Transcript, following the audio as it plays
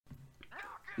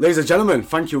Ladies and gentlemen,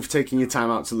 thank you for taking your time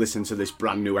out to listen to this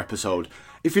brand new episode.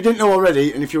 If you didn't know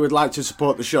already, and if you would like to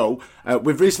support the show,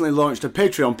 we've recently launched a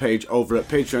Patreon page over at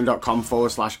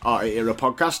patreon.com/RA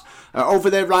podcast. Over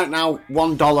there right now,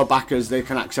 $1 backers, they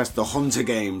can access the Hunter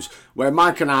Games, where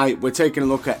Mike and I, we're taking a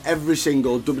look at every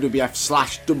single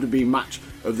WWF/WWE match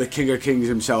of the King of Kings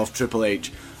himself, Triple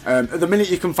H. At the minute,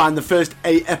 you can find the first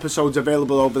 8 episodes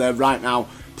available over there right now.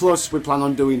 Plus, we plan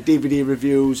on doing DVD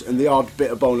reviews and the odd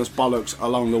bit of bonus bollocks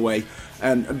along the way.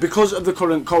 And because of the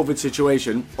current COVID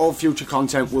situation, all future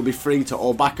content will be free to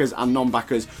all backers and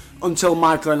non-backers until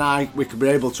Michael and we can be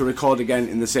able to record again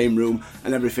in the same room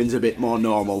and everything's a bit more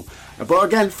normal. But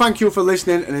again, thank you for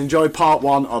listening and enjoy part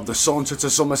 1 of the Saunter to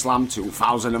SummerSlam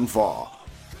 2004.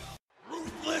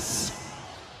 Ruthless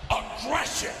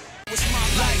aggression. It's my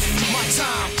life, my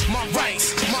time, my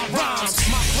rights, my rhymes,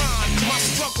 my grind, my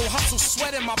struggle, hustle,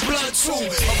 sweat in my blood too. I'm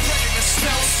ready to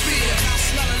smell fear. I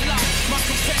smell a lot. My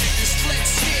competitors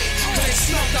flex here. When they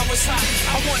smelled I was hot,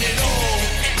 I want it all.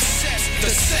 Excess,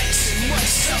 the sex, and much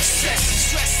success.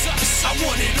 Stress us, I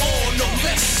want it all, no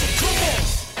less. So come on.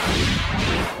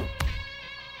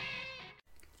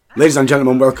 Ladies and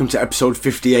gentlemen, welcome to episode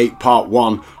 58, part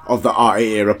 1 of the RA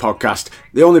Era podcast.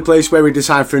 The only place where we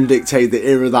decipher and dictate the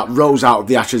era that rose out of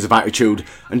the ashes of Attitude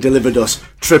and delivered us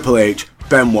Triple H,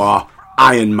 Benoit,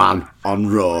 Iron Man on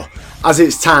Raw. As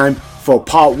it's time for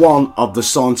part 1 of the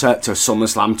Saunter to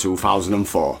SummerSlam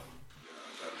 2004.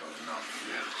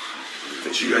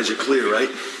 You guys are clear, right?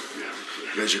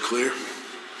 You guys are clear?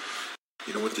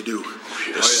 You know what to do.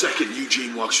 The second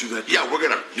Eugene walks through that door, yeah, we're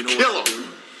gonna kill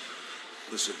him.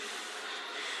 Listen,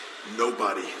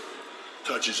 nobody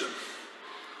touches him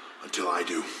until I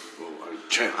do. Well,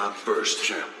 champ, I'm first.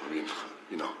 champ. I mean,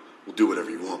 we'll do whatever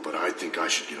you want, but I think I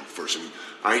should, first.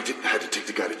 I had to take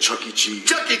the guy to Chuck E. Cheese.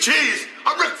 Chuck E. Cheese?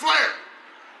 I'm Ric Flair.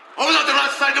 I was out there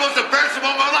last night, the most embarrassing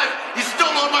moment of my life. He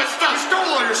stole all my stuff. You stole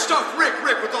all your stuff, Rick,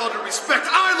 with all due respect.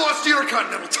 I lost the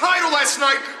Intercontinental title last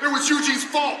night. It was Eugene's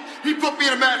fault. He put me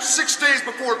in a match 6 days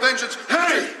before Vengeance.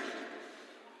 Hey!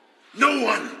 No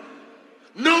one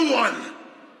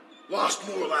lost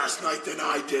more last night than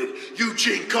I did.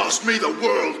 Eugene cost me the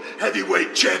World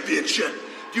Heavyweight Championship.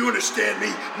 Do you understand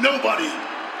me? Nobody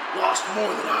lost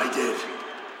more than I did.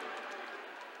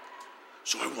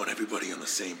 So I want everybody on the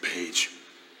same page.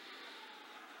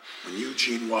 When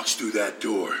Eugene walks through that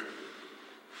door,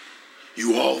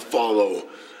 you all follow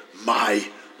my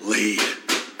lead.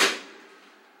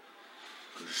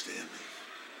 Understand me?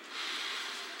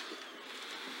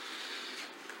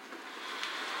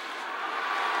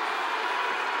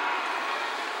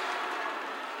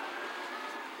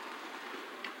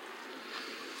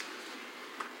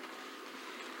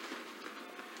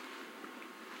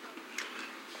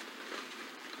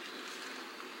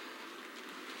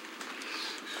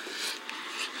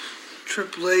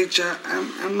 Triple H,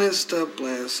 I messed up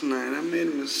last night. I made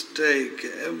a mistake.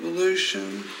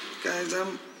 Evolution, guys,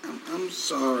 I'm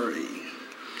sorry.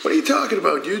 What are you talking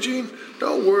about, Eugene?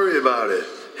 Don't worry about it.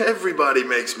 Everybody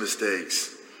makes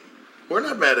mistakes. We're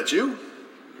not mad at you.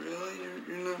 Really?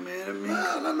 You're not mad at me?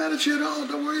 No, I'm not mad at you at all.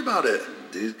 Don't worry about it.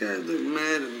 These guys look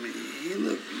mad at me. He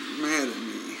looked mad at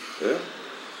me. Yeah?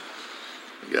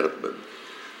 You got it, but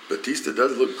Batista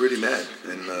does look pretty mad.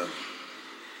 And,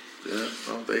 yeah,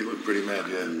 well, they look pretty mad,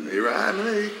 yeah. You're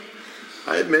right,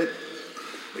 I admit,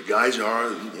 the guys are,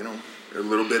 they're a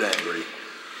little bit angry.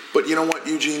 But you know what,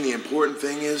 Eugene, the important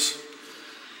thing is,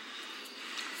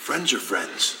 friends are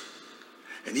friends.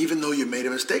 And even though you made a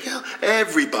mistake,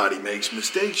 everybody makes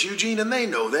mistakes, Eugene, and they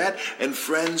know that. And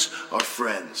friends are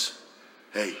friends.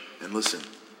 Hey, and listen,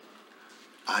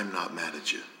 I'm not mad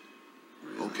at you,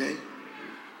 okay?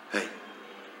 Hey,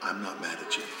 I'm not mad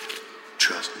at you.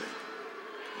 Trust me.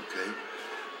 Okay,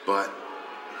 but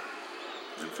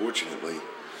unfortunately,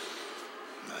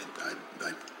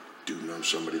 I do know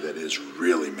somebody that is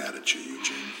really mad at you,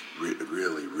 Eugene.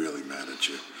 Really, really mad at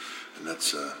you, and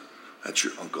that's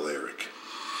your Uncle Eric.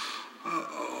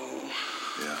 Uh-oh.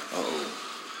 Yeah, uh-oh.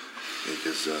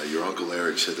 Because your Uncle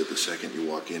Eric said that the second you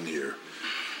walk in here,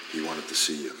 he wanted to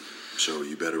see you. So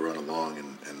you better run along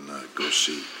and go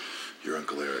see your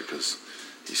Uncle Eric, because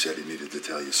he said he needed to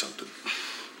tell you something.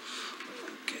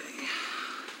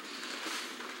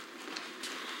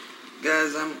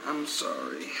 Guys, I'm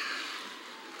sorry.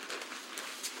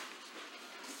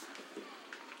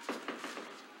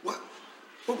 What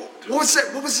was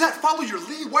that? What was that? Follow your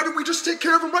lead. Why didn't we just take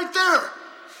care of him right there?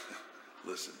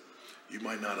 Listen, you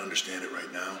might not understand it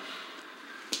right now,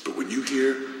 but when you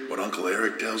hear what Uncle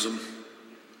Eric tells him,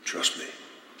 trust me,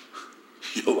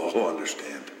 you'll all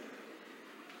understand.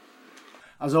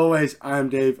 As always, I am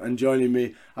Dave, and joining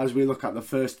me as we look at the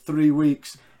first 3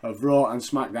 weeks of Raw and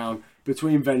SmackDown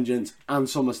between Vengeance and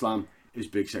SummerSlam is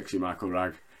Big Sexy Michael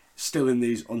Ragg. Still in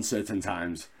these uncertain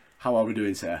times. How are we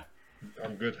doing, sir?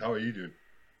 I'm good. How are you doing?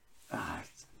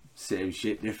 Same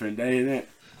shit, different day, innit?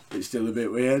 It's still a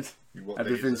bit weird.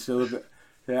 Everything's still a bit...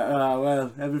 Yeah,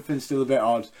 well, everything's still a bit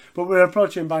odd. But we're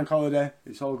approaching bank holiday.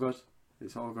 It's all good.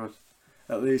 It's all good.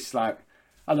 At least, like,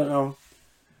 I don't know.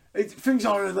 Things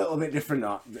are a little bit different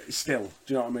still.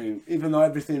 Do you know what I mean? Even though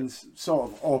everything's sort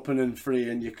of open and free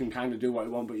and you can kind of do what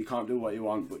you want, but you can't do what you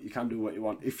want, but you can do what you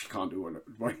want if you can't do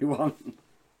what you want.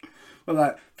 But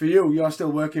like, for you, you're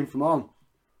still working from home.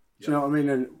 Do you know what I mean?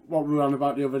 And what we were on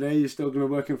about the other day, you're still going to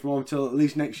be working from home till at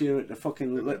least next year at the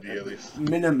fucking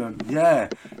minimum. Yeah,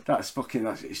 that's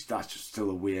just still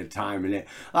a weird time, isn't it?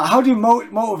 Like, how do you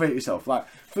motivate yourself? Like,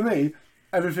 for me,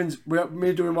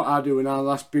 me doing what I do, and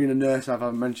that's being a nurse,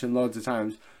 I've mentioned loads of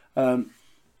times.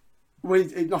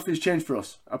 Nothing's changed for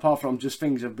us, apart from just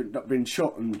things have been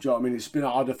shut. And do you know what I mean? It's been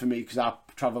harder for me because I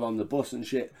travel on the bus and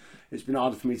shit. It's been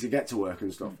harder for me to get to work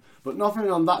and stuff. But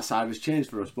nothing on that side has changed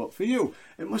for us. But for you,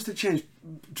 it must have changed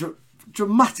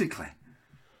dramatically.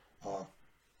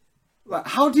 Like,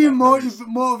 how do you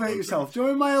motivate yourself? Do you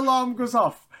know when my alarm goes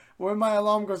off? When my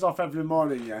alarm goes off every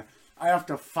morning, yeah, I have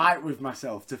to fight with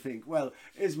myself to think, well,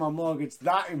 is my mortgage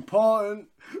that important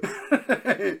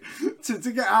to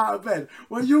get out of bed?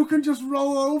 Well, you can just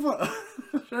roll over.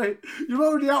 Right? You're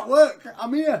already at work.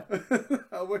 I'm here.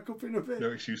 I'll wake up in a bit.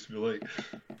 No excuse to be late.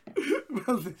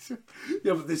 Well, but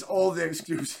there's all the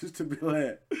excuses to be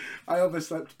late. I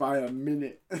overslept by a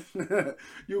minute.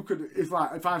 You could, if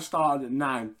I started at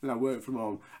 9 and I work from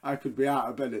home, I could be out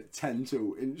of bed at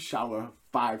 10:02 in shower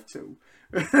 5:02. Do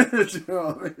you know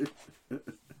what I mean?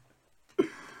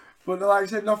 But like I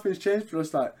said, nothing's changed for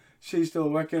us. Like, she's still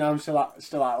working, I'm still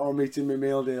at home eating my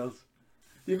meal deals.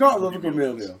 You've got to love a good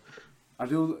meal deal. I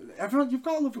do. Everyone, you've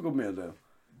got to love a good meal deal.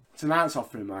 Tonight's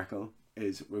offering, Michael,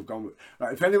 is we've gone with...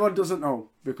 Right, if anyone doesn't know,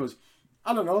 because,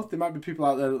 I don't know, there might be people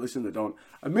out there that listen that don't.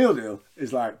 A meal deal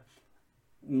is like,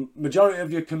 majority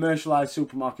of your commercialised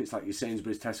supermarkets, like your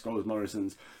Sainsbury's, Tesco's,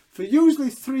 Morrison's, for usually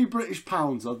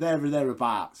 £3 or there or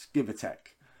thereabouts, give or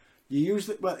take. You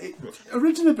usually... Well, it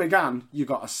originally began, you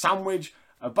got a sandwich,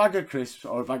 a bag of crisps,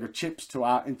 or a bag of chips to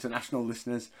our international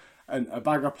listeners, and a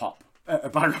bag of pop. And a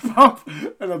bottle of pop.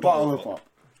 And a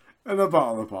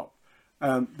bottle of pop.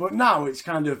 But now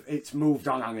it's moved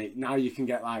on, and it now you can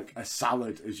get like a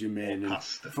salad as your main and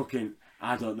fucking,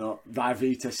 I don't know,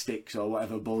 Vita sticks or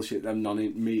whatever bullshit them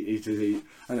non-meat eaters eat,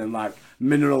 and then like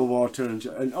mineral water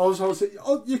and all sorts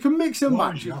of, you can mix and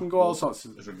match, you can go all sorts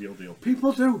of... It's a real deal.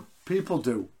 People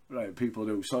do. Right, people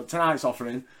do. So tonight's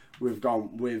offering, we've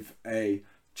gone with a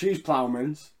cheese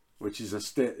ploughman's, which is a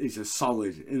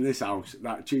solid in this house.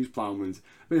 That cheese ploughman's,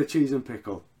 bit of cheese and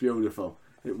pickle, beautiful.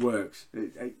 It works.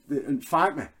 And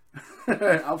fight me.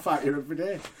 I'll fight you every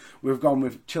day. We've gone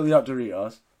with chili hot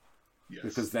Doritos, yes,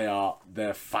 because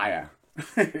they're fire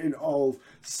in all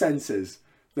senses.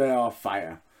 They are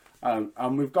fire.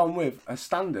 And we've gone with a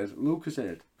standard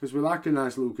Lucozade because we like a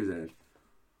nice Lucozade.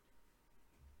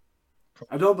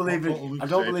 I don't believe it. I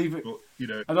don't believe it. But, you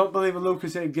know, I don't believe a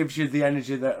Lucozade gives you the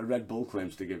energy that a Red Bull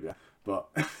claims to give you. But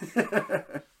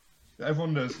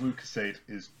everyone knows Lucozade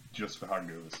is just for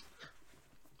hangovers.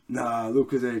 Nah,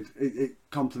 Lucozade it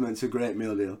complements a great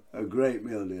meal deal. A great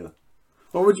meal deal.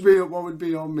 What would be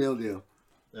your meal deal?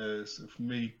 So for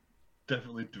me,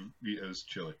 definitely Doritos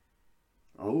chili.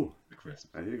 Oh, the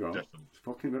crisp. There you go. Definitely.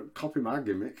 Fucking copy my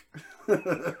gimmick.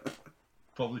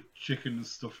 Probably chicken and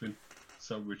stuffing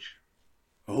sandwich.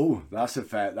 Oh, that's a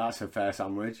fair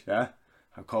sandwich. Yeah,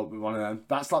 I call it one of them.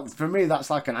 That's like, for me, that's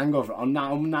like an hangover on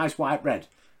nice white bread.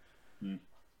 Mm.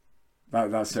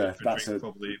 That's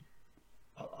probably.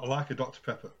 I like a Dr.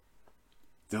 Pepper.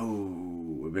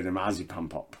 Oh, a bit of marzipan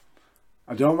pop.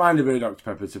 I don't mind a bit of Dr.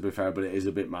 Pepper, to be fair, but it is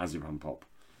a bit marzipan pop.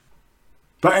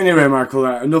 But anyway, Michael,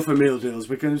 enough of meal deals.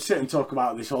 We can sit and talk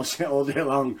about this whole shit all day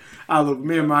long.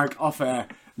 Me and Mike off air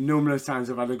numerous times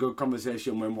have had a good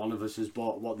conversation when one of us has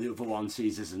bought what the other one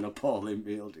sees as an appalling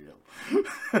meal deal.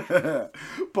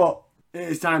 But it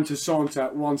is time to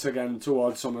saunter once again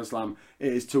towards SummerSlam.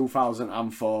 It is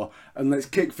 2004, and let's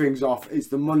kick things off. It's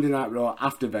the Monday Night Raw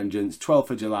after Vengeance,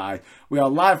 12th of July. We are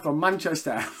live from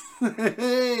Manchester.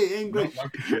 Hey, English.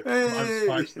 Hey.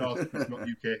 5 stars, it's not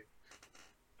UK.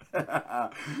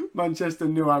 Manchester,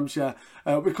 New Hampshire.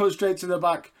 We cut straight to the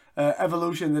back.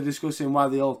 Evolution, they're discussing why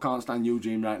they all can't stand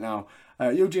Eugene right now.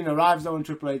 Eugene arrives though in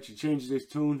Triple H, he changes his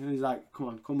tune, and he's like, come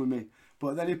on, come with me.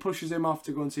 But then he pushes him off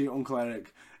to go and see Uncle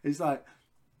Eric. It's like,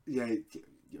 yeah,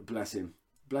 bless him.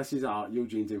 Bless his heart,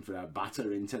 Eugene's in for a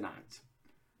battering tonight.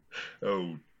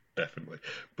 Oh, definitely.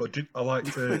 But I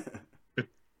liked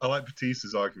I like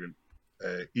Batista's argument.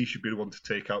 He should be the one to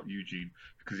take out Eugene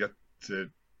because you have to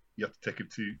take him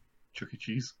to Chuck E.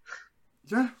 Cheese.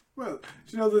 Yeah, well,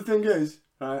 you know the thing is,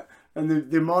 right? And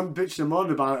they bitched and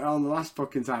moaned about it on the last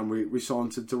fucking time we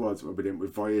sauntered towards, well, we didn't, we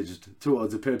voyaged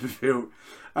towards a pay-per-view.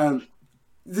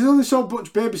 There's only so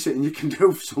much babysitting you can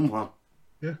do for someone.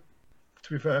 Yeah.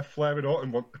 To be fair, Flair and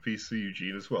Orton want a piece of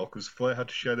Eugene as well because Flair had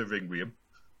to share the ring with him.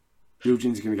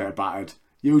 Eugene's going to get battered.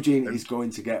 Eugene is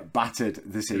going to get battered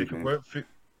this evening.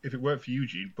 If it weren't for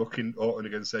Eugene booking Orton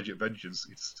against Edge at Vengeance,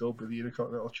 he'd still be the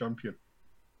Intercontinental Champion.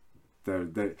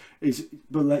 We're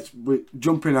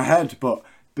jumping ahead, but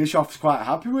Bischoff's quite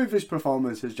happy with his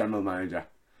performance as general manager.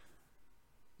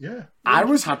 Yeah, I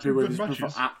was happy with his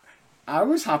performance. I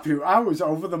was happy. I was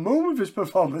over the moon with his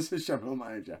performance as general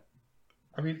manager.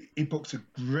 I mean, he booked a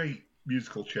great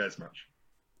musical chairs match.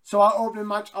 So our opening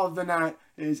match of the night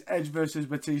is Edge versus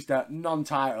Batista,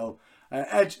 non-title.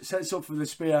 Edge sets up for the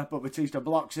spear, but Batista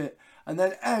blocks it. And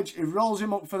then Edge, he rolls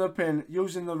him up for the pin,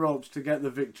 using the ropes to get the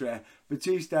victory.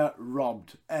 Batista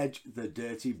robbed Edge, the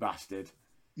dirty bastard.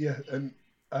 Yeah, and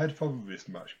I had a problem with this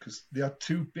match because they had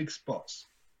two big spots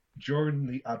during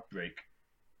the ad break.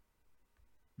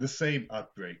 The same ad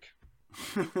break.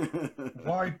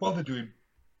 Why bother doing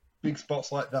big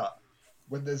spots like that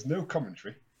when there's no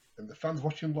commentary and the fans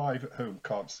watching live at home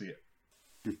can't see it?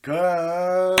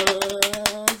 Because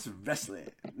wrestling.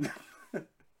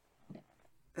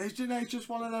 It's just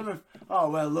one of them. Oh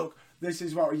well, look, this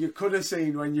is what you could have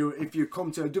seen if you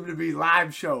come to a WWE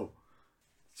live show.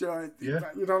 So yeah.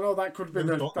 You don't know, that could be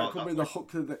the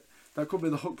hook that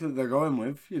they're going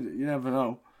with. You never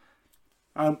know.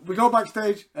 We go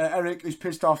backstage. Eric is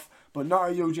pissed off, but not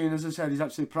at Eugene. As I said, he's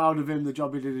actually proud of him, the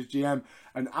job he did as GM.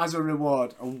 And as a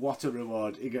reward, and what a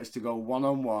reward, he gets to go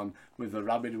one-on-one with the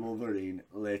Rabid Wolverine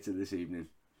later this evening.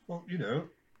 Well,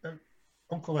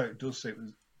 Uncle Eric does say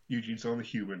that Eugene's only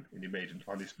human and he made an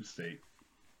honest mistake.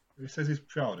 He says he's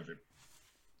proud of him.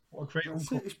 What a great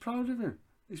uncle. He's proud of him.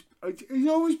 He's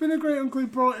always been a great uncle. He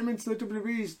brought him into the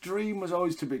WWE. His dream was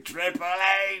always to be Triple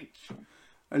H.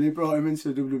 And he brought him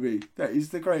into the WWE. He's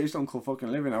the greatest uncle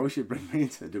fucking living. I wish he'd bring me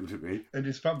into the WWE. And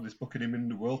his family's booking him in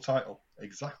the world title,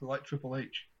 exactly like Triple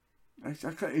H.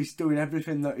 Exactly. He's doing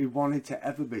everything that he wanted to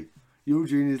ever be.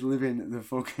 Eugene is living the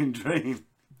fucking dream.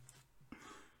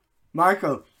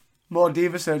 Michael, more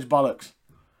Diva Search bollocks.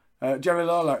 Jerry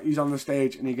Lawler, he's on the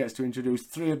stage and he gets to introduce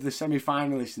 3 of the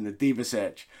semi-finalists in the Diva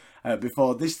Search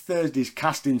before this Thursday's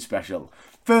casting special.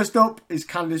 First up is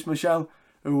Candice Michelle,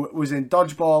 who was in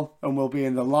Dodgeball and will be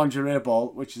in the Lingerie Ball,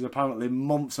 which is apparently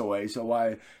months away.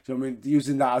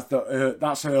 Using that as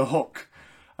that's her hook.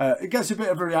 It gets a bit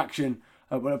of a reaction,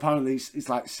 but apparently it's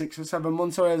like 6 or 7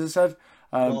 months away, as I said.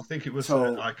 I think it was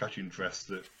her eye-catching dress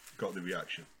that got the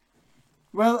reaction.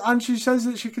 Well, and she says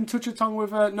that she can touch her tongue with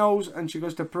her nose, and she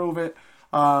goes to prove it.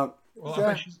 I'm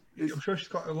sure she's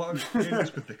got a lot of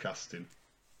experience with the casting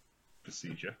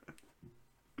procedure.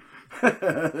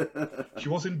 She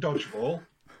was in Dodgeball.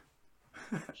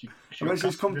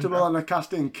 She's comfortable on a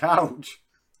casting couch.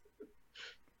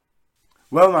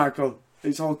 Well, Michael,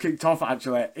 it's all kicked off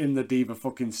actually in the Diva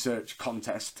fucking Search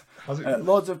contest.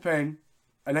 Lords of Pain,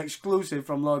 an exclusive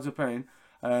from Lords of Pain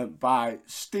by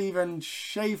Stephen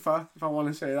Schaefer, if I want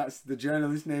to say that's the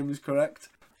journalist's name is correct.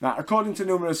 Now, according to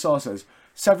numerous sources,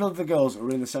 several of the girls who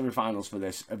were in the semi-finals for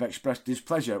this have expressed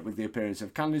displeasure with the appearance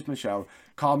of Candice Michelle,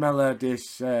 Carmella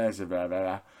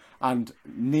and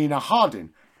Nina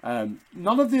Harding.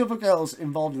 None of the other girls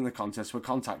involved in the contest were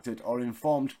contacted or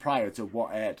informed prior to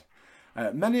what aired.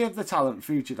 Many of the talent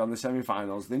featured on the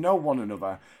semi-finals, they know one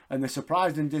another, and they're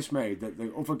surprised and dismayed that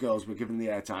the other girls were given the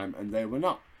airtime and they were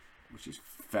not, which is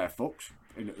fair fucks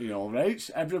in all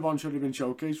rates. Everyone should have been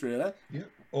showcased, really. Yeah,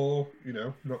 or,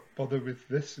 not bother with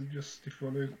this and just, if you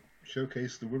want to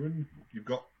showcase the women, you've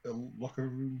got a locker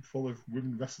room full of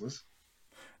women wrestlers.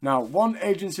 Now, one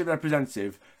agency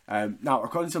representative,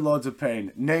 according to Lords of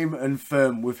Pain, name and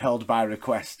firm withheld by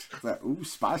request. Ooh,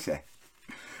 spicy.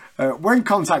 When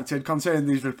contacted concerning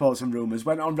these reports and rumours,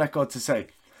 went on record to say,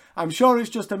 I'm sure it's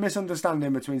just a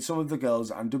misunderstanding between some of the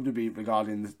girls and WWE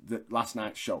regarding the last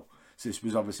night's show. So this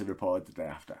was obviously reported the day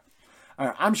after.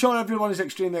 I'm sure everyone is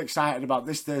extremely excited about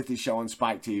this Thursday show on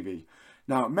Spike TV.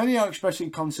 Now, many are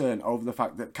expressing concern over the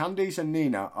fact that Candice and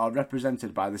Nina are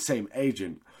represented by the same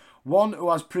agent, one who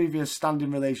has previous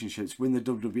standing relationships with the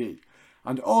WWE,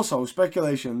 and also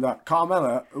speculation that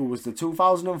Carmella, who was the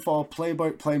 2004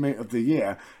 Playboy Playmate of the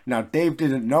Year, now Dave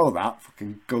didn't know that,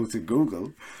 fucking go to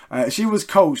Google, she was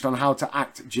coached on how to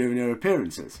act during her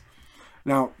appearances.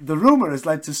 Now, the rumour has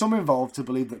led to some involved to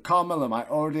believe that Carmella might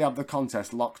already have the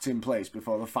contest locked in place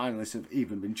before the finalists have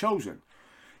even been chosen.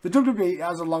 The WWE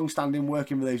has a long-standing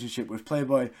working relationship with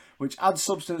Playboy, which adds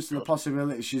substance to the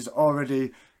possibility she's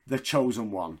already the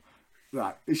chosen one.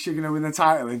 Like, is she going to win the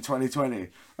title in 2020?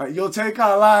 Like, you'll take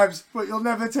our lives, but you'll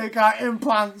never take our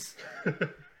implants.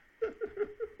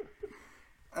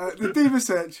 The Diva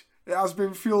Search, it has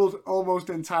been fueled almost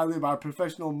entirely by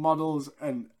professional models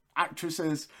and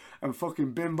actresses and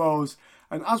fucking bimbos.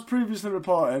 And as previously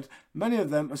reported, many of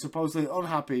them are supposedly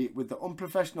unhappy with the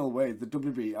unprofessional way the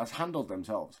WWE has handled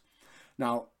themselves.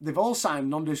 Now, they've all signed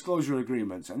non-disclosure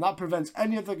agreements, and that prevents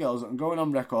any of the girls from going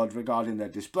on record regarding their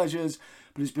displeasures,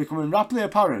 but it's becoming rapidly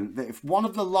apparent that if one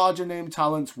of the larger name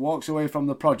talents walks away from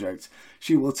the project,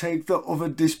 she will take the other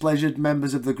displeasured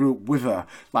members of the group with her,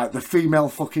 like the female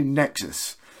fucking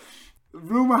Nexus.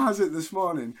 Rumour has it this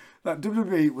morning that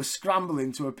WWE was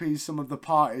scrambling to appease some of the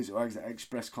parties who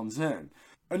expressed concern.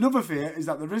 Another fear is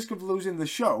that the risk of losing the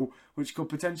show, which could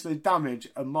potentially damage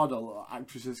a model or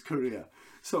actress's career.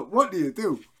 So what do you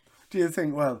do? Do you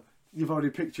think, well, you've already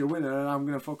picked your winner and I'm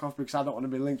going to fuck off because I don't want to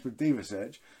be linked with Diva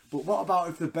Search? But what about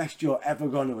if the best you're ever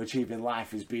going to achieve in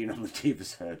life is being on the Diva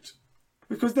Search?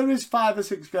 Because there is 5 or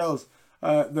 6 girls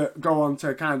that go on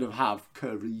to kind of have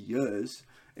careers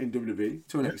in WWE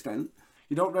to an extent.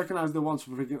 You don't recognise the ones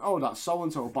from thinking, oh, that's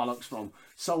so-and-so bollocks from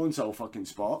so-and-so fucking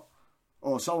sport.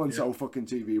 Or so-and-so fucking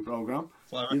TV programme.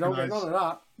 So you don't get none of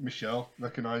that. Michelle,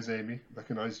 recognise Amy,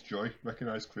 recognise Joy,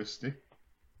 recognise Christy.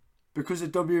 Because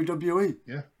of WWE.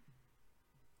 Yeah.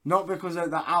 Not because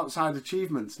of the outside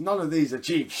achievements. None of these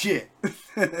achieve shit.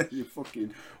 You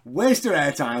fucking waste your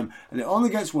airtime, and it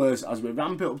only gets worse as we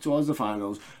ramp it up towards the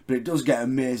finals. But it does get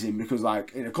amazing because,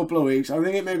 like, in a couple of weeks, I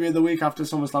think it may be the week after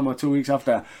SummerSlam or 2 weeks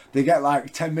after, they get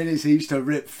like 10 minutes each to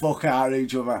rip fuck out of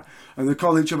each other, and they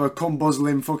call each other cum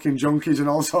buzzling fucking junkies and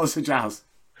all sorts of jazz.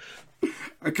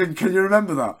 Can you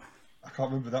remember that? I can't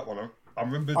remember that one. I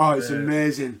remember. Oh, it's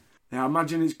amazing. Yeah, I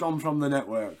imagine it's gone from the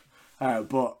network,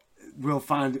 but we'll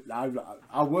find it.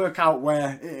 I'll work out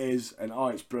where it is, and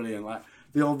it's brilliant. Like,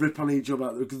 they all rip on each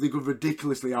other because they go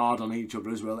ridiculously hard on each other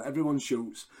as well. Everyone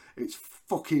shoots. It's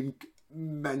fucking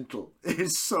mental.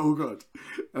 It's so good.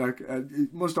 Like,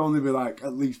 it must only be like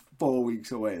at least 4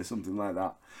 weeks away or something like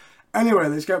that. Anyway,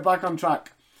 let's get back on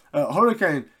track.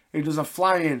 Hurricane, he does a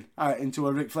fly-in into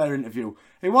a Ric Flair interview.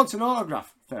 He wants an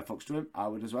autograph. Fair fucks to him. I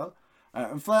would as well.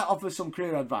 And Flair offers some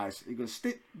career advice. He goes,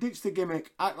 ditch the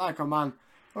gimmick, act like a man.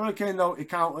 Hurricane, though, he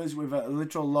counters with a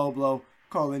literal low blow,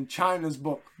 calling Chyna's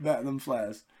book better than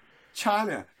Flair's.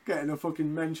 Chyna getting a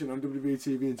fucking mention on WWE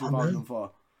TV in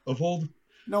 2004. Of all the...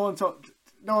 No one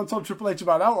told Triple H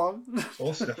about that one.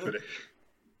 Or Stephanie.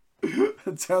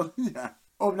 I'm telling you.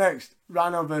 Up next,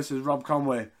 Rhino versus Rob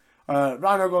Conway.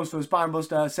 Rhino goes for the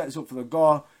spinebuster, sets up for the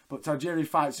gore, but Tajiri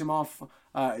fights him off.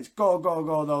 It's go,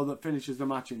 though, that finishes the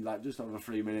match in like just over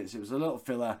 3 minutes. It was a little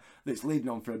filler that's leading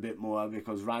on for a bit more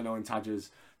because Rhino and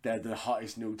Tajers, they're the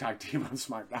hottest new tag team on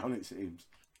SmackDown, it seems.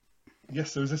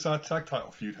 Yes, so is this our tag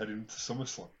title feud heading into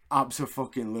SummerSlam?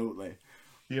 Absolutely.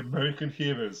 The American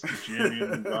Heroes, Jamie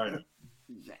and Rhino.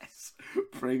 Yes,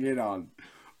 bring it on.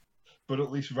 But at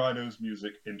least Rhino's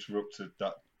music interrupted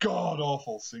that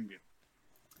god-awful singing.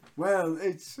 Well,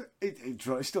 it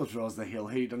still draws the heel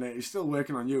heat, doesn't it? It's still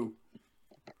working on you.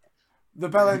 The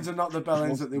bellends are not the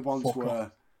bellends that they once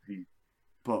were.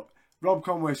 But Rob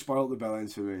Conway spoiled the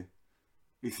bellends for me.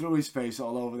 He threw his face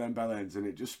all over them bellends and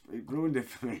it ruined it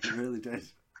for me. It really did.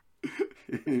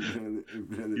 It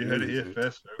really you heard it here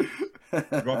first, though.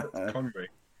 Robert Conway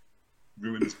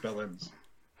ruined his bellends.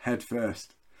 Head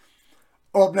first.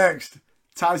 Up next,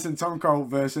 Tyson Tomko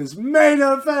versus main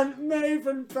event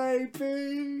Maven,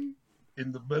 baby.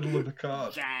 In the middle of the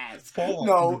card. Yes.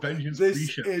 No,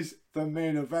 this is the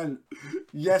main event.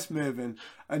 Yes, Maven.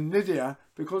 And Nidia,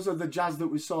 because of the jazz that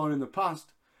we saw in the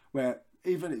past, where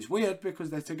even it's weird because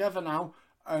they're together now,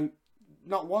 and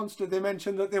not once did they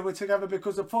mention that they were together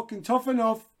because they're fucking tough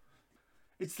enough.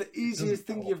 It's the easiest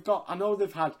thing you've got. I know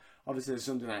they've had, obviously, the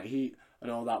Sunday Night Heat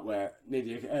and all that, where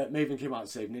Maven came out and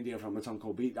saved Nidia from a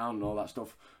Tomko beatdown and all that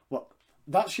stuff. Well,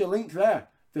 that's your link there.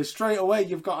 There's straight away,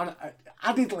 you've got an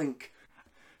added link.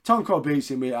 Tomko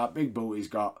beats him with that big boot he's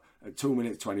got at 2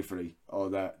 minutes 23, or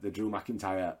the Drew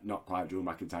McIntyre, not quite Drew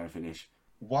McIntyre finish.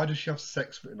 Why does she have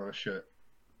sex written on her shirt?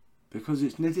 Because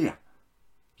it's Nidia.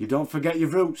 You don't forget your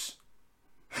roots.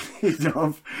 you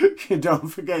don't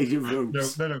forget your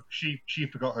roots. No. She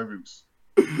forgot her roots.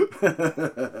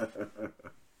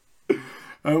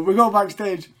 We go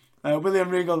backstage. William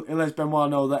Regal, he lets Benoit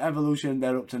know that Evolution,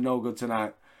 they're up to no good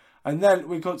tonight. And then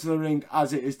we cut to the ring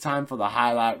as it is time for the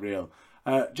highlight reel.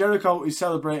 Jericho is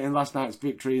celebrating last week's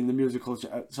victory in the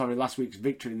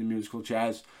musical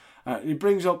chairs. He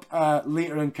brings up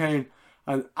Lita and Kane,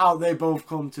 and out they both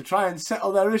come to try and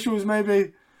settle their issues,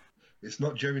 maybe. It's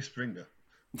not Jerry Springer.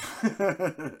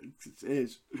 It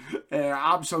is. It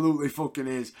absolutely fucking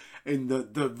is, in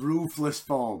the ruthless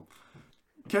form.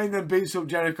 Kane then beats up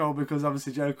Jericho because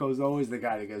obviously Jericho's always the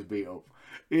guy that gets beat up.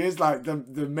 He is like the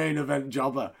main event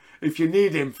jobber. If you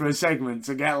need him for a segment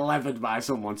to get levered by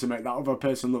someone to make that other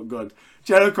person look good,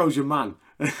 Jericho's your man.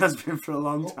 It has been for a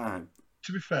long time.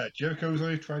 To be fair, Jericho's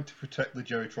only trying to protect the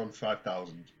Jericho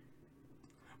 5000.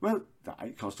 Well,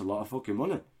 it cost a lot of fucking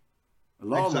money. A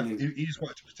lot of money. He just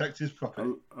wanted to protect his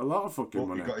property. A lot of fucking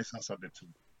money. He got his ass handed to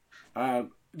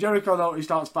him. Jericho, though, he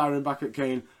starts firing back at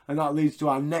Kane, and that leads to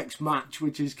our next match,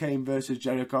 which is Kane versus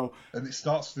Jericho. And it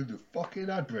starts through the fucking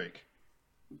ad break.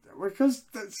 Because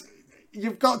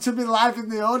you've got to be live in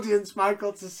the audience,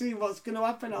 Michael, to see what's going to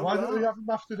happen. Why don't we have them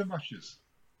after the matches?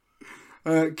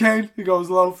 Kane, he goes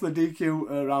low for the DQ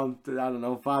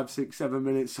around, 5, 6, 7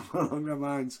 minutes, somewhere along the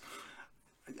lines.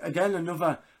 Again,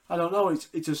 another, I don't know, it's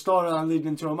a storyline leading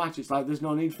into a match. It's like there's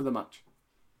no need for the match.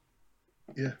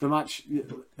 Yeah. The match...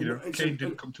 Kane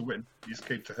didn't come to win. He just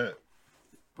came to hurt.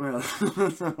 Well,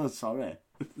 sorry.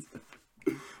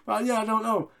 Well, yeah, I don't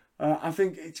know. I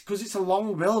think it's because it's a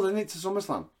long build, isn't it, to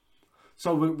SummerSlam?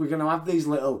 So we're going to have these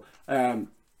little 1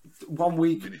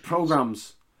 week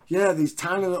programs. Yeah, these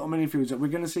tiny little mini feuds that we're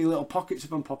going to see little pockets of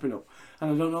them popping up.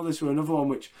 And I don't know this for another one,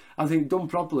 which I think done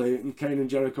properly in Kane and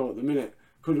Jericho at the minute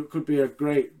could be a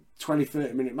great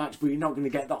 20-30 minute match, but you're not going to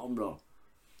get that on Raw.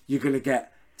 You're going to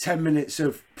get 10 minutes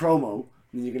of promo,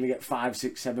 and you're going to get 5,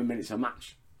 6, 7 minutes of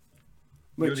match.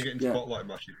 You're only getting spotlight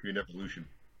matches in Evolution.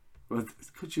 Well,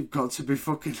 because you've got to be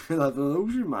fucking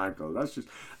Evolution, Michael.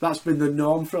 That's been the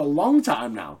norm for a long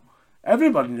time now.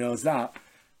 Everybody knows that.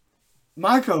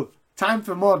 Michael, time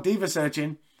for more diva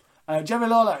searching. Jerry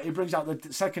Lawler, he brings out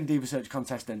the second diva search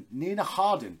contestant, Nina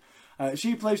Hardin.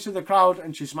 She plays to the crowd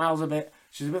and she smiles a bit.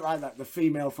 She's a bit like that, the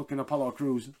female fucking Apollo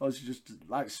Crews. Or she's just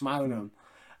like smiling at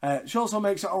them. She also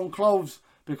makes her own clothes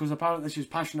because apparently she's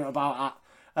passionate about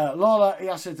that. Lawler, he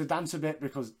asks her to dance a bit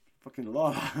because fucking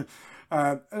Lawler.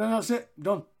 And then that's it,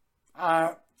 done.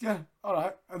 Yeah,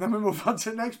 alright. And then we move on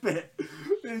to the next bit.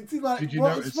 It's like,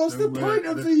 what's the point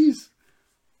of these?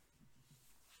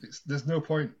 There's no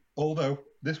point. Although,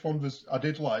 this one I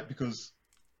did like because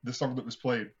the song that was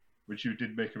played, which you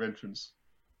did make an entrance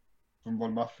from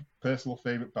one of my personal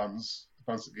favourite bands, the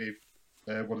bands that gave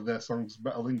one of their songs,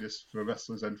 Metalingus, for a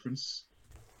wrestler's entrance,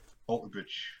 Alter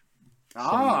Bridge. The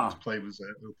song that was played was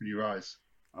Open Your Eyes.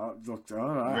 Look,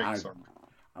 alright. Great song.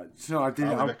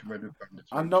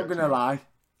 I'm not going to lie.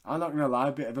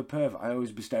 A bit of a perv. I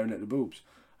always be staring at the boobs.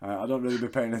 I don't really be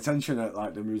paying attention at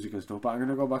like the music and stuff, but I'm going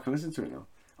to go back and listen to it now.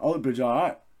 Alter Bridge,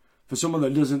 alright. For someone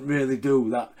that doesn't really do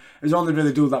that, is only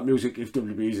really do that music if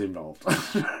WWE's involved.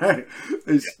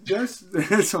 It's just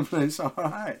something, it's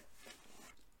alright.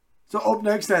 So up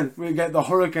next then, we get the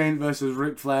Hurricane versus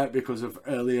Ric Flair because of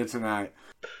earlier tonight.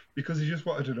 Because he just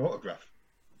wanted an autograph.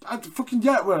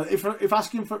 Well, if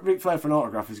asking for Ric Flair for an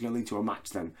autograph is going to lead to a match,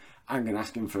 then I'm going to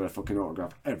ask him for a fucking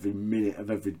autograph every minute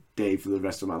of every day for the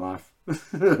rest of my life.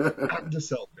 And a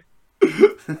selfie.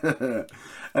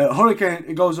 Hurricane,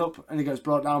 he goes up and he gets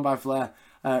brought down by Flair.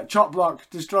 Chop block,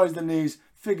 destroys the knees,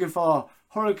 figure 4.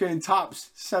 Hurricane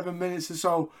taps, 7 minutes or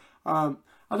so. I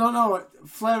don't know,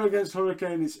 Flair against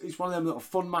Hurricane, it's one of them little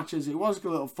fun matches. It was a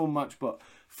little fun match, but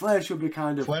Flair should be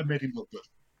kind of... Flair made him look good.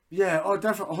 Yeah,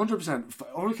 definitely, 100%.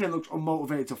 Hurricane looks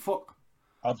unmotivated to fuck.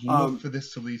 I'd love for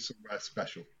this to lead somewhere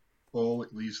special. All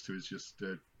it leads to is just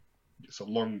a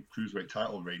long cruiserweight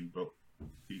title reign, but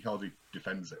he hardly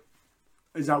defends it.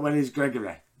 Is that when he's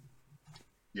Gregory?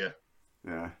 Yeah.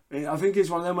 Yeah. I think he's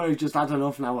one of them where he's just had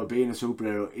enough now of being a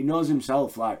superhero. He knows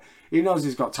himself, like, he knows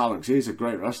he's got talent, 'cause he's a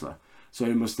great wrestler. So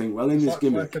he must think, well, in this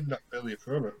gimmick... It's like really a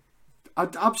promo.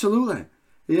 Absolutely.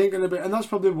 He ain't going to be... And that's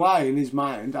probably why, in his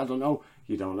mind, I don't know,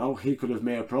 you don't know, he could have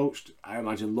approached, I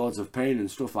imagine, Lords of Pain and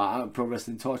stuff like that. Pro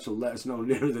Wrestling Torch will let us know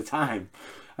nearer the time.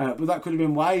 But that could have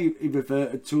been why he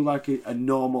reverted to, like, a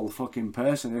normal fucking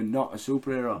person and not a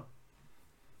superhero.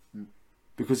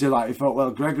 Because he thought,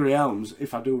 well, Gregory Helms,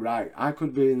 if I do right, I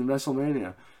could be in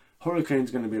WrestleMania.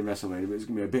 Hurricane's going to be in WrestleMania, but he's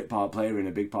going to be a bit part player in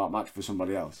a big part match for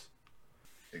somebody else.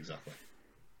 Exactly.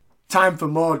 Time for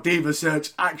more Diva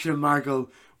Search action, Michael.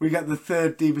 We get the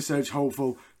third Diva Search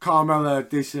hopeful, Carmella.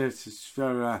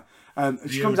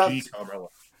 She comes out. Carmella.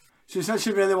 She says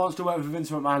she really wants to work for Vince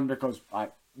McMahon because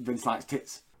Vince likes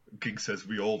tits. King says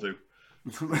we all do.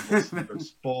 The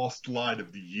most forced line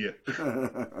of the year.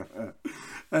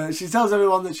 She tells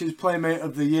everyone that she's Playmate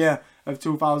of the Year of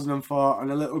 2004,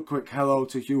 and a little quick hello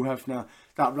to Hugh Hefner.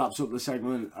 That wraps up the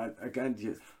segment.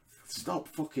 Again, stop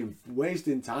fucking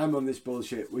wasting time on this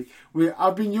bullshit.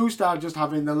 I've been used to just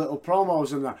having the little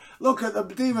promos and that. Look at the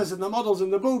divas and the models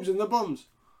and the boobs and the bums.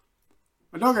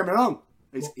 But don't get me wrong,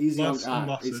 it's easy on the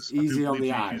eye. It's easy on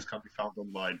the eye. Can be found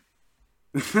online.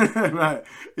 Right,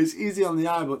 it's easy on the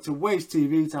eye, but to waste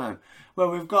TV time,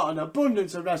 well, we've got an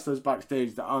abundance of wrestlers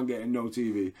backstage that aren't getting no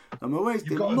TV, and we're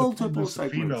wasting multiple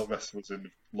segments. Female wrestlers in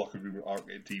the locker room that aren't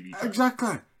getting TV time.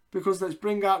 Exactly, because let's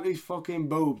bring out these fucking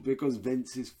boobs, because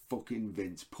Vince is fucking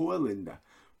Vince. Poor Linda.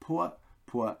 Poor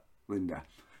Linda.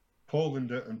 Poor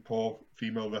Linda and poor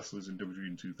female wrestlers in WWE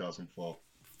in 2004.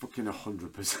 Fucking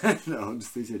 100%.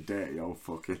 Honestly, it's a dirty old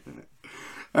fucking.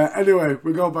 Anyway,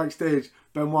 we go backstage.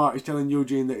 Benoit is telling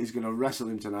Eugene that he's going to wrestle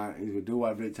him tonight. He's going to do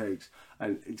whatever it takes.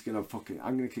 And it's going to fucking...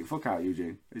 I'm going to kick fuck out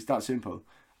Eugene. It's that simple.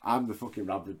 I'm the fucking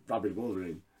rabid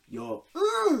Wolverine. You're...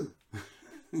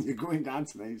 You're going down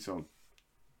tonight, son.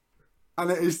 And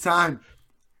it is time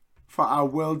for our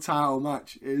world title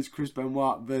match. It is Chris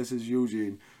Benoit versus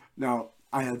Eugene. Now,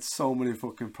 I had so many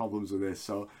fucking problems with this.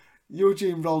 So,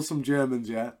 Eugene rolls some Germans,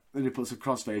 yeah? And he puts a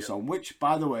crossface on, which,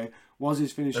 by the way, was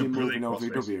his finishing move in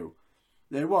OVW.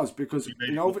 It was, because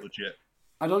in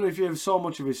I don't know if you have so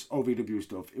much of his OVW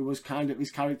stuff. It was kind of, his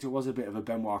character was a bit of a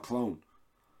Benoit clone.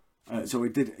 So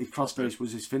his crossface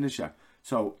was his finisher.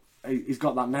 So he's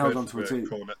got that nailed onto a T.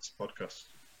 Cornet's podcast.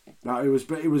 No, it was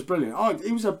brilliant. Oh,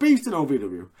 he was a beast in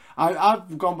OVW.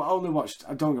 I've gone, but only watched.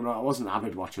 I don't get me wrong, I wasn't an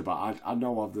avid watcher, but I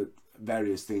know of the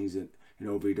various things in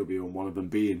OVW, and one of them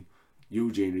being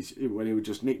Eugene. When he would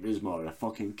just Nick Bismore, a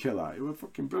fucking killer. He was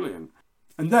fucking brilliant.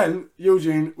 And then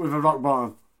Eugene with a rock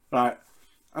bottom, right?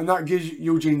 And that gives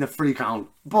Eugene the free count.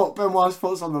 But Benoit's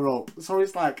foot's on the rope. So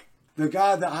it's like the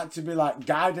guy that had to be like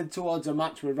guided towards a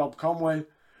match with Rob Conway.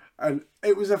 And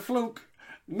it was a fluke.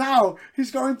 Now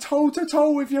he's going toe to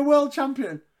toe with your world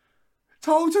champion.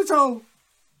 Toe to toe.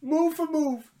 Move for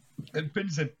move. And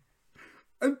pins him.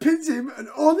 And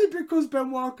only because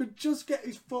Benoit could just get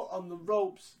his foot on the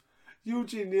ropes.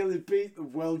 Eugene nearly beat the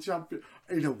world champion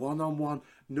in a one-on-one.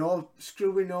 No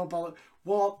screwy, no ball.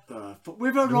 What the fuck?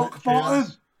 With a rock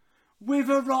bottom. With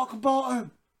a rock bottom.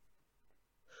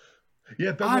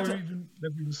 Yeah, Benoit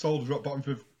never even sold rock bottom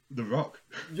for The Rock.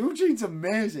 Eugene's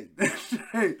amazing.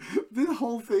 The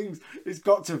whole thing is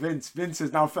got to Vince. Vince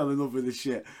has now fell in love with this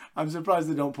shit. I'm surprised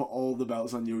they don't put all the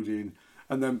belts on Eugene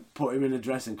and then put him in a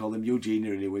dress and call him Eugene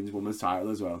and he wins woman's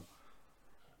title as well.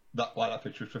 Like that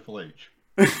picture of Triple H.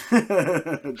 It's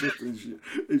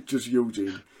just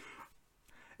Eugene.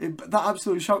 That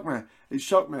absolutely shocked me. It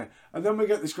shocked me. And then we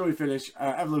get the screwy finish.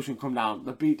 Evolution come down.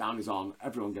 The beatdown is on.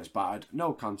 Everyone gets battered.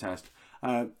 No contest.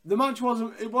 The match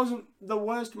wasn't the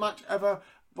worst match ever,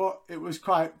 but it was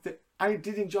quite. I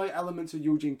did enjoy elements of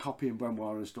Eugene copying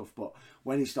Benoit and stuff, but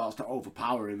when he starts to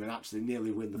overpower him and actually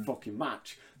nearly win the fucking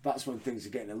match, that's when things are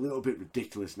getting a little bit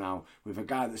ridiculous now with a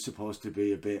guy that's supposed to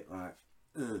be a bit like.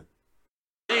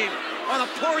 On a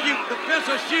poor the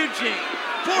business Eugene.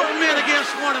 4 men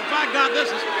against 1, and by God, this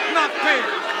is not fair.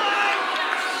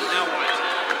 Now what?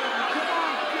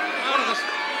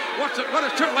 What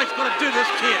is Triple H going to do to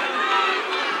this kid?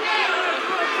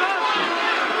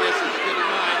 This is good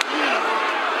enough.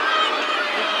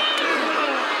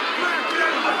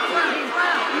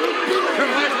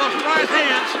 Triple H with those right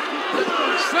hands,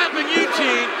 slapping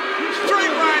Eugene,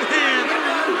 straight right hands.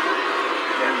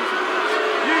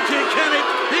 Eugene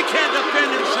can't defend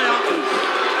himself.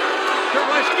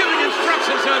 Triple H giving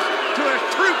instructions to his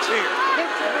troops here.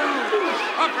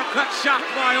 Uppercut shot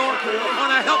by Orton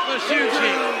on a helpless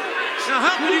Eugene. Now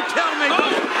how can you tell me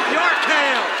the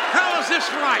RKO? How is this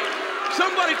right?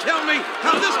 Somebody tell me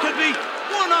how this could be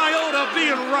one iota of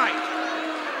being right.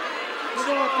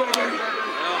 Come on, baby.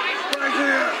 Right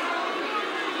here.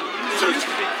 Used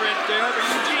to be friends there, but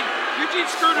Eugene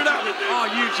screwed it up. Oh,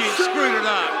 Eugene screwed it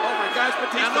up. Oh my gosh,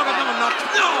 Batista. Look at him.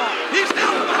 No, he's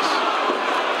helpless.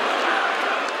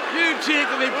 Eugene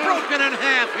can be broken in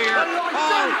half here.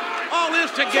 All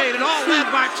instigated, all led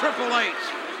by Triple H.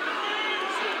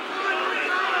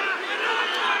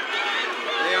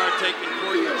 They are taking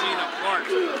poor Eugene apart.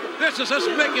 This is just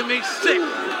making me sick.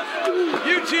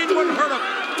 Eugene wouldn't hurt a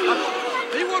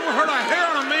hair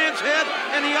on a man's head,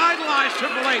 and he idolized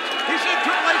Triple H. He said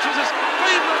Triple H is his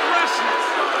favorite wrestler.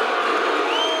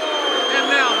 And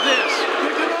now this.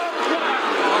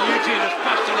 Oh, Eugene is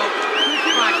busted open.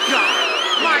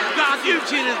 My God,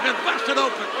 Eugene has been busted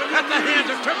open at the hands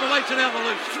of Triple H and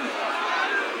Evolution.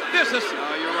 This is.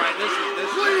 Oh, you're right.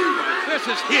 This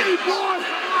is hideous.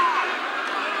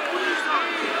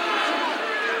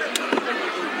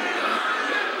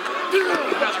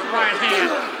 right hand.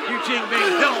 Eugene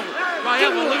being held by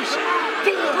Evolution.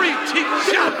 3 cheap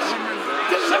shots.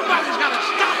 Somebody's got to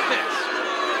stop this.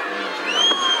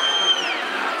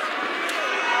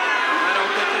 I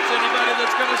don't think there's anybody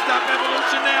that's going to stop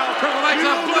Evolution now. Triple H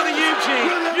on bloody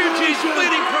Eugene. Eugene's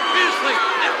bleeding profusely.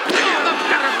 And kill the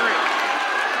pedigree.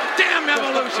 Damn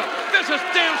Evolution. This is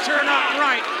damn sure not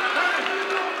right.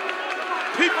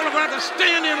 People are going to have to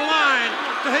stand in line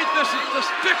to hate this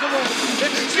despicable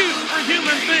excuse for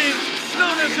human beings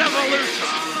known as evolution.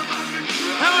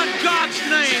 How in God's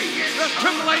name does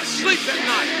Triple H sleep at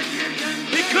night?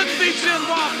 He couldn't beat Zen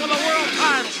Wolf for the world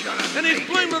title, and he's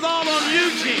blamed it all on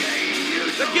Eugene.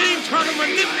 The game trying to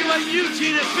manipulate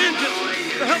Eugene at vengeance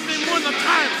to help him win the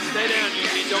title. Stay down,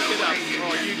 Eugene. Don't get up.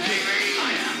 Oh, Eugene.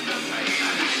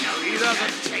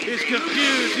 He's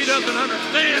confused. He doesn't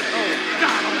understand. Oh,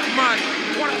 God almighty.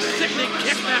 What a sickening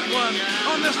kick that was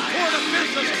on this poor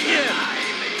defenseless kid.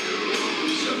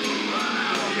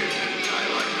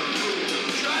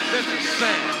 This is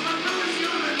sad.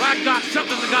 By God,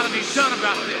 something's got to be done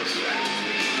about this.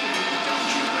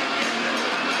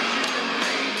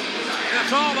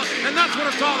 And that's what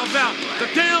it's all about. The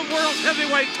damn world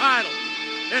heavyweight title.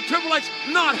 And Triple H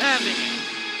not having it.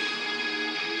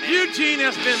 Eugene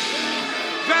has been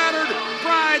battered,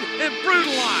 fried, and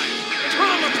brutalized,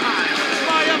 traumatized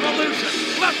by evolution,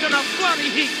 left in a bloody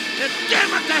heap, and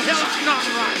damn it, the hell it's not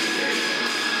right.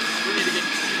 He needs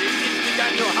to be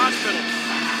gotten to a hospital.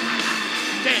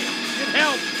 Damn, get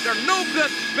help. They're no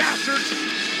good bastards.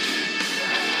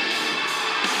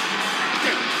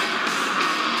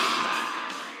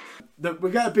 We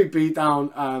get a big beat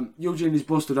down. Eugene is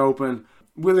busted open.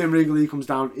 William Regal, he comes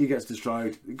down, he gets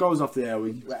destroyed. It goes off the air.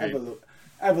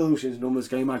 Evolution's numbers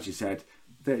game, as you said,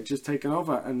 they're just taken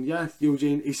over. And yeah,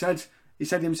 Eugene, he said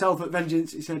himself at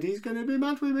Vengeance, he said he's going to be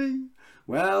mad with me.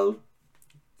 Well,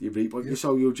 you reap what you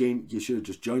sow, Eugene. You should have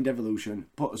just joined Evolution,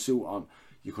 put a suit on.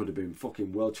 You could have been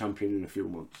fucking world champion in a few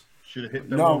months. Should have hit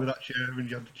them over that chair when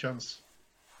you had the chance.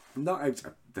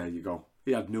 There you go.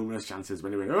 He had numerous chances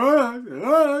when he went,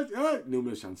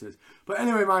 numerous chances. But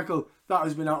anyway, Michael, that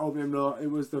has been our opening Raw. It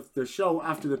was the show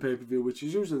after the pay-per-view, which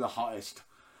is usually the hottest.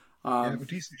 Yeah, a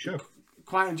decent show.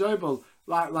 Quite enjoyable.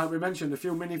 Like we mentioned, a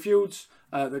few mini feuds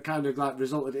that kind of like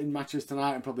resulted in matches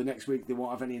tonight, and probably next week they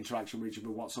won't have any interaction with each other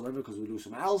whatsoever because we'll do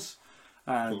something else.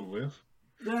 Yeah,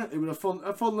 it was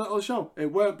a fun little show.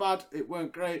 It weren't bad. It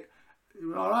weren't great. It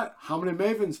was all right. How many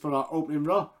Mavens for our opening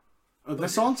Raw? The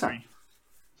Saunter.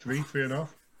 3.5.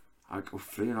 I go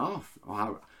 3.5. Oh,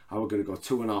 how are we going to go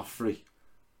 2.5, 3?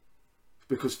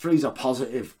 Because 3's a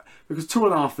positive. Because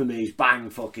 2.5 for me is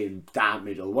bang fucking down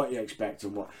middle. What you expect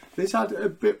and what this had a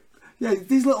bit. Yeah,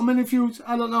 these little mini feuds.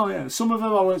 I don't know. Yeah, some of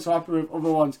them I weren't so happy with.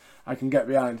 Other ones I can get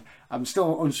behind. I'm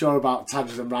still unsure about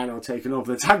Taz and Rhino taking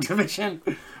over the tag division,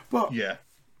 but yeah,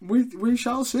 we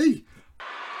shall see.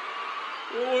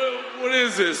 What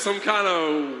is this? Some kind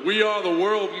of We Are the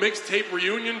World mixtape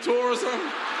reunion tour or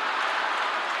something?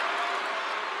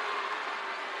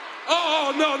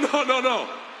 Oh, no.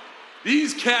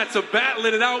 These cats are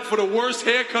battling it out for the worst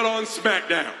haircut on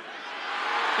SmackDown.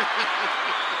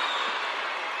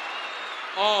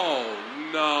 Oh,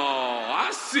 no.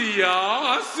 I see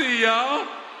y'all.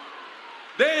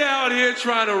 They out here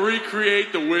trying to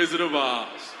recreate the Wizard of Oz.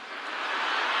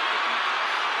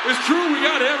 It's true, we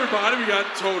got everybody. We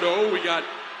got Toto, we got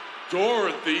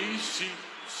Dorothy.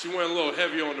 She went a little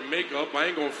heavy on the makeup. I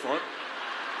ain't gonna front.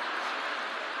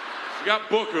 We got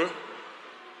Booker.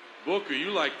 Booker, you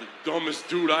like the dumbest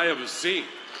dude I ever seen.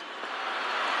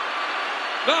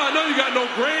 No, I know you got no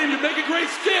brain. You make a great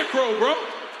scarecrow, bro.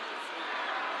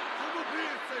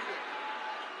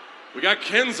 We got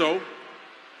Kenzo.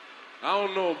 I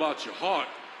don't know about your heart,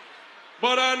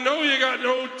 but I know you got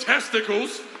no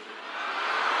testicles.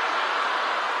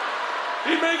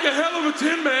 He make a hell of a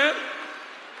Tin Man.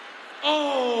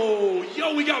 Oh,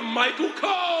 yo, we got Michael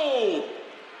Cole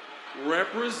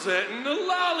representing the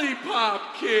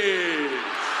Lollipop Kids.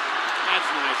 That's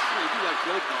nice. You do like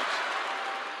lollipops.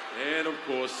 And of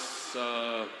course,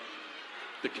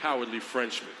 the Cowardly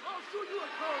Frenchman.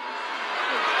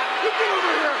 Get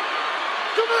over here!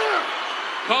 Come here!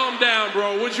 Calm down,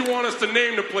 bro. What'd you want us to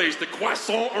name the place? The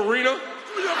Croissant Arena? Come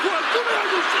here,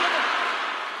 you son of a...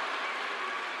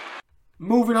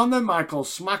 Moving on then, Michael.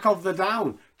 Smack of the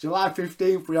Down. July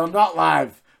 15th, we are not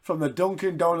live from the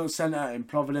Dunkin' Donuts Center in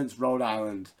Providence, Rhode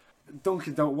Island.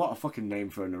 Dunkin' Donuts, what a fucking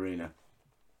name for an arena.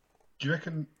 Do you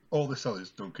reckon all they sell is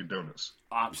Dunkin' Donuts?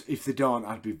 If they don't,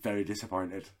 I'd be very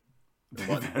disappointed.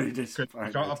 Very disappointed.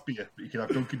 You can't have beer, but you can have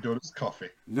Dunkin' Donuts coffee.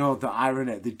 No, the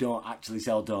irony, they don't actually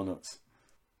sell donuts.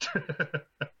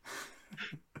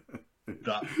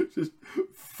 That. Just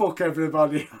fuck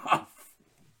everybody off.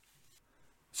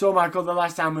 So, Michael, the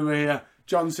last time we were here,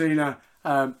 John Cena,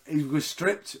 he was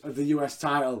stripped of the US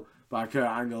title by Kurt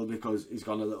Angle because he's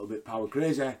gone a little bit power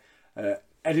crazy.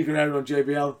 Eddie Guerrero and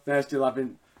JBL, they're still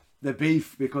having the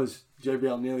beef because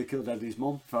JBL nearly killed Eddie's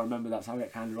mum. If I remember, that's how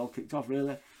it kind of all kicked off,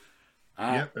 really.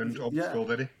 And obviously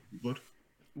called Eddie blood.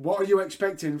 What are you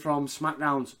expecting from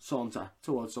SmackDown's saunter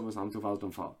towards SummerSlam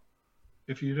 2004?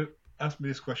 If you'd asked me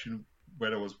this question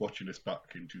when I was watching this back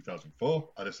in 2004,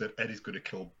 I'd have said Eddie's going to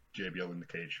kill JBL in the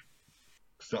cage.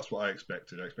 Because that's what I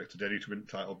expected. I expected Eddie to win the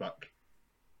title back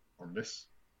on this,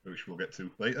 which we'll get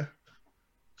to later.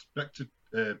 Expected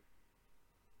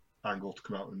Angle to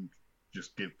come out and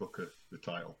just give Booker the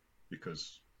title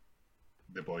because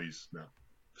they're boys now,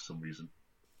 for some reason.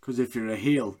 Because if you're a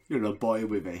heel, you're a boy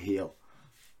with a heel.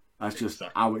 That's just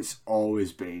how it's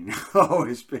always been.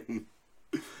 Always been.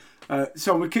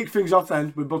 So we kick things off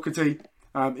then with Booker T.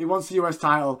 He wants the US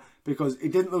title because he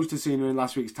didn't lose to Cena in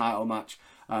last week's title match.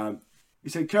 He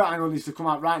said Kurt Angle needs to come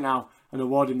out right now and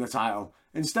award him the title.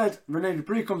 Instead, Rene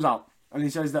Dupree comes out and he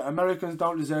says that Americans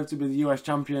don't deserve to be the US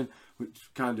champion,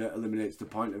 which kind of eliminates the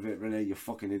point of it. Rene, you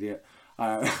fucking idiot.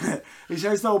 He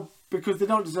says though, because they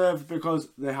don't deserve, because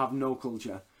they have no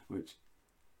culture, which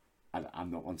I'm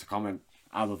not one to comment.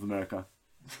 I love America.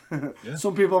 Yeah.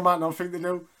 Some people might not think they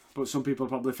do, but some people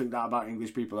probably think that about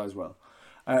English people as well.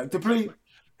 Dupree,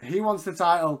 he wants the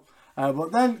title,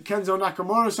 but then Kenzo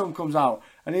Nakamura's son comes out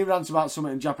and he rants about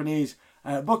something in Japanese.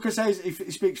 Booker says he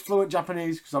speaks fluent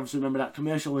Japanese, because obviously remember that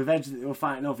commercial with Edge that they were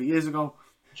fighting over years ago.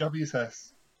 Japanese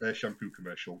has a shampoo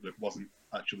commercial that wasn't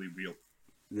actually real.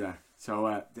 Yeah,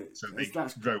 so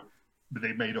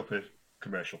they made up a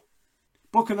commercial.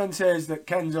 Booker then says that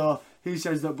Kenzo, he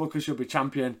says that Booker should be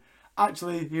champion.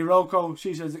 Actually, Hiroko,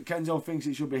 she says that Kenzo thinks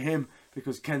it should be him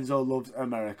because Kenzo loves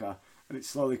America. And it's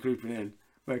slowly creeping in,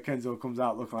 where Kenzo comes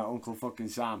out looking like Uncle fucking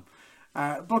Sam.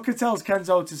 Booker tells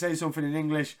Kenzo to say something in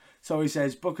English, so he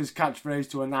says Booker's catchphrase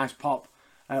to a nice pop.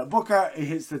 Booker, he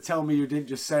hits the tell me you didn't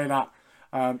just say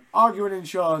that. Arguing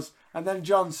ensures, and then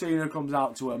John Cena comes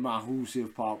out to a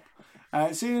massive pop.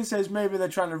 Cena says maybe they're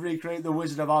trying to recreate the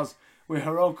Wizard of Oz with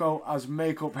Hiroko as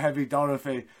makeup heavy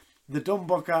Dorothy, the dumb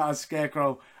Booker as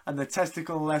Scarecrow, and the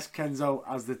testicle-less Kenzo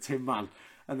as the Tin Man,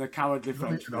 and the cowardly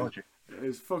Frenchman.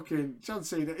 It's fucking John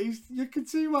Cena. You can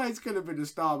see why he's going to be the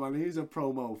star, man. He's a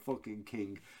promo fucking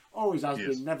king. Always has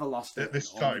been, never lost it. At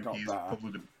this time, he's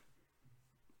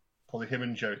probably him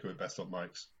and Jericho are best on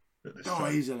mics. At this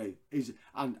time. Easily.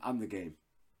 And the game.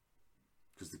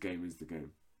 Because the game is the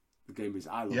game. The game is,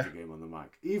 I love the game on the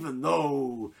mic. Even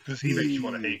though... Because he makes you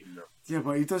want to hate him, though. Yeah,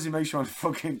 but he does. He makes you want to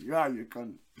fucking... Yeah, you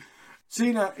cunt.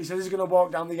 Cena, he says he's going to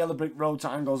walk down the yellow brick road to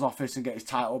Angle's office and get his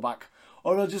title back.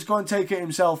 Or he'll just go and take it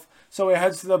himself. So he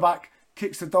heads to the back,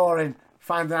 kicks the door in,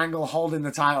 finds Angle holding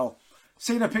the title.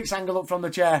 Cena picks Angle up from the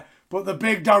chair, but the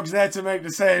big dog's there to make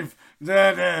the save.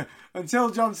 Until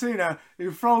John Cena,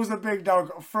 who throws the big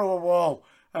dog through a wall.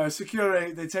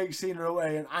 Security, they take Cena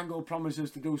away and Angle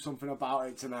promises to do something about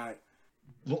it tonight.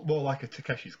 Look more like a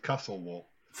Takeshi's Castle wall.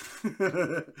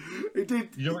 He did.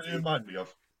 You know what it reminded me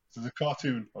of? There's a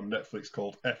cartoon on Netflix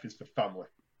called F is for Family.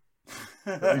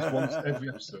 At least once every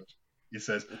episode, he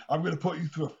says, I'm going to put you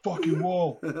through a fucking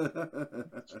wall.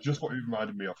 It's just what it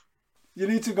reminded me of. You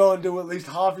need to go and do at least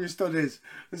half your studies.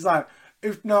 It's like,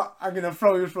 if not, I'm going to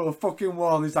throw you through a fucking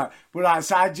wall. And he's like, we're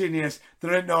outside, genius.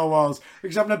 There ain't no walls.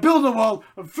 Because I'm going to build a wall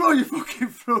and throw you fucking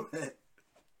through it.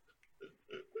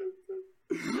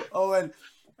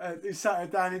 And he sat at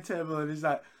a dining table and he's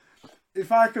like,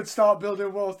 if I could start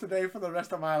building walls today for the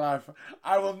rest of my life,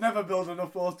 I will never build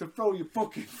enough walls to throw you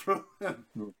fucking through them.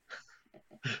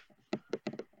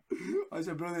 It's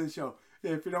a brilliant show.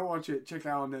 Yeah, if you don't watch it, check it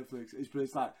out on Netflix.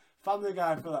 It's like Family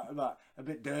Guy for that, a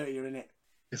bit dirtier, innit?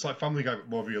 It's like Family Guy, but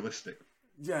more realistic.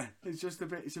 Yeah, it's just a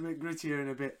bit grittier and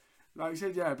a bit, like I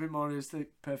said, a bit more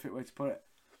realistic. Perfect way to put it.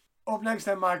 Up next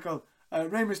then, Michael,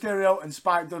 Rey Mysterio and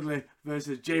Spike Dudley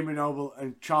versus Jamie Noble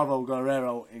and Chavo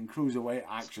Guerrero in cruiserweight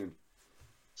action.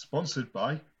 Sponsored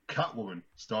by Catwoman,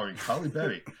 starring Halle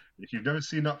Berry. If you've never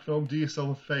seen that film, do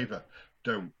yourself a favour.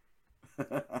 Don't.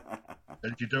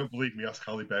 And if you don't believe me, ask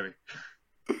Halle Berry.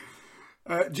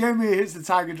 Jamie hits the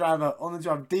Tiger Driver, only to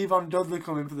have Devon Dudley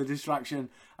come in for the distraction,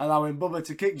 allowing Bubba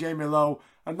to kick Jamie low,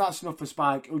 and that's enough for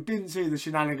Spike, who didn't see the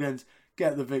shenanigans,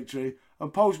 get the victory.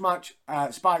 And post-match,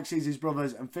 Spike sees his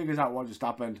brothers and figures out what just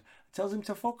happened. Tells him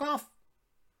to fuck off.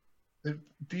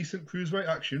 Decent cruiserweight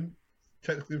action.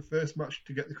 Technically the first match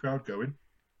to get the crowd going.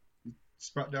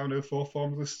 SmackDown 04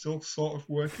 formula is still sort of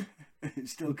working. It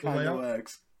still kind of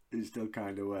works. It still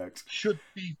kind of works. Should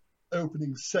be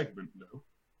opening segment though.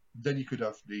 Then you could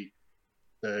have the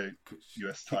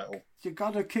US title. You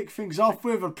gotta kick things off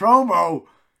with a promo.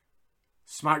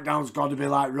 SmackDown's gotta be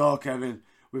like Raw, Kevin.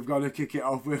 We've got to kick it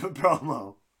off with a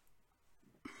promo.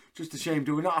 Just a shame,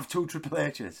 do we not have 2 Triple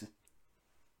H's?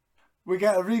 We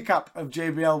get a recap of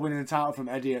JBL winning the title from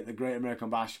Eddie at the Great American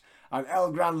Bash and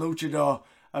El Gran Luchador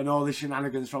and all the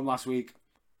shenanigans from last week.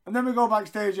 And then we go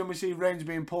backstage and we see Reigns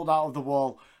being pulled out of the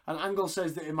wall, and Angle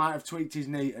says that he might have tweaked his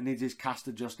knee and needs his cast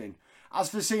adjusting. As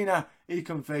for Cena, he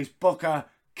can face Booker,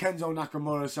 Kenzo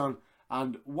Nakamura-san,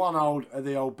 and one of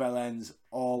the old bellends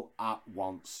all at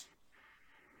once.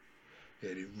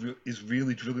 Yeah, he's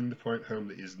really drilling the point home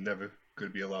that he's never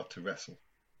going to be allowed to wrestle.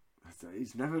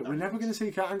 We're never going to see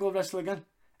Kurt Angle wrestle again,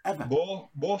 ever.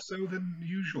 More so than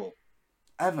usual.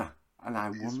 Ever. And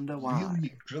I wonder why.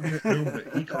 Really drilling it home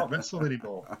that he can't wrestle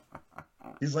anymore.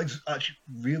 His leg's actually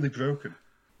really broken.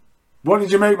 What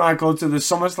did you make, Michael, to the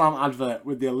SummerSlam advert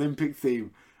with the Olympic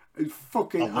theme? It's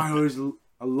fucking, I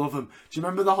love them. Do you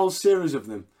remember the whole series of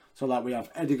them? So like we have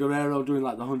Eddie Guerrero doing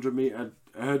like the 100-meter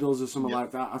hurdles or something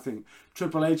like that. I think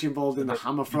Triple H involved in the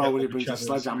hammer throw when he brings the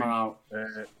sledgehammer out.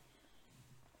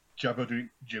 Jabba doing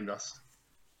gymnast.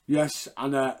 Yes,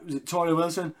 and was it Tori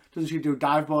Wilson? Doesn't she do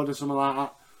dive board or something like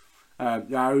that?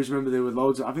 I always remember there were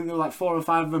loads. I think there were like 4 or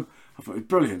 5 of them. I thought it was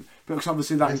brilliant. Because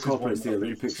obviously that incorporates the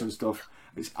Olympics and stuff.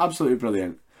 It's absolutely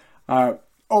brilliant. Up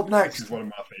next. This is one of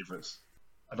my favourites.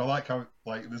 And I like how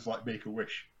there's like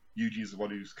Make-A-Wish. Yuji's the one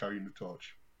who's carrying the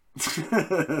torch.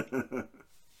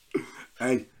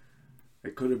 Hey,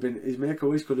 it could have been his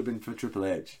Make-A-Wish could have been for Triple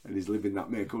H, and he's living that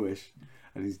Make-A-Wish,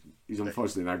 and he's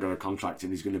unfortunately now got a contract,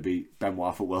 and he's going to be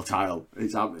Benoit for world title.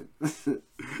 It's happening.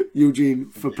 Eugene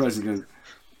for president.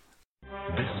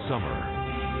 This summer,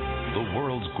 the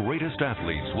world's greatest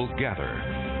athletes will gather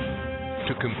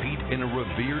to compete in a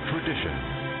revered tradition.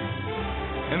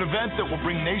 An event that will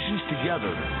bring nations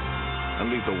together and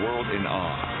leave the world in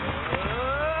awe.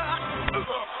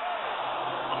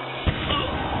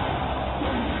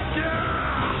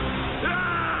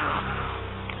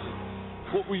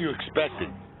 What were you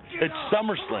expecting? It's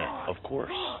SummerSlam, of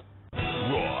course.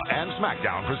 Raw and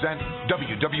SmackDown present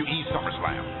WWE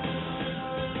SummerSlam.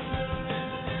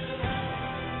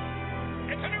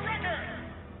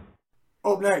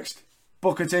 Up next,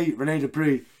 Booker T, Rene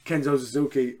Dupree, Kenzo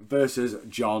Suzuki versus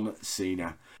John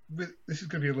Cena. This is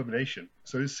going to be elimination.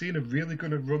 So is Cena really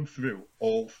going to run through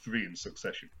all 3 in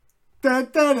succession? Da,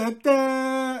 da,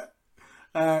 da,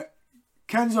 da.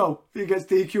 Kenzo, he gets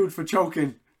DQ'd for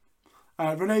choking.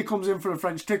 Rene comes in for a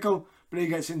French tickle, but he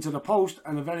gets into the post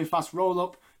and a very fast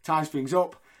roll-up, ties things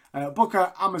up.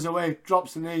 Booker hammers away,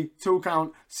 drops the knee, 2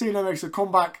 count. Cena makes a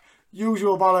comeback,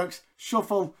 usual bollocks,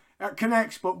 shuffle,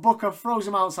 connects, but Booker throws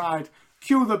him outside.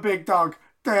 Cue the big dog,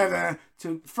 to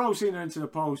throw Cena into the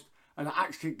post, and the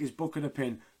axe kick gives Booker the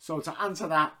pin. So to answer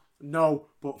that, no,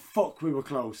 but fuck, we were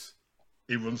close.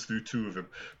 He runs through 2 of them,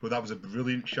 but that was a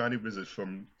brilliant shiny wizard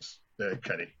from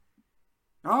Kenny.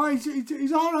 Oh,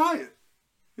 he's all right.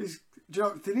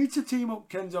 They need to team up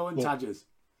Kenzo and Tadgers.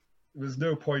 There's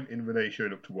no point in Rene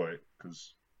showing up to work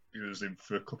because he was in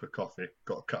for a cup of coffee,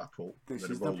 got a catapult. This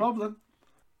is the problem.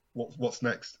 What's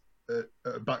next?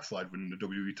 A backslide winning the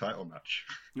WWE title match.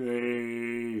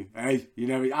 Hey, you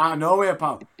never out of nowhere,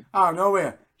 pal. Out of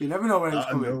nowhere. You never know where it's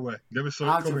coming. Out of nowhere. Never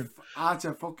saw it coming. Out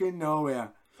of fucking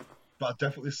nowhere. But I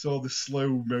definitely saw the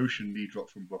slow motion knee drop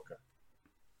from Booker.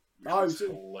 Oh,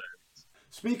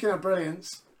 speaking of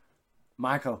brilliance,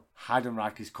 Michael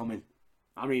Heidenreich is coming.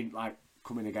 I mean, like,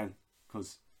 coming again,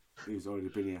 because he's already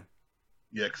been here.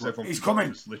 Yeah, because everyone he's coming.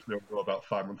 He was literally about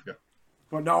 5 months ago.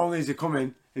 But not only is he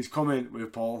coming, he's coming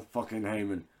with Paul fucking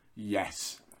Heyman.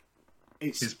 Yes.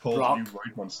 It's Paul's Brock, new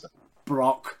Roid Monster.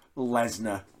 Brock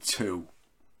Lesnar 2.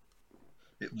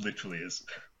 It literally is.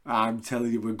 I'm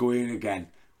telling you, we're going again.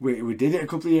 We did it a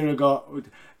couple of years ago.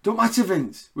 Don't matter,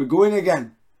 Vince. We're going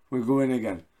again. We're going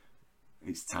again.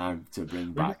 It's time to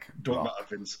bring back Don't Brock.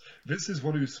 matter, Vince. Vince is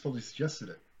one who's probably suggested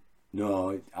it.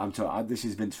 No, this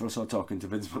is Vince Russo talking to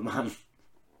Vince McMahon.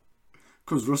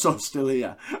 Because Russo's still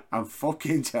here. I'm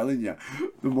fucking telling you.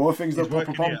 The more things that pop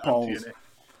up on polls.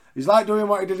 He's like doing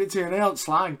what he did at TNA on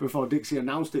Slang before Dixie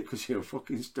announced it because you're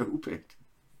fucking stupid.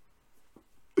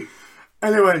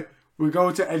 Anyway, we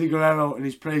go to Eddie Guerrero and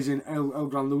he's praising El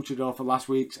Gran Luchador for last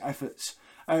week's efforts.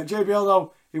 JBL,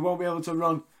 though, he won't be able to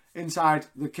run inside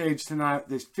the cage tonight.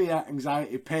 There's fear,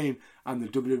 anxiety, pain, and the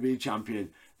WWE champion.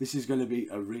 This is going to be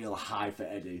a real high for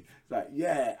Eddie. It's like,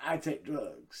 yeah, I take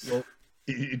drugs. Well,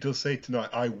 he does say tonight,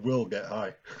 I will get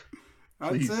high.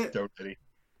 Please don't, Eddie.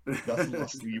 That's the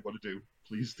last thing you want to do.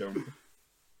 Please don't.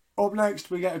 Up next,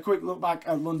 we get a quick look back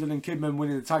at London and Kidman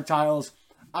winning the tag titles.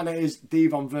 and it is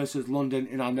Devon versus London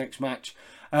in our next match.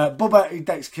 Bubba, he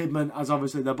decks Kidman, as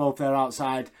obviously they're both there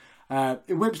outside.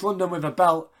 He whips London with a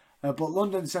belt, but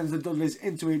London sends the Dudleys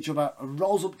into each other and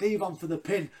rolls up Devon for the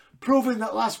pin, proving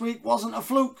that last week wasn't a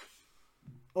fluke.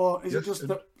 Or is it just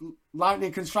that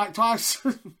lightning can strike twice?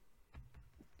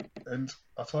 And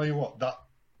I'll tell you what, that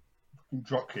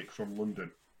dropkick from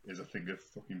London is a thing of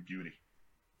fucking beauty.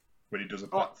 When he does a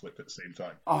backflip at the same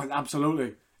time. Oh,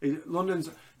 absolutely. Paul London's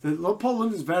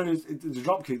various, the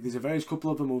dropkick, there's a various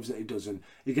couple of the moves that he does, and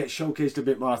he gets showcased a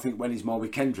bit more, I think, when he's more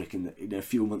with Kendrick in a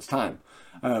few months' time.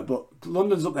 But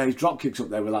London's up there, his dropkick's up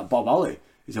there with like Bob Holly.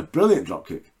 It's a brilliant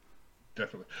dropkick.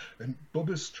 Definitely. And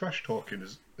Bubba's trash talking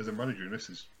as a manager in this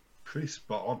is pretty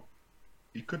spot on.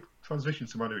 He could transition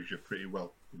to manager pretty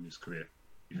well in his career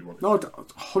if he wanted. No,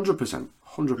 100%. 100%.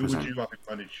 Who would you have him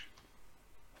manage?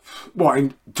 What,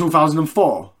 in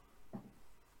 2004?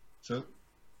 So,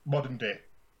 modern day,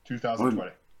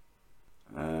 2020.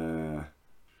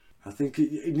 I think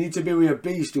it needs to be with a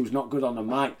beast who's not good on the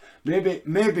mic.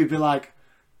 Maybe be like,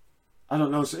 I don't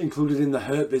know, included in the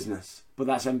Hurt Business, but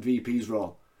that's MVP's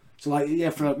role. So like, yeah,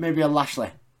 for maybe a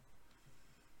Lashley.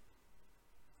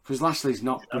 Because Lashley's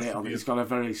not great on it. He's got a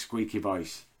very squeaky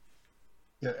voice.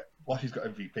 Yeah, Lashley's got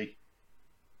MVP.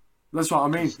 That's what I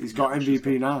mean. He's got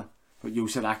MVP now. But you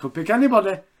said I could pick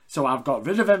anybody. So I've got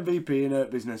rid of MVP in Hurt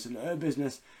Business. And Hurt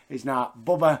Business is now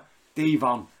Bubba,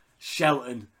 Devon,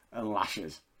 Shelton and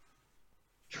Lashes.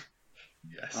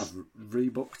 Yes. I've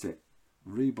rebooked it.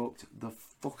 Rebooked the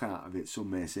fuck out of it, some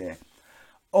may say.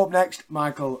 Up next,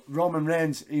 Michael, Roman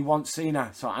Reigns, he wants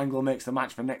Cena. So Angle makes the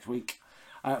match for next week.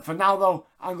 For now, though,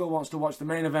 Angle wants to watch the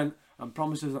main event and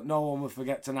promises that no one will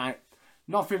forget tonight.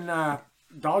 Nothing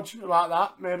dodge about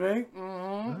that, maybe.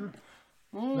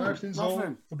 No, everything's all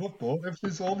above board.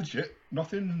 Everything's all legit.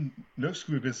 Nothing, no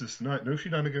screw business tonight. No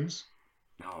shenanigans.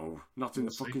 No, not in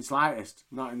the fucking slightest.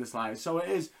 Not in the slightest. So it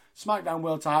is SmackDown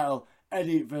World Title,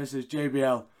 Eddie versus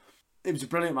JBL. It was a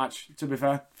brilliant match, to be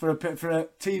fair. For a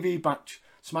TV match,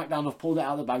 SmackDown have pulled it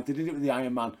out of the bag. They did it with the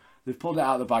Iron Man. They've pulled it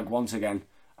out of the bag once again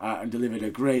and delivered a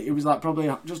great... It was like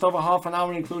probably just over half an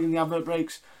hour, including the advert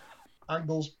breaks.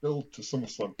 Angle's build to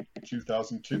SummerSlam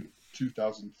 2002,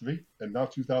 2003, and now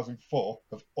 2004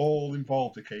 have all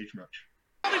involved a cage match.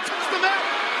 They touch the mat.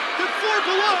 The floor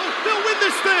below. They'll win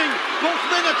this thing. Both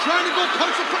men are trying to go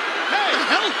punch the... Hey,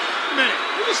 hell? A minute.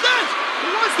 Who was that?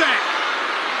 Who was that?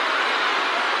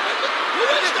 Who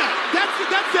is that?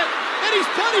 That's that. Eddie's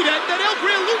buddy, that El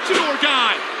Gran Luchador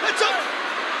guy. That's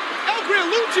El Gran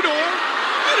Luchador.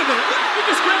 Wait a minute. We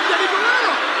just grabbed Eddie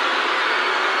Guerrero.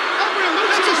 El Gran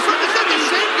Luchador. Is that the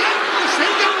same guy? The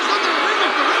same guy was on the ring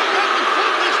with Guerrero back and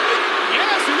forth last week.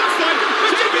 Yes, it looks like it.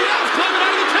 But JBL's climbing out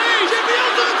of the cage.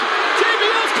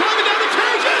 JBL's climbing down the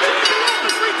cage. JBL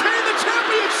has retained the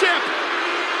championship.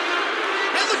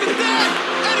 And look at that.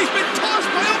 Eddie's been tossed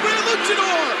by El Gran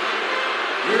Luchador.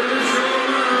 Here's your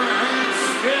winner and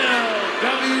still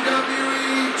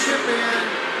WWE Champion,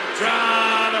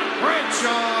 John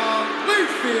Bradshaw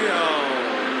Layfield.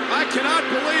 I cannot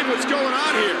believe what's going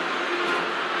on here.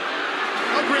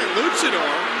 El Gran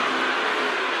Luchador?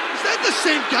 Is that the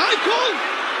same guy, Cole?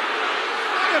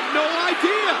 I have no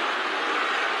idea.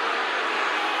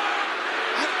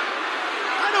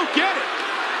 I don't get it.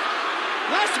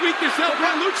 Last week, this El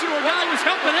Gran Luchador guy was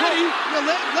helping Eddie.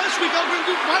 Last week, El Gran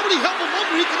Luchador, why would he help him one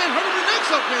week and then hurt him the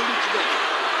next El Gran Luchador?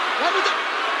 Why would that?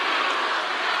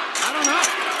 I don't know.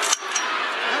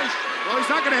 Well,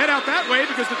 he's not going to head out that way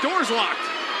because the door's locked.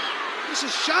 This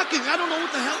is shocking. I don't know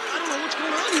what the hell. I don't know what's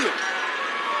going on here.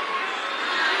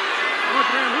 El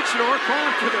Gran Luchador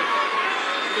calling to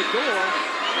the door.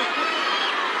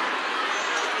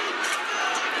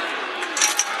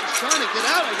 He's trying to get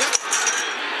out, I guess.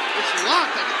 It's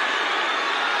locked.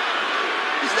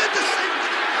 Is that the same?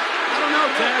 I don't know,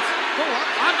 Taz.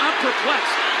 I'm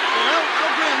perplexed. Well,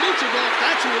 El Gran Luchador, if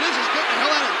that's who it is get the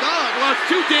hell out of Dodge. Well, it's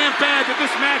too damn bad that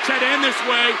this match had to end this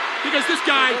way because this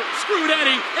guy screwed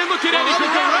Eddie. And look at Eddie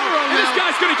Guerrero. And this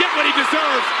guy's going to get what he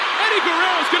deserves. Eddie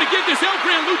Guerrero's going to give this El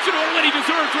Gran Luchador what he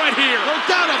deserves right here. No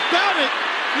doubt about it.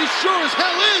 He sure as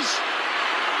hell is.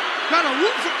 Got a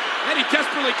room for... Eddie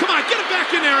desperately. Come on, get him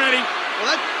back in there, Eddie.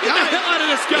 Well, get the hell out of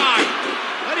this guy.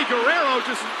 Eddie Guerrero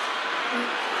just...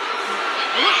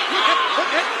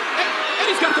 Look,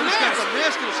 Eddie's got the mask. He's got the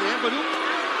mask in his hand, but who...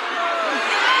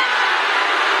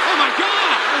 Oh, my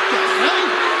God. What the hell?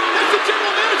 That's the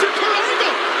general manager, Kurt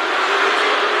Angle.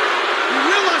 He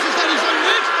realizes that he's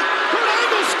unmatched. Kurt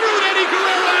Angle screwed Eddie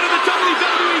Guerrero out of the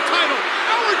WWE title.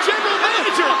 Our general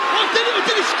manager. Oh, did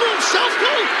he screw himself,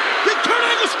 too? Did Kurt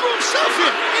Angle screw himself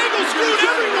here? Angle screwed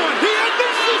everyone. He had no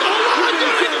food the whole lot. I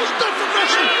thought Angle was done for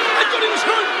wrestling. I thought he was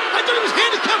hurt.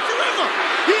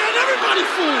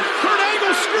 fool. Kurt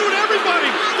Angle screwed everybody.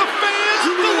 The fans,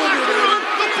 the locker room,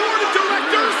 the board of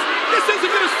directors. This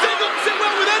isn't going to sit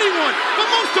well with anyone. But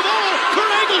most of all,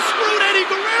 Kurt Angle screwed Eddie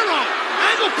Guerrero.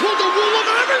 Angle pulled the wool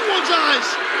over everyone's eyes.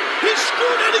 He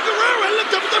screwed Eddie Guerrero and the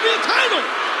WWE title.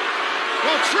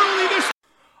 Well, truly this...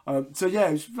 So yeah,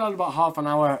 it was around about half an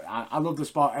hour. I love the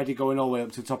spot. Eddie going all the way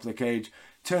up to the top of the cage,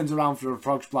 turns around for a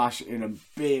frog splash in a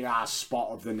big ass spot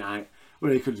of the night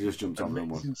where he could have just jumped on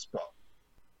them. Amazing spot.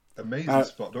 Amazing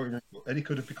spot. Don't remember. Eddie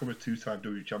could have become a 2-time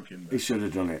WWE champion. He should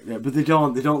have done it, yeah, but they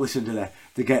don't. They don't listen to that.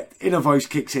 They get inner voice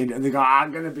kicks in and they go,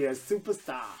 "I'm gonna be a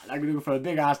superstar. I'm gonna go for a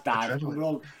big ass dive.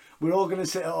 We're all gonna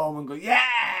sit at home and go, yeah."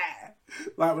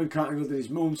 Like when Kurt Angle did his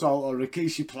moonsault or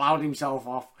Rikishi ploughed himself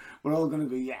off. We're all going to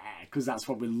go, yeah, because that's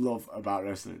what we love about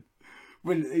wrestling.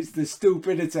 When it's the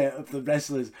stupidity of the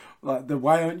wrestlers. Like,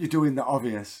 why aren't you doing the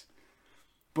obvious?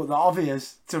 But the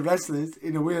obvious to wrestlers,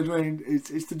 in a weird way,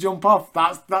 it's to jump off.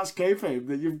 That's kayfabe,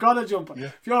 that you've got to jump off. Yeah.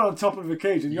 If you're on top of a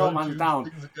cage and your man's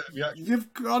down,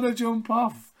 you've got to jump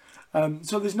off.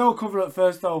 So there's no cover at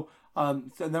first, though.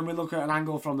 And then we look at an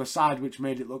angle from the side, which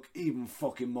made it look even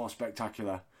fucking more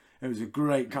spectacular. It was a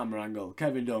great camera angle.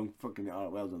 Kevin Dunn, fucking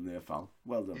well done there, pal.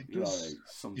 Well done. He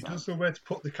does know where to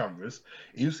put the cameras.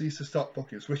 He just needs to stop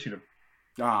fucking switching them.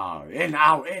 In,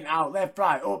 out, left,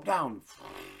 right, up, down.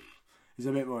 It's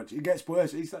a bit much. It gets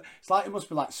worse. It's like it must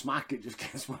be like smack. It just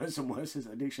gets worse and worse as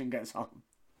addiction gets on.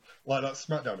 Like that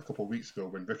SmackDown a couple of weeks ago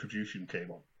when Retribution came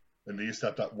on, and they used to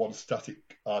have that one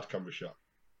static hard camera shot.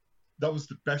 That was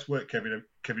the best work Kevin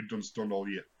Dunn's done all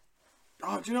year.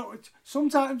 Oh, do you know,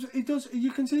 sometimes he does, you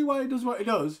can see why he does what he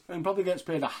does and probably gets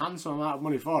paid a handsome amount of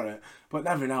money for it, but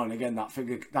every now and again that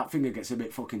finger gets a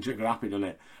bit fucking trigger happy, doesn't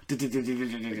it?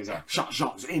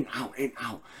 Shots, in, out.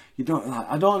 You don't,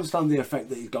 like, I don't understand the effect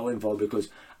that he's going for, because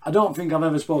I don't think I've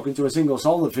ever spoken to a single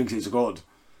soul that thinks it's good.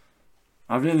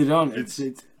 I really don't.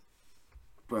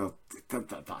 Well,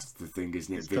 that's the thing,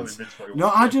 isn't it, Vince? No,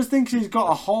 I just think he's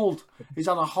got a hold. He's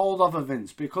had a hold over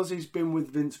Vince, because he's been with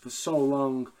Vince for so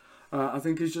long. I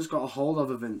think he's just got a hold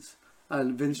over Vince,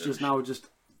 and Vince he just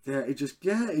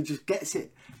gets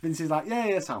it. Vince is like,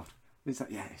 yeah, sound. Vince's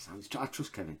like, yeah, sound. I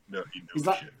trust Kevin. No, he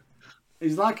knows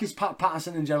he's like his Pat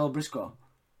Patterson and Gerald Briscoe.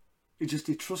 He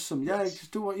trusts them. Yeah, you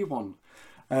just do what you want.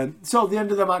 So at the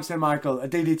end of the match, then Michael, a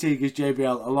DDT gives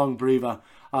JBL a long breather.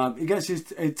 He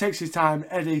takes his time.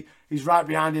 Eddie, he's right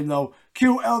behind him though.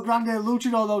 Cue El Grande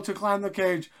Luchador though to climb the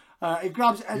cage. He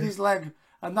grabs Eddie's leg.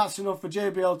 And that's enough for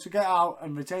JBL to get out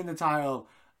and retain the title.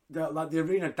 The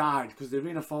arena died because the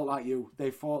arena fought like you.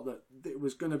 They thought that it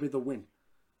was going to be the win.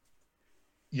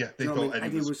 Yeah, they thought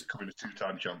Eddie was becoming a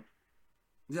 2-time champ.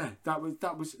 Yeah,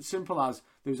 that was simple as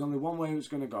there was only one way it was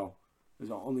going to go.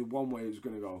 There's only one way it was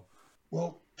going to go.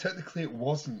 Well, technically it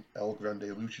wasn't El Grande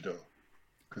Luchador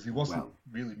because he wasn't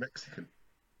really Mexican.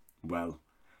 Well,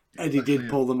 Eddie did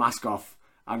pull the mask off,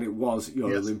 and it was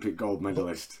your Olympic gold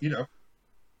medalist. But, you know,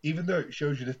 even though it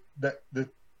shows you the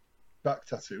back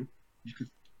tattoo, you could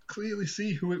clearly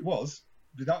see who it was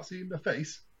without seeing the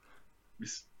face. We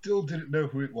still didn't know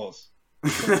who it was.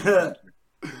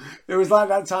 It was like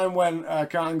that time when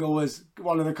Kurt Angle was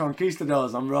one of the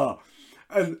conquistadors on Raw.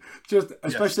 And just,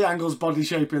 especially Angle's body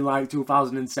shape in like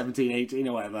 2017, 18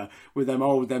 or whatever, with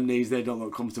them knees, they don't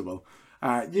look comfortable.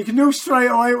 You can know straight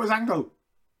away it was Angle.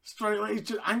 Straight away.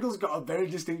 Angle's got a very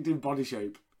distinctive body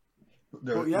shape.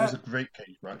 No, it was a great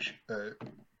cage match.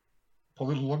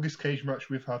 Probably the longest cage match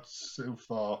we've had so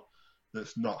far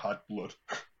that's not had blood.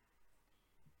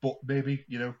 But maybe,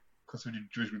 because we did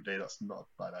Judgment Day, that's not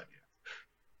a bad idea.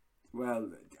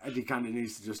 Well, Eddie kind of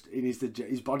needs to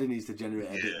his body needs to generate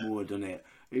a bit more, doesn't it?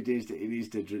 It needs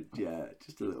to,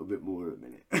 just a little bit more a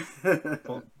minute.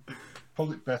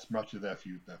 Probably best match of their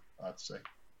feud, though, I'd say.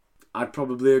 I'd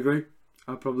probably agree.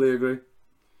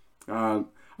 I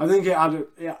think it had,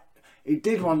 it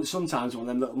did sometimes one of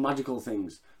them little magical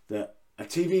things that a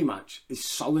TV match is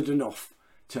solid enough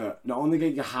to not only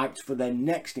get you hyped for their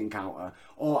next encounter,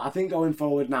 or I think going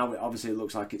forward now, it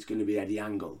looks like it's going to be Eddie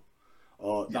Angle,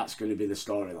 or that's going to be the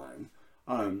storyline.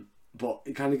 But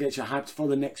it kind of gets you hyped for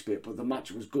the next bit, but the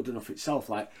match was good enough itself.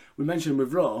 Like we mentioned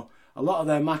with Raw, a lot of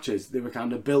their matches, they were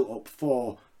kind of built up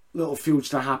for little feuds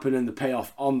to happen and the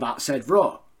payoff on that said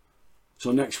Raw.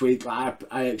 So next week, I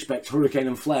expect Hurricane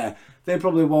and Flair, they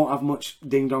probably won't have much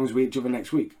ding-dongs with each other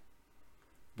next week.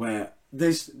 Where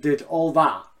this did all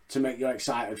that to make you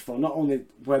excited for not only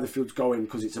where the feud's going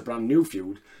because it's a brand new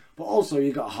feud, but also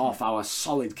you got a half-hour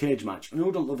solid cage match. And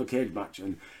who don't love a cage match?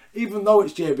 And even though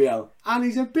it's JBL, and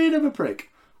he's a bit of a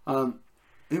prick,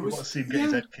 I want to see him get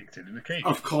his head kicked in a cage.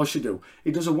 Of course you do.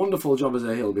 He does a wonderful job as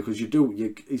a heel because you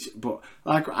do. But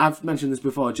like I've mentioned this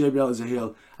before, JBL as a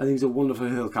heel, I think he's a wonderful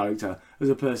heel character. As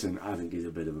a person, I think he's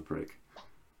a bit of a prick.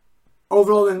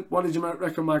 Overall, then, what did you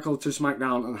reckon, Michael, to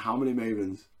SmackDown, and how many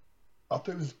Mavens? I thought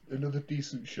it was another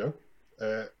decent show.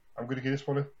 I'm going to give this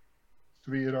one a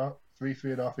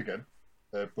 3.5 again.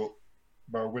 But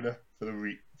my winner for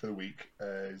the week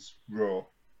is Raw,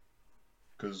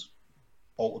 because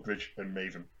Alter Bridge and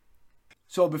Maven.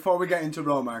 So before we get into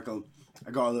Raw, Michael,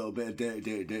 I got a little bit of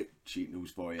dirty cheat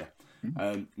news for you.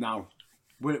 Now,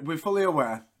 we're fully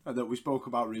aware that we spoke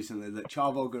about recently that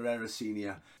Chavo Guerrero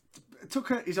Sr. took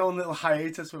his own little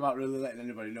hiatus without really letting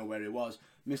anybody know where he was,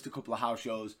 missed a couple of house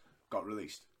shows, got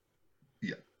released.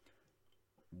 Yeah.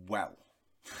 Well.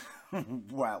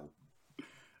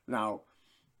 Now,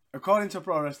 according to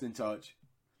Pro Wrestling Torch,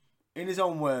 in his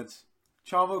own words,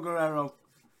 Chavo Guerrero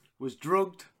was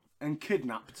drugged and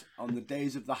kidnapped on the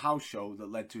days of the house show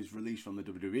that led to his release from the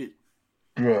WWE.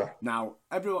 Yeah. Now,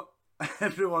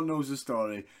 everyone knows the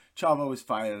story. Chavo was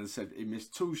fired and said he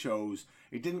missed 2 shows.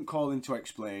 He didn't call in to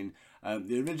explain.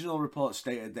 The original report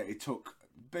stated that he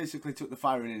basically took the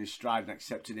firing in his stride and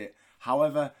accepted it.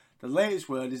 However, the latest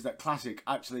word is that Classic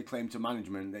actually claimed to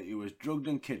management that he was drugged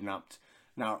and kidnapped.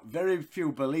 Now, very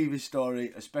few believe his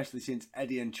story, especially since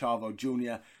Eddie and Chavo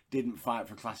Jr. didn't fight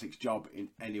for Classic's job in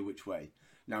any which way.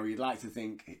 Now, you'd like to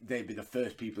think they'd be the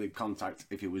first people he'd contact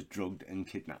if he was drugged and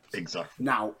kidnapped. Exactly.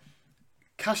 Now,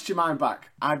 cast your mind back.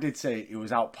 I did say he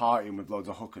was out partying with loads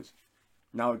of hookers.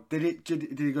 Now, did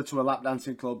he go to a lap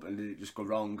dancing club and did it just go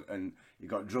wrong and he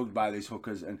got drugged by these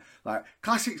hookers? And, like,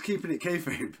 Classic's keeping it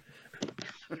kayfabe.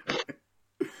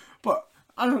 But,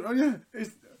 I don't know, yeah.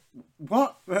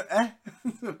 What?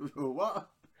 What?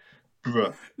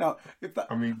 Bruh. Now,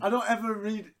 I don't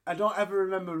ever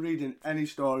remember reading any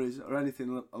stories or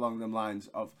anything along them lines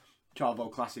of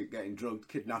Chavo Classic getting drugged,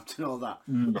 kidnapped, and all that.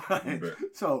 Right?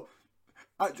 So,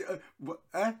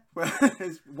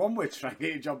 it's one way to try and get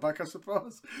your job back, I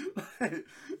suppose.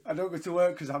 I don't go to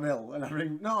work because I'm ill, and I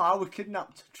ring. No, I was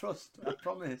kidnapped. Trust, I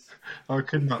promise. I was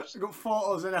kidnapped. I got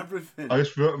photos and everything. I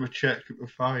just wrote him a check. It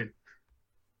was fine.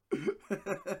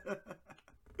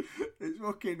 It's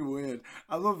fucking weird.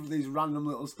 I love these random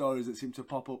little stories that seem to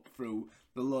pop up through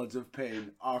the Lords of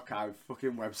Pain archive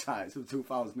fucking websites of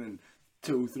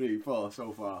 2002, 3, 4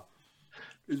 so far.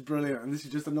 It's brilliant, and this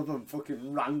is just another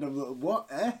fucking random little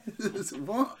what?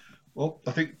 What? Well,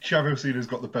 I think Chavo Cena's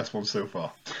got the best one so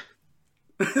far.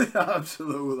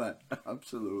 Absolutely.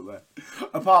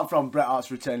 Apart from Bret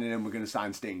Hart's returning in, we're going to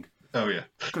sign Sting. Oh, yeah.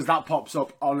 Because that pops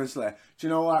up, honestly. Do you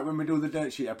know, like, when we do the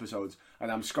Dirt Sheet episodes,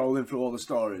 and I'm scrolling through all the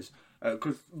stories,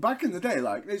 because back in the day,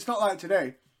 like, it's not like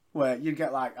today, where you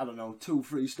get, like, I don't know,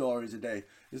 2-3 stories a day.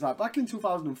 It's like, back in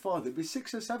 2004, there'd be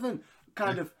 6 or 7,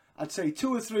 kind of, I'd say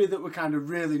 2 or 3 that were kind of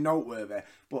really noteworthy,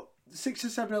 but 6 or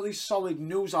 7 at least solid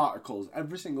news articles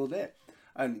every single day.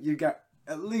 And you get,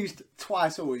 at least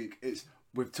twice a week, it's,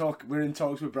 we're in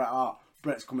talks with Bret Hart,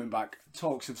 Bret's coming back,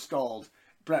 talks have stalled,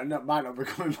 Bret might not be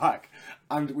coming back,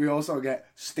 and we also get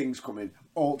Sting's coming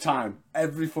all the time,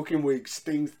 every fucking week.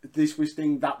 Sting, this with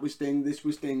Sting, that with Sting, this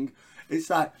with Sting. It's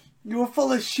like, you're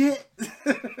full of shit.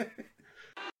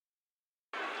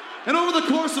 And over the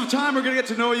course of time, we're gonna get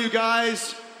to know you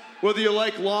guys. Whether you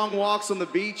like long walks on the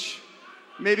beach,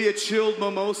 maybe a chilled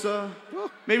mimosa,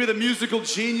 maybe the musical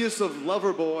genius of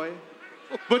Loverboy.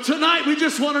 But tonight, we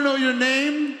just want to know your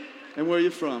name and where you're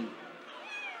from.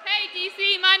 Hey,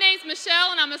 DC, my name's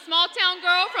Michelle, and I'm a small-town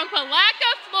girl from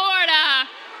Palatka, Florida.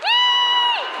 Woo!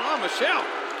 Oh, Michelle.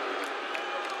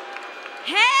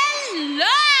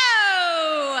 Hello!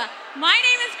 My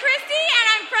name is Christy, and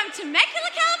I'm from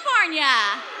Temecula,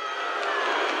 California.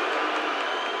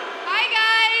 Hi,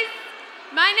 guys.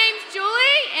 My name's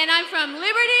Julie, and I'm from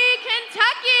Liberty,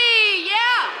 Kentucky.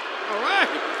 Yeah. All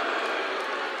right.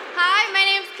 Hi, my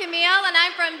name's Camille, and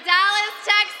I'm from Dallas,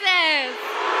 Texas.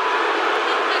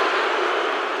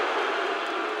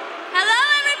 Hello,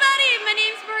 everybody. My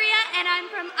name's Maria, and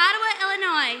I'm from Ottawa,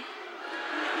 Illinois.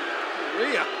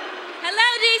 Maria. Hello,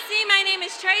 DC. My name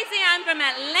is Tracy. I'm from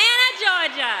Atlanta,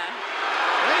 Georgia.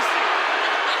 Tracy.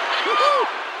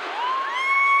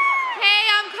 Hey,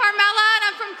 I'm Carmela, and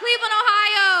I'm from Cleveland,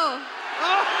 Ohio.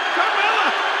 Oh,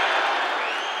 Carmela.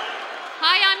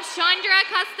 Hi, I'm Chandra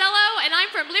Costello, and I'm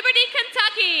from Liberty,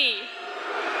 Kentucky.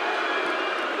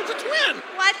 It's a twin.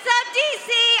 What's up, DC?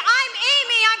 I'm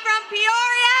Amy. I'm from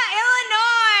Peoria,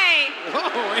 Illinois.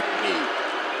 Oh, Amy.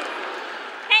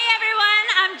 Hey, everyone.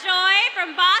 I'm Joy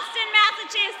from Boston,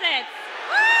 Massachusetts.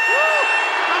 Woo!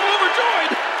 I'm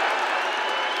overjoyed.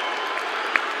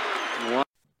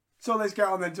 So let's get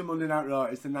on then to Monday Night Raw.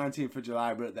 It's the 19th of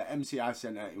July. We're at the MCI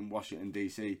Center in Washington,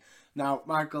 D.C. Now,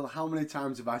 Michael, how many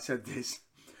times have I said this?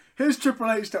 Here's Triple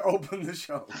H to open the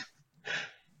show.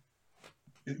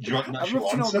 Do you want an I'd actual love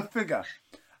to know answer? the figure.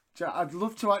 I'd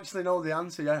love to actually know the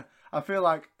answer, yeah. I feel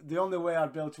like the only way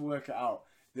I'd be able to work it out,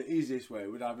 the easiest way,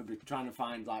 would either be trying to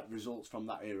find like results from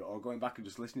that era or going back and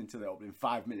just listening to the opening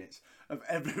 5 minutes of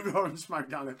every Raw and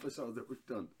SmackDown episode that we've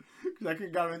done. Because I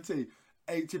can guarantee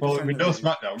 80% Well, we of know these,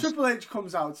 SmackDowns. Triple H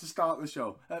comes out to start the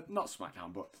show. Not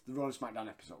SmackDown, but the Raw and SmackDown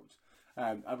episodes.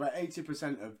 About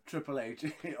 80% of Triple H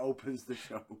opens the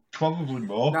show. Probably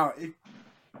more. Now,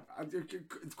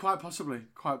 quite possibly.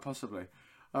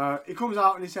 He comes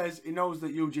out and he says he knows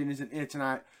that Eugene isn't here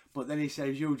tonight, but then he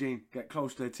says, Eugene, get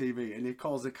close to the TV, and he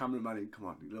calls the cameraman in, come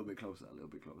on, a little bit closer.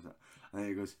 And then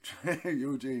he goes,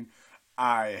 Eugene,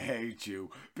 I hate you.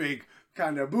 Big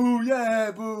kind of boo,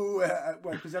 yeah, boo.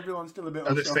 Because everyone's still a bit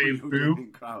Are they unsure saying of boo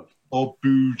Eugene crowd. or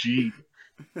boo G?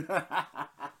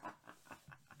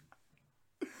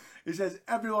 He says,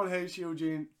 everyone hates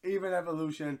Eugene, even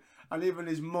Evolution, and even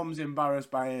his mum's embarrassed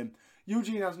by him.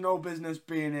 Eugene has no business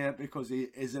being here because he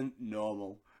isn't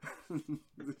normal.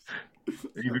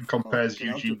 It even compares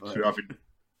Eugene to having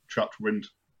trapped wind.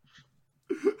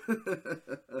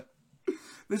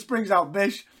 This brings out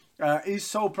Bish. He's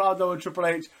so proud though of Triple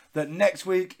H that next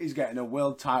week he's getting a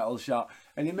world title shot,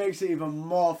 and he makes it even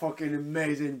more fucking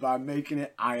amazing by making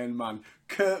it Iron Man.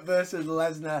 Kurt versus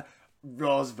Lesnar,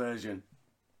 Raw's version.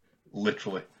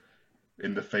 Literally.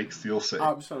 In the fake Steel City.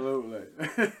 Absolutely.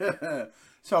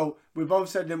 So, we both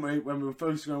said, didn't we, when we were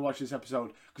first going to watch this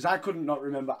episode, because I couldn't not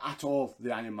remember at all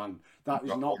the Iron Man. That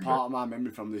is not part of my memory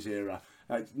from this era.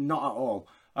 Not at all.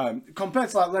 Compared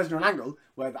to like Lesnar and Angle,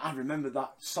 where I remember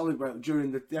that solid well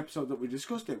during the episode that we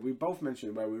discussed it. We both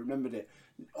mentioned where we remembered it.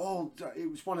 Oh, it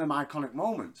was one of them iconic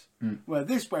moments. Where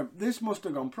this must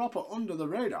have gone proper under the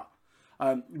radar.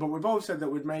 But we both said that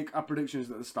we'd make our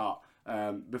predictions at the start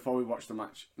before we watched the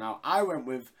match. Now, I went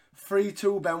with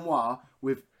 3-2 Benoit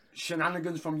with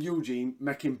shenanigans from Eugene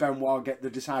making Benoit get the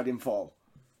deciding fall.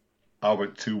 I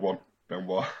went 2-1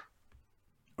 Benoit.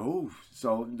 Oh,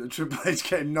 so the Triple H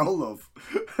getting no love.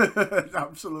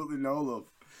 Absolutely no love.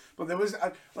 But there was...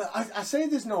 I say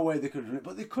there's no way they could have done it,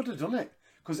 but they could have done it.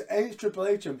 Because A, it's Triple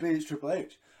H, and B, it's Triple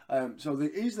H. So they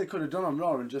easily could have done on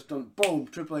Raw and just done, boom,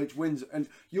 Triple H wins. And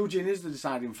Eugene is the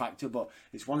deciding factor, but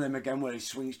it's one of them again where he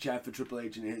swings chair for Triple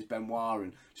H and he hits Benoit.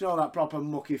 And, do you know, that proper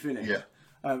mucky finish? Yeah.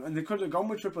 And they could have gone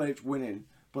with Triple H winning,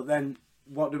 but then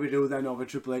what do we do then over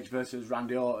Triple H versus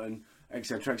Randy Orton,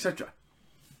 etc., etc.?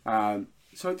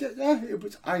 So yeah,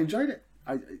 I enjoyed it.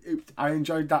 I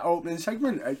enjoyed that opening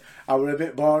segment. I were a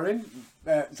bit boring.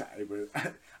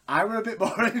 I were a bit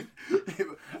boring.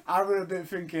 I were a bit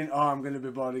thinking, oh, I'm going to be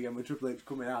bored again with Triple H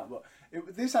coming out.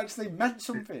 But this actually meant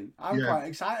something. I'm quite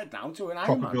excited now to an Iron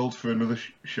Man. Proper build for another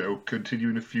show,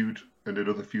 continuing a feud and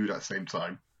another feud at the same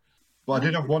time. But I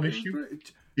did have one issue.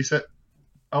 He said,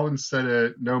 Alan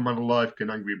said, no man alive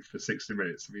can angry him for 60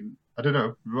 minutes. I mean, I don't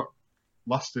know.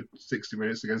 Lasted 60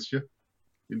 minutes against you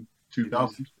in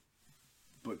 2000.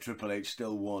 But Triple H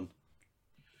still won.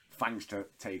 Thanks to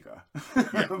Taker.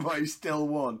 Yeah. But he still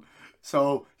won.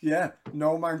 So, yeah,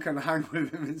 no man can hang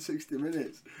with him in 60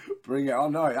 minutes. Bring it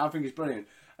on. No, I think it's brilliant.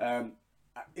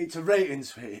 It's a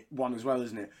ratings hit one as well,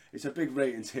 isn't it? It's a big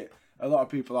ratings hit. A lot of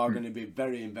people are going to be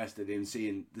very invested in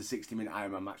seeing the 60-minute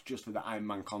Iron Man match just for the Iron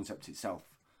Man concept itself.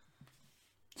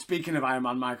 Speaking of Iron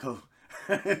Man, Michael,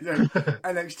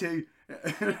 NXT,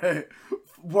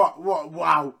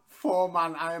 wow,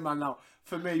 4-man Iron Man now.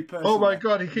 For me personally. Oh my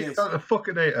God, he keeps out the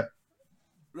fucking hater.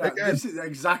 Right, this is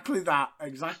exactly that.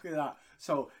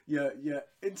 So your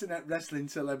internet wrestling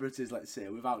celebrities, let's say,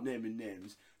 without naming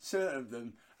names, certain of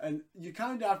them, and you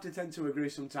kind of have to tend to agree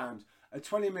sometimes. A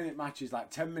 20-minute match is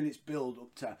like 10 minutes build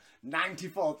up to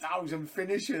 94,000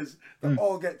 finishers that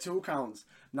all get 2 counts.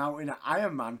 Now, in an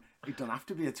Iron Man, it don't have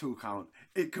to be a 2 count.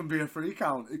 It can be a 3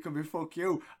 count. It can be fuck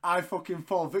you. I fucking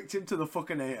fall victim to the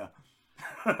fucking hater.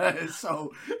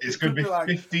 So it's going to be like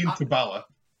 15 to Balor.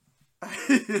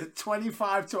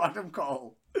 25 to Adam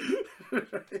Cole.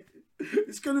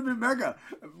 It's going to be mega.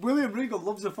 William Regal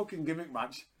loves a fucking gimmick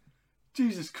match.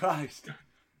 Jesus Christ.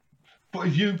 But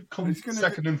if you come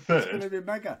second and third, it's going to be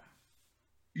mega.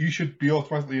 You should be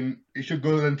automatically in. You should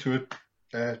go into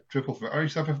a triple threat. Why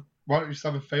don't you just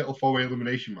have a fatal 4-way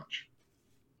elimination match?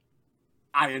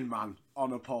 Iron Man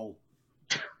on a pole.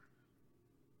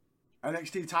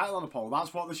 NXT title on a pole.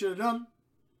 That's what they should have done.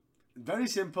 Very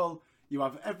simple. You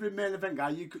have every main event guy.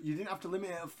 You didn't have to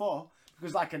limit it at 4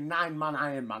 Because like a 9-man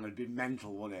Iron Man would be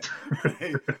mental, wouldn't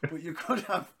it? But you could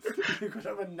have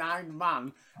a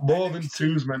 9-man more than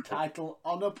two's mental title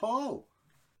on a pole.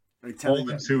 I'm more telling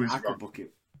than you, two is I could wrong. book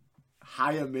it.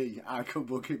 Hire me, I could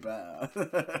book it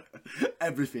better.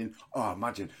 Everything. Oh,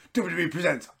 imagine WWE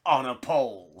presents on a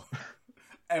pole.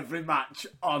 Every match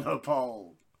on a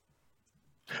pole.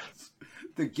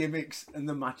 The gimmicks and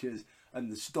the matches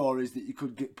and the stories that you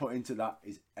could get put into that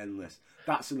is endless.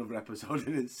 That's another episode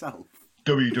in itself.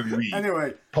 WWE.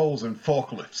 Anyway. Poles and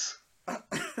forklifts.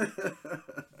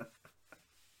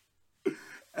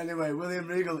 Anyway, William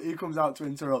Regal, he comes out to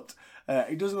interrupt.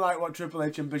 He doesn't like what Triple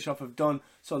H and Bischoff have done,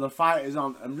 so the fight is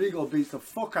on, and Regal beats the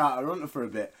fuck out of Hunter for a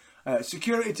bit.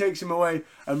 Security takes him away,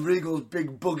 and Regal's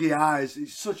big buggy eyes,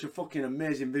 it's such a fucking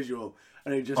amazing visual.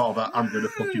 And he just... Oh, that I'm going to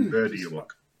fucking murder you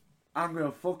look. I'm going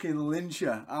to fucking lynch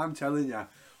you, I'm telling you.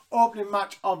 Opening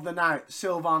match of the night,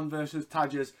 Sylvan versus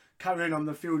Tadgers, carrying on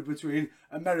the feud between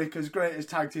America's greatest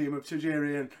tag team of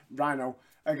Tajiri and Rhino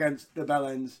against the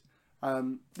Bellends.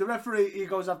 The referee, he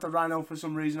goes after Rhino for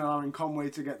some reason, allowing Conway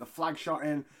to get the flag shot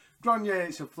in. Grenier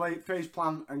hits a face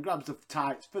plant and grabs the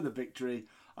tights for the victory.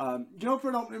 For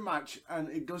an opening match, and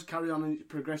it does carry on and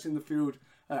progressing the feud,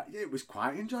 it was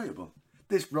quite enjoyable.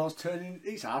 This Raw's turning,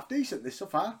 it's half decent this so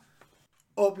far.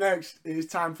 Up next, it is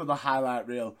time for the highlight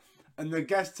reel. And the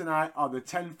guests tonight are the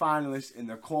 10 finalists in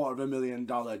the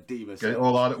 $250,000 Diva Get it Series.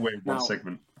 all out of the way in one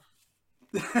segment.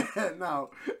 Now,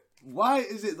 why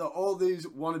is it that all these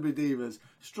wannabe divas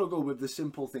struggle with the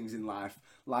simple things in life,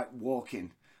 like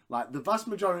walking? Like, the vast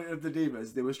majority of the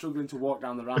divas, they were struggling to walk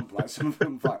down the ramp, like some of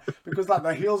them, because like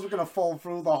their heels were going to fall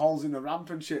through the holes in the ramp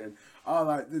and shit. And,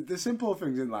 like the simple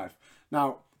things in life.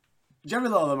 Now, Jerry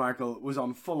Lawler, Michael, was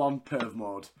on full-on perv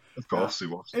mode. Of course he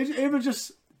was. It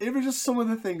was just some of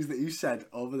the things that you said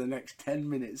over the next 10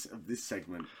 minutes of this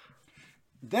segment.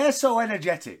 They're so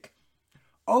energetic.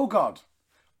 Oh, God.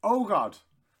 Oh, God.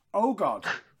 Oh, God.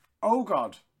 Oh,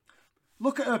 God.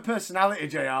 Look at her personality,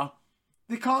 JR.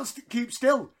 They can't keep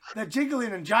still. They're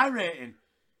jiggling and gyrating.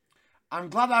 I'm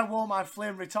glad I wore my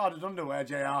flame-retarded underwear,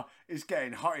 JR. It's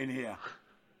getting hot in here.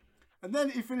 And then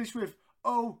he finished with,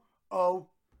 oh, oh,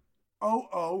 oh,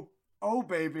 oh, oh,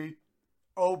 baby,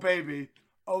 oh, baby,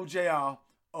 oh, JR,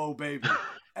 oh, baby.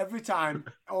 Every time,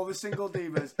 all the single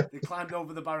divas, they climbed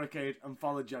over the barricade and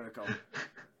followed Jericho.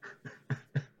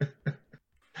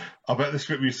 I bet the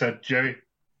script you said, Jerry,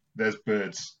 there's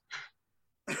birds.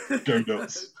 Go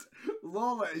nuts.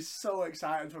 Lawler is so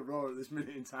excited for Raw at this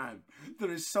minute in time.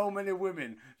 There is so many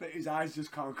women that his eyes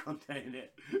just can't contain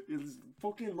it. He's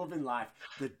fucking loving life.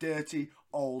 The dirty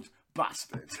old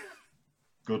bastard.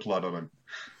 Good lad on him.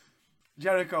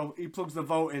 Jericho, he plugs the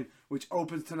voting, which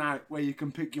opens tonight, where you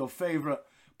can pick your favourite.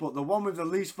 But the one with the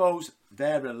least votes,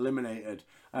 they're eliminated.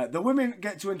 The women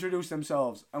get to introduce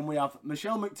themselves, and we have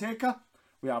Michelle McTaker,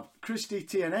 we have Christy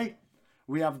TNA,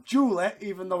 we have Julie,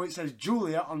 even though it says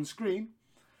Julia on screen,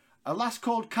 a lass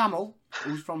called Camel,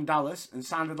 who's from Dallas and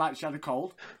sounded like she had a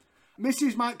cold,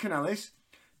 Mrs. Mike Kanellis,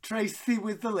 Tracy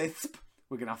with the lisp,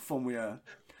 we're going to have fun with her,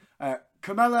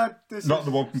 Carmella... Not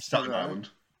the one from Staten Island.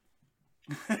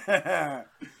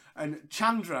 And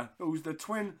Chandra, who's the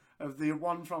twin of the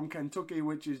one from Kentucky,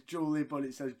 which is Julie, but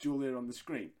it says Julia on the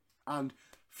screen. And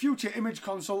future image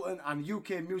consultant and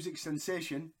UK music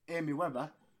sensation, Amy Webber.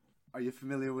 Are you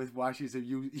familiar with why she's a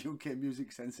UK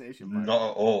music sensation?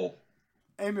 Not at all.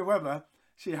 Amy Webber,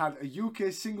 she had a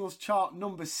UK singles chart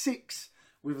number 6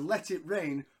 with Let It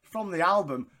Rain from the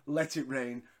album Let It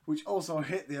Rain, which also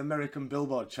hit the American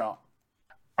Billboard chart.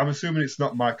 I'm assuming it's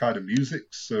not my kind of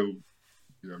music, so...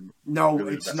 No,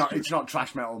 really it's not. It's not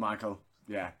trash metal, Michael.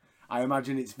 Yeah, I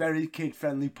imagine it's very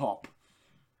kid-friendly pop.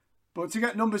 But to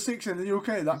get number 6 in the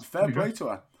UK, that's fair play to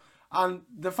her. And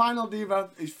the final diva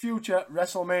is future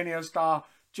WrestleMania star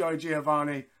Joy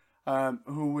Giovanni,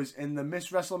 who was in the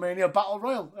Miss WrestleMania Battle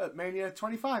Royal at Mania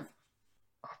 25.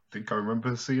 I think I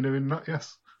remember seeing her in that,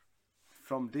 yes.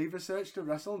 From Diva Search to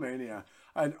WrestleMania.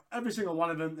 And every single one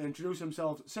of them, they introduce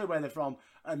themselves, say where they're from,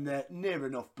 and they're near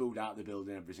enough booed out of the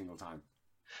building every single time.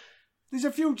 There's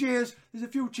a few cheers,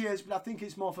 but I think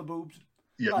it's more for boobs.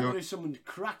 Yeah, like there is someone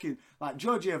cracking. Like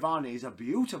Joe Giovanni is a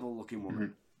beautiful looking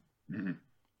woman. Mm-hmm.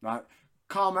 Like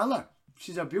Carmella,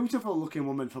 she's a beautiful looking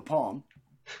woman for porn.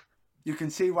 You can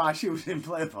see why she was in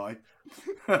Playboy.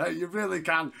 You really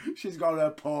can. She's got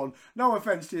her porn. No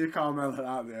offence to you, Carmella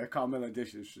out there. Carmella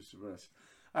Dish is just worse.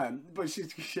 But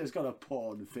she's got a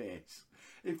porn face.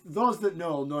 If those that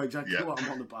know exactly what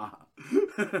I'm on about.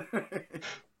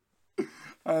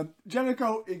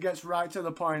 Jericho, he gets right to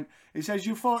the point. He says,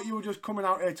 you thought you were just coming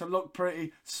out here to look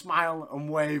pretty, smile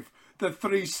and wave, the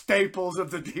 3 staples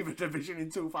of the Diva division in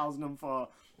 2004.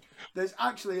 there's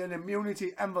actually an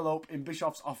immunity envelope in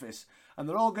Bischoff's office, and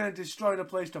they're all going to destroy the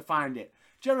place to find it.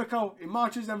 Jericho, he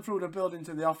marches them through the building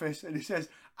to the office, and he says,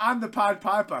 I'm the Pied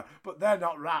Piper, but they're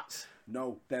not rats.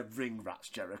 No, they're ring rats,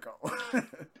 Jericho.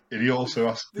 And he also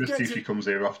asks just if he comes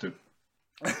here often.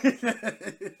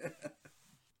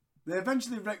 They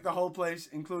eventually wreck the whole place,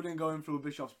 including going through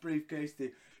Bischoff's briefcase.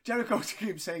 Jericho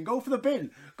keeps saying, go for the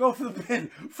bin,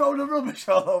 throw the rubbish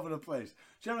all over the place.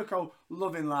 Jericho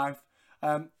loving life.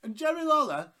 And Jerry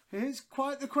Lawler, here's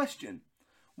quite the question.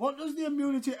 What does the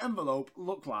immunity envelope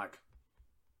look like?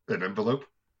 An envelope?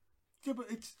 Yeah, but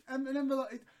it's an envelope.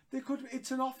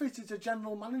 It's an office. It's a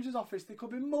general manager's office. There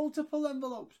could be multiple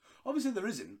envelopes. Obviously, there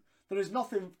isn't. There is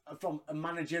nothing from a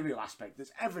managerial aspect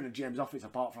that's ever in a GM's office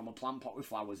apart from a plant pot with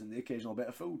flowers and the occasional bit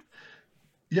of food.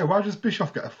 Yeah, why does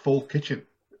Bischoff get a full kitchen,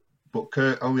 but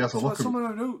Kurt only has a look?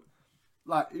 Someone who,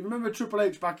 like, you remember Triple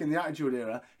H back in the Attitude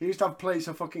Era? He used to have plates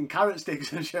of fucking carrot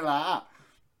sticks and shit like that.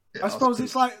 Yeah, I suppose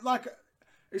it's like I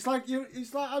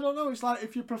don't know. It's like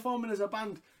if you're performing as a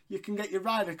band, you can get your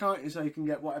rider, can't you? So you can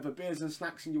get whatever beers and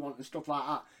snacks you want and stuff like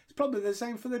that. It's probably the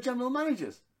same for the general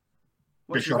managers.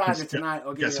 What's your rider tonight?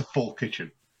 Gets a full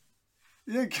kitchen.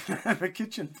 Yeah, can I have a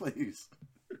kitchen, please?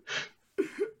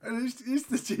 And it's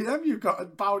the GM. You've got to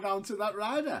bow down to that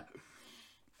rider.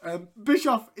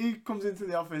 Bischoff, he comes into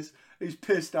the office. He's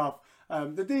pissed off.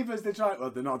 The Divas, they try.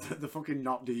 Well, they're not. They're fucking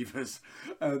not Divas.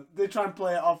 They try and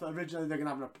play it off. Originally, they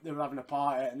were having a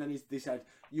party, and then they said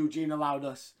Eugene allowed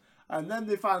us. And then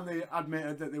they finally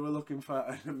admitted that they were looking for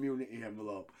an immunity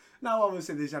envelope. Now,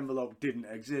 obviously, this envelope didn't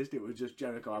exist. It was just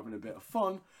Jericho having a bit of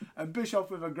fun. And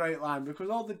Bischoff with a great line, because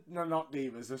all the not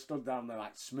Divas are stood down there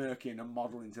like smirking and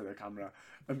modelling to the camera.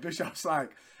 And Bischoff's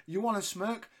like, you want to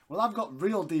smirk? Well, I've got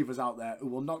real Divas out there who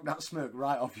will knock that smirk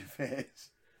right off your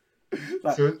face.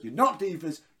 Like, so, you're not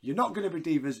Divas. You're not going to be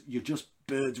Divas. You're just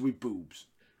birds with boobs.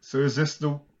 So is this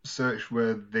the search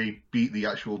where they beat the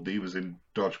actual Divas in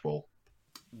Dodgeball?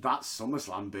 That's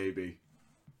SummerSlam, baby.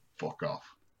 Fuck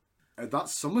off.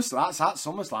 That's SummerSlam. That's at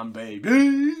SummerSlam,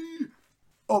 baby.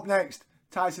 Up next,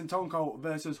 Tyson Tonko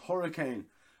versus Hurricane.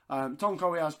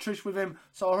 Tonko, he has Trish with him.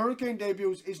 So Hurricane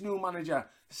debuts his new manager,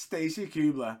 Stacy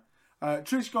Keibler.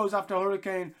 Trish goes after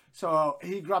Hurricane, so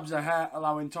he grabs her hair,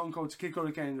 allowing Tonko to kick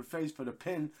Hurricane in the face for the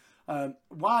pin.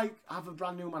 Why have a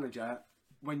brand new manager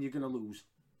when you're going to lose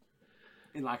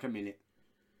in like a minute?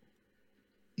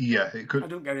 Yeah, it could. I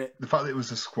don't get it. The fact that it was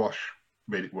a squash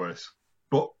made it worse.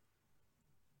 But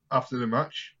after the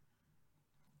match,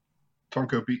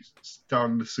 Tonko beats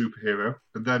down the superhero,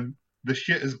 and then the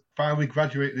shit has finally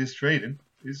graduated his training.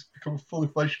 He's become a fully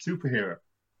fledged superhero.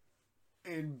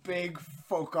 In big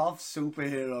fuck off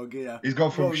superhero gear. He's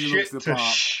gone from shit to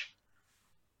shh.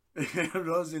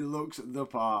 Rosie looks the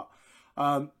part.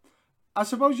 I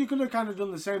suppose you could have kind of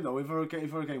done the same though if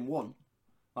Hurricane won.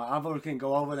 Like, have Hurricane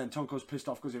go over, then Tonko's pissed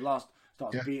off because he lost,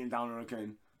 starts beating down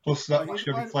Hurricane. Plus, that match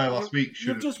Kevin Flair last week should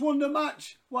have... You've just won the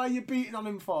match. Why are you beating on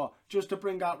him for? Just to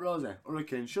bring out Rosie.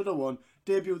 Hurricane should have won,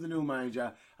 debut the new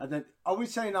manager, and then, are we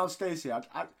saying now Stacey?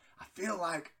 I feel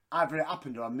like either it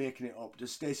happened or I'm making it up.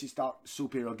 Does Stacey start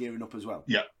superhero gearing up as well?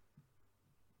 Yeah.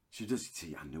 She does.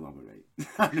 See, I knew I was right.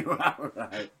 I knew I was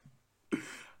right.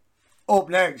 Up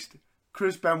next,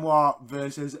 Chris Benoit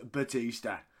versus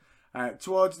Batista.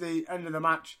 Towards the end of the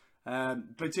match,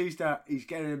 Batista, he's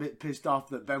getting a bit pissed off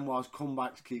that Benoit's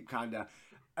comebacks keep kind of...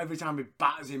 Every time he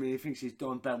batters him and he thinks he's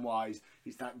done, Benoit,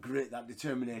 it's that grit, that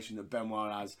determination that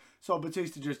Benoit has. So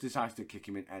Batista just decides to kick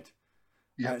him in the head.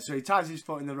 Yeah. So he ties his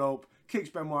foot in the rope, kicks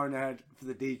Benoit in the head for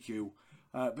the DQ.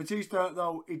 Batista,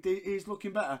 though, he's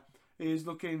looking better. He's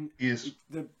looking... He is.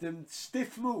 The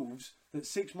stiff moves that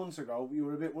 6 months ago you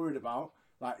were a bit worried about,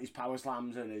 like his power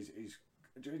slams and his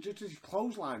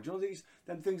clothesline, you know,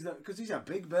 them things that, because he's a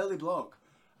big burly bloke,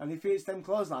 and if he hits them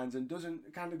clotheslines and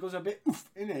doesn't kind of goes a bit oof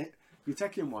in it, you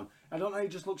take him one. I don't know, he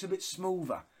just looks a bit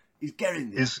smoother. He's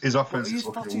getting there. His offense is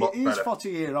looking a lot better. He's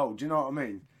 40-year-old, do you know what I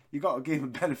mean? You got to give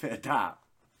him benefit of that.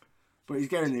 But he's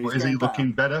getting there. But is he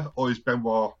looking better, or is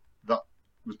Benoit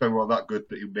that good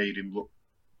that he made him look?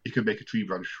 He could make a tree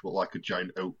branch look like a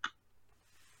giant oak.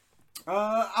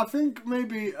 I think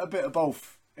maybe a bit of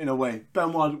both. In a way,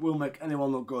 Benoit will make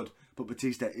anyone look good, but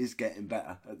Batista is getting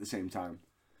better at the same time.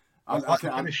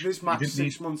 This match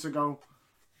 6 months ago...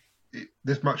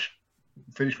 This match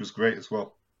finish was great as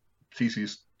well.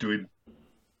 Batista's doing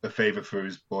a favour for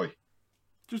his boy.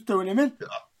 Just doing him in.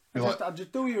 I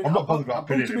just do you in. I'm not bothered about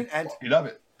pinning him. You'd have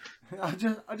it. I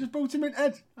just boot him in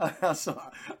head. I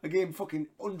gave him fucking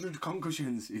 100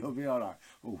 concussions. He'll be alright.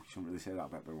 Oh, you shouldn't really say that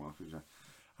about Benoit.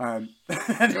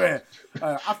 Anyway,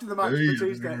 after the match,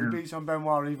 Batista he beats on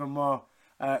Benoit even more.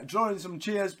 drawing some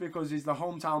cheers because he's the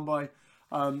hometown boy.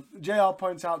 JR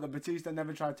points out that Batista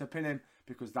never tried to pin him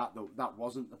because that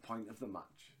wasn't the point of the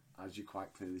match, as you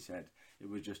quite clearly said. It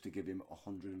was just to give him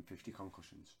 150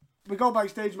 concussions. We go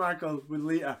backstage, Michael, with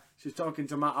Lita. She's talking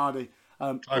to Matt Hardy.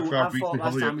 I thought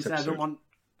last time he said I don't want...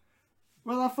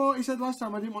 Well, I thought he said last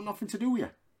time I didn't want nothing to do with you.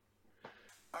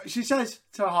 She says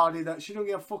to Hardy that she don't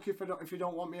give a fuck if you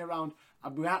don't want me around.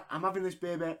 I'm having this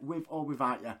baby with or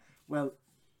without you. Well,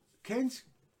 Kane's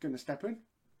going to step in.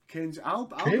 Kane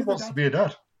wants to be a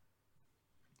dad.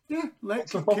 Yeah,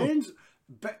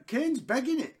 Kane's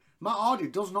begging it. Matt Hardy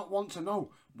does not want to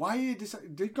know why he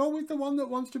did go with the one that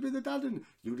wants to be the dad, and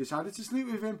you decided to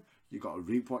sleep with him. You got to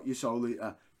reap what you sow,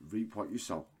 Lita. Reap what you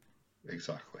sow.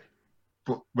 Exactly.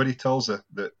 But when he tells her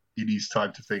that he needs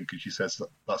time to think, and she says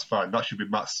that's fine, that should be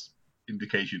Matt's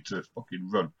indication to fucking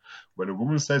run. When a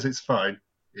woman says it's fine,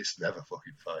 it's never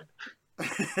fucking fine.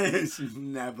 It's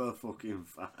never fucking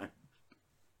fine.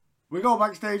 We go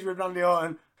backstage with Randy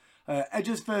Orton.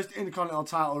 Edge's first Intercontinental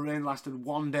title reign lasted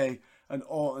 1 day, and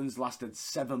Orton's lasted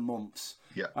 7 months.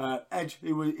 Yeah. Edge,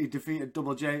 he defeated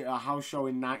Double J at a house show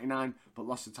in '99, but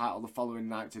lost the title the following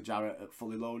night to Jarrett at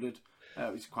Fully Loaded.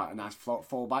 It was quite a nice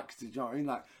fallback. Do you know what I mean?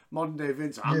 Like, modern day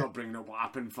Vince, I'm not bringing up what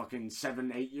happened fucking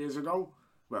 7-8 years ago.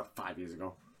 Well, 5 years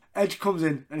ago. Edge comes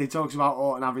in and he talks about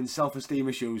Orton having self-esteem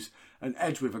issues, and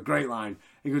Edge with a great line.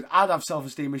 He goes, I'd have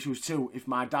self-esteem issues too if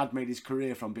my dad made his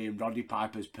career from being Roddy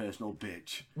Piper's personal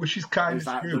bitch. Which is kind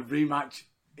of true. The rematch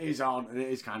is on, and it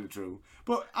is kind of true.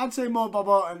 But I'd say more Bob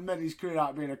Orton made his career out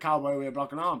of being a cowboy with a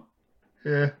broken arm.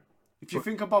 Yeah. If you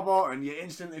think of Bob Orton, you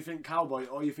instantly think cowboy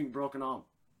or you think broken arm.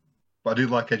 But I do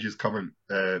like Edge's comment.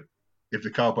 If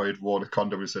the cowboy had worn a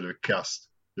condom instead of a cast,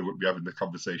 they wouldn't be having the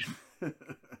conversation. That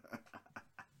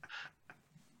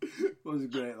was a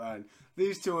great line.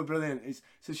 These two are brilliant. It's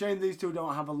a shame these two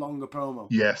don't have a longer promo.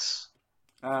 Yes.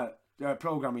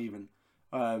 Program even.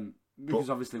 Because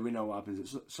obviously we know what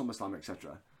happens at SummerSlam,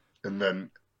 etc. And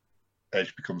then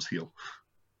Edge becomes heel.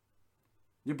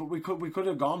 Yeah, but we could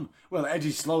have gone. Well, Edge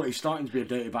is slow. He's starting to be a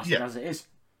dirty bastard as it is.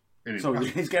 So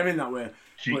he's getting that way.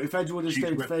 But if Edge would have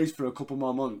stayed face for a couple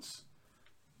more months,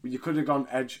 you could have gone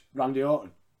Edge, Randy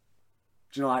Orton.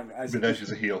 Do you know, like Edge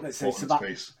is a heel. Let's say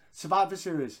Survivor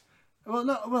Series. Well,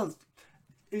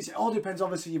 it all depends.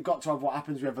 Obviously, you've got to have what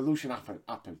happens with Evolution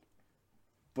happen.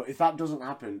 But if that doesn't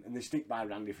happen and they stick by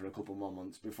Randy for a couple more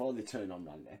months before they turn on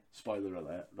Randy, spoiler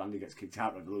alert, Randy gets kicked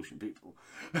out of Evolution, people.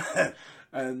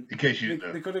 In case you didn't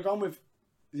know. They could have gone with,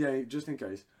 just in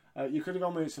case. You could have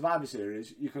gone with Survivor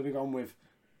Series. You could have gone with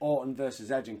Orton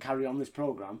versus Edge and carry on this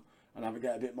program and have it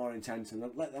get a bit more intense and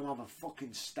then let them have a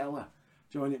fucking stellar.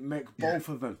 Do you know, and make both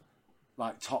of them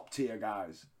like top tier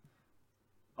guys.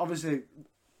 Obviously,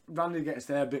 Randy gets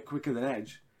there a bit quicker than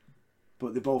Edge,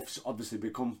 but they both obviously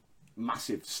become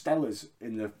massive stellars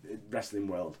in the wrestling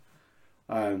world.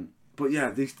 But yeah,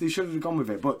 they should have gone with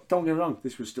it. But don't get me wrong,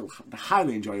 this was still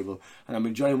highly enjoyable, and I'm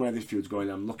enjoying where this feud's going.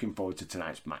 I'm looking forward to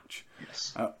tonight's match.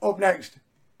 Yes. Up next,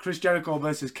 Chris Jericho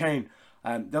versus Kane.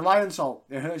 The Lion Salt,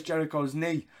 it hurts Jericho's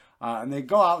knee, and they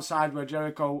go outside where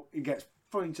Jericho he gets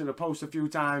thrown into the post a few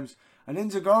times, and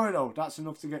Enzuigiri, that's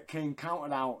enough to get Kane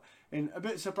counted out in a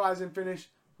bit surprising finish.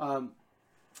 I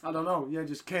don't know,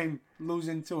 just Kane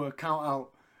losing to a count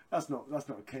out. That's not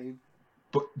Kane.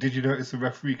 But did you notice the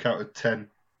referee counted 10,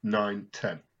 9,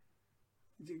 10?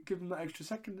 Give him that extra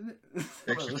second, didn't it?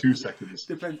 Extra 2 seconds.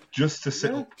 Just to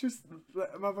sit up. Just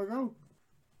let him have a go.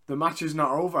 The match is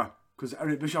not over because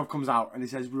Eric Bischoff comes out and he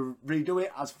says, we'll redo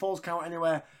it as falls count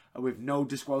anywhere and with no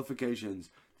disqualifications.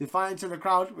 They fight into the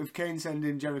crowd with Kane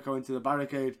sending Jericho into the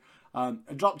barricade. A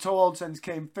drop toe hold sends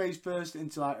Kane face first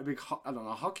into like a big,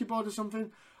 hockey board or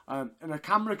something. And a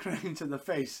camera crane to the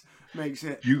face makes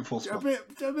it beautiful spot.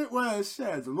 A bit worse.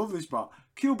 Yeah, it's a lovely spot.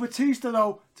 Cue Batista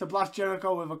though to blast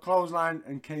Jericho with a clothesline,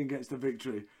 and Kane gets the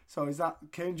victory. So is that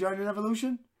Kane joining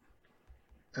Evolution?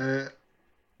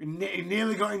 He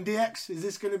nearly got in DX. Is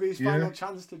this going to be his final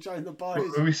chance to join the boys?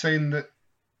 But are we saying that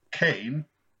Kane,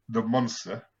 the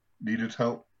monster, needed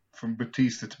help from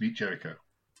Batista to beat Jericho?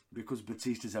 Because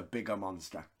Batista's a bigger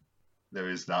monster. There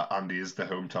is that. Andy is the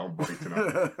hometown boy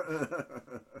tonight.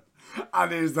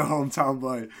 Andy is the hometown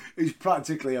boy. He's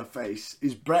practically a face.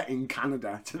 He's Brett in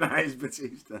Canada. Tonight is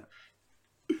Batista.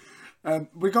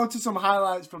 We go to some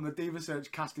highlights from the Diva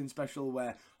Search casting special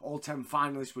where all 10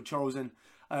 finalists were chosen.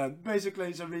 Basically,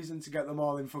 it's a reason to get them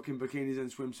all in fucking bikinis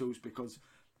and swimsuits because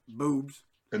boobs.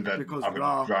 And then because having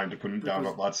a grind to put them down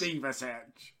at lads. Diva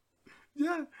Search.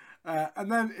 Yeah. And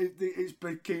then it's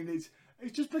bikinis.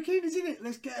 It's just bikinis, isn't it?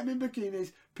 Let's get them in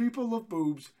bikinis. People love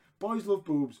boobs. Boys love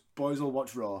boobs. Boys will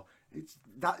watch Raw. It's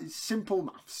simple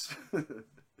maths.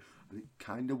 but it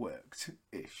kind of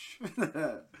worked-ish.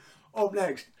 Up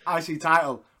next, IC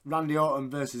title, Randy Orton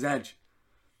versus Edge.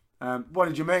 What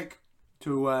did you make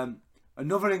to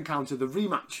another encounter, the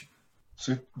rematch?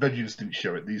 So Vengeance didn't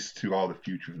show it. These two are the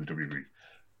future of the WWE.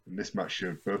 And this match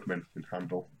showed both men can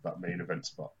handle that main event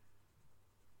spot,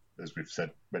 as we've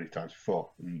said many times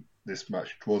before. And this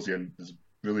match, towards the end, there's a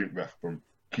brilliant ref from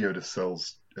Kyoto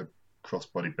sells a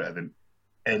crossbody better than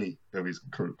any of his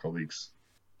current colleagues.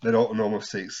 Then Orton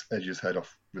almost takes Edge's head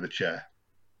off with a chair,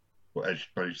 but Edge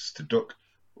manages to duck.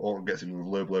 Orton gets him with a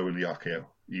low blow in the RKO.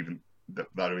 Even that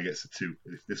only gets a 2.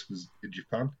 If this was in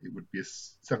Japan, it would be a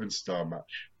 7-star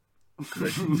match.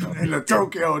 In the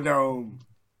Tokyo Dome.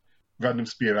 Random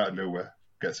spear out of nowhere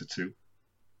gets a 2.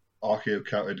 RKO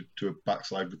countered to a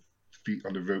backslide with feet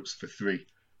on the ropes for 3.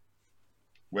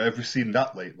 Where have we seen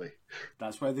that lately?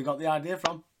 That's where they got the idea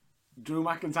from. Drew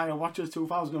McIntyre watches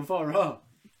 2004 Raw.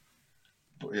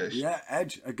 But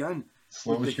Edge again.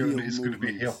 Slowly showing that he's going to be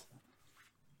a heel.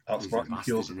 Outsmarting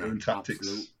heels and own tactics.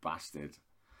 Absolute bastard.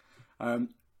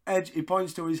 Edge, he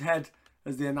points to his head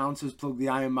as the announcers plug the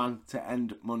Iron Man to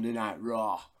end Monday Night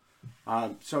Raw.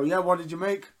 What did you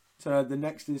make to the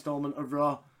next installment of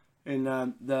Raw in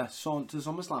the Saunt to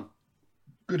SummerSlam?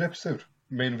 Good episode.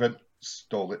 Main event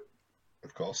stole it,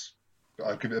 of course.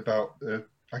 I'd give it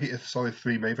I get a solid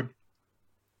 3 Maven.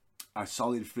 A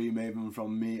solid 3 Maven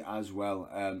from me as well.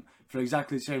 For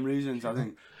exactly the same reasons. I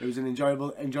think it was an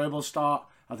enjoyable start.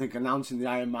 I think announcing the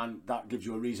Iron Man, that gives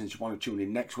you a reason to want to tune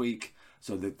in next week.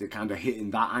 So that they're kind of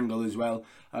hitting that angle as well.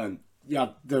 The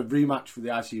rematch for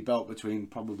the IC belt between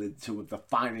probably 2 of the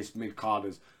finest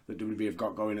mid-carders that WWE have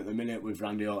got going at the minute with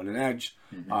Randy Orton and Edge.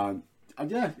 Mm-hmm.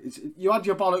 You had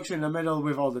your bollocks in the middle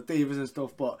with all the divas and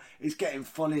stuff, but it's getting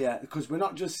funnier because we're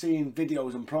not just seeing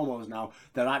videos and promos now,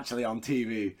 they're actually on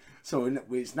TV. So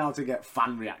it's now to get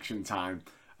fan reaction time.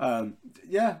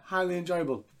 Highly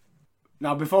enjoyable.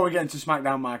 Now, before we get into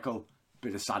SmackDown, Michael,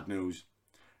 bit of sad news.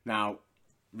 Now,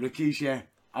 Rikishi,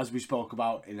 as we spoke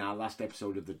about in our last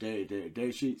episode of the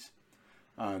Day Sheets,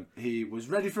 he was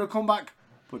ready for a comeback,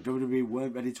 but WWE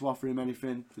weren't ready to offer him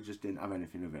anything. They just didn't have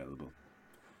anything available.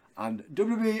 And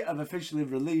WWE have officially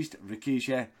released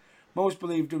Rikishi. Most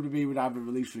believe WWE would either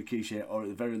release Rikishi or at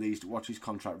the very least watch his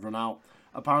contract run out.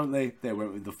 Apparently, they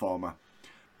went with the former.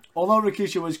 Although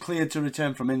Rikishi was cleared to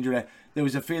return from injury, there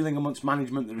was a feeling amongst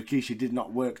management that Rikishi did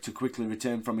not work to quickly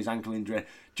return from his ankle injury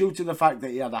due to the fact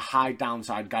that he had a high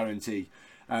downside guarantee.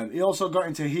 He also got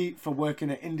into heat for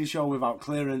working at Indie Show without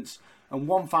clearance, and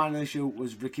one final issue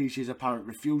was Rikishi's apparent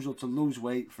refusal to lose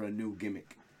weight for a new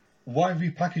gimmick. Why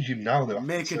repackage him now, though?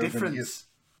 Make a difference.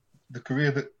 The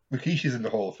career that Rikishi's in the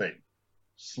Hall of Fame.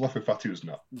 Slough Fatu's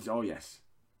not. Oh, yes.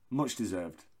 Much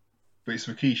deserved. But it's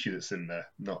Rikishi that's in there,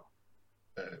 not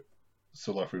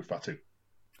Slough Fatu.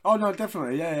 Oh, no,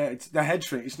 definitely. Yeah. It's the head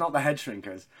shrink. It's not the head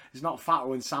shrinkers. It's not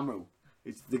Fatu and Samu.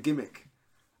 It's the gimmick.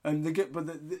 And but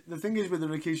the thing is with the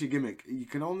Rikishi gimmick, you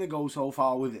can only go so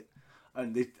far with it.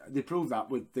 And they proved that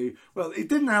with the... Well, it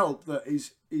didn't help that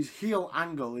his heel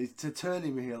angle is to turn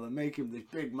him heel and make him this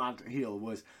big mad heel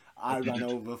was I ran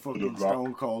over fucking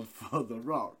Stone Cold for The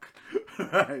Rock.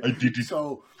 Right? I did it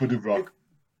for The Rock.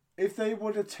 If they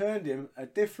would have turned him a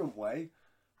different way...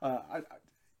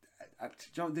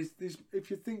 if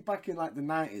you think back in like the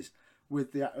 90s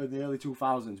with the early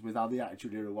 2000s with how the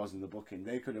Attitude Era was in the booking,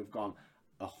 they could have gone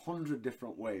 100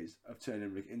 different ways of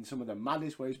turning Rick in some of the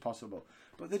maddest ways possible,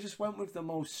 but they just went with the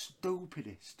most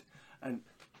stupidest. And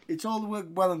it's all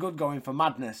well and good going for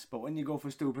madness, but when you go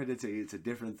for stupidity, it's a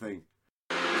different thing.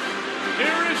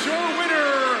 Here is your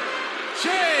winner,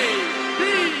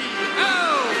 JBL.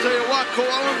 I'll tell you what, Cole,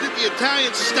 I don't think the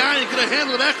Italian stallion could have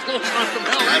handled that close run from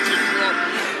hell. That's a throw.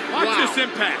 Watch this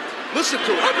impact. Listen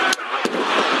to it.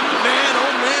 Man,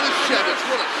 oh man, is Shevitz.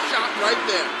 What a shot right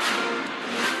there.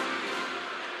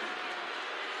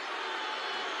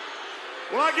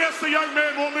 Well, I guess the young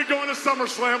man won't be going to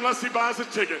SummerSlam unless he buys a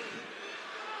ticket.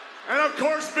 And of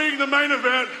course, being the main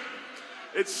event,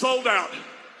 it's sold out.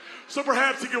 So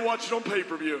perhaps he can watch it on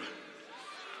pay-per-view.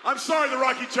 I'm sorry the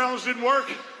Rocky Challenge didn't work.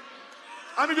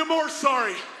 I'm even more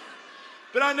sorry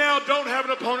that I now don't have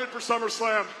an opponent for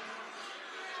SummerSlam.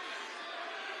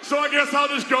 So I guess I'll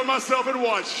just go myself and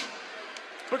watch.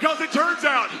 Because it turns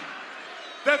out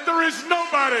that there is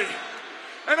nobody,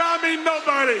 and I mean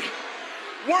nobody,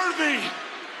 worthy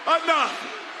enough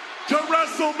to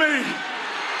wrestle me.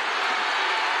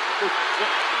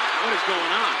 What is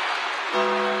going on?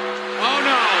 Oh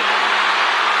no!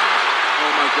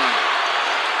 Oh my God!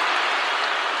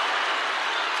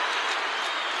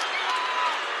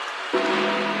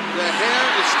 The hair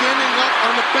is standing up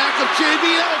on the back of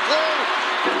JBL. Cole.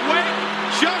 Wait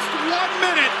just 1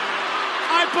 minute.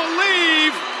 can't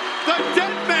believe the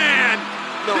dead man,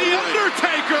 The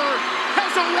Undertaker,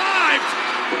 has arrived.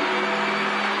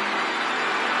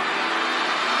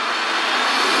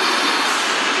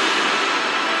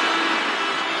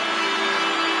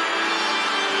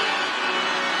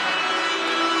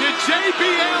 Did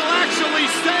JBL actually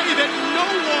say that no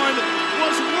one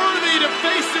was worthy to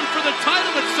face him for the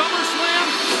title at SummerSlam?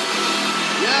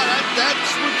 Yeah,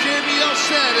 that's what JBL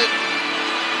said.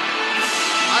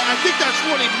 I think that's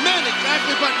what he meant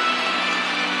exactly, but...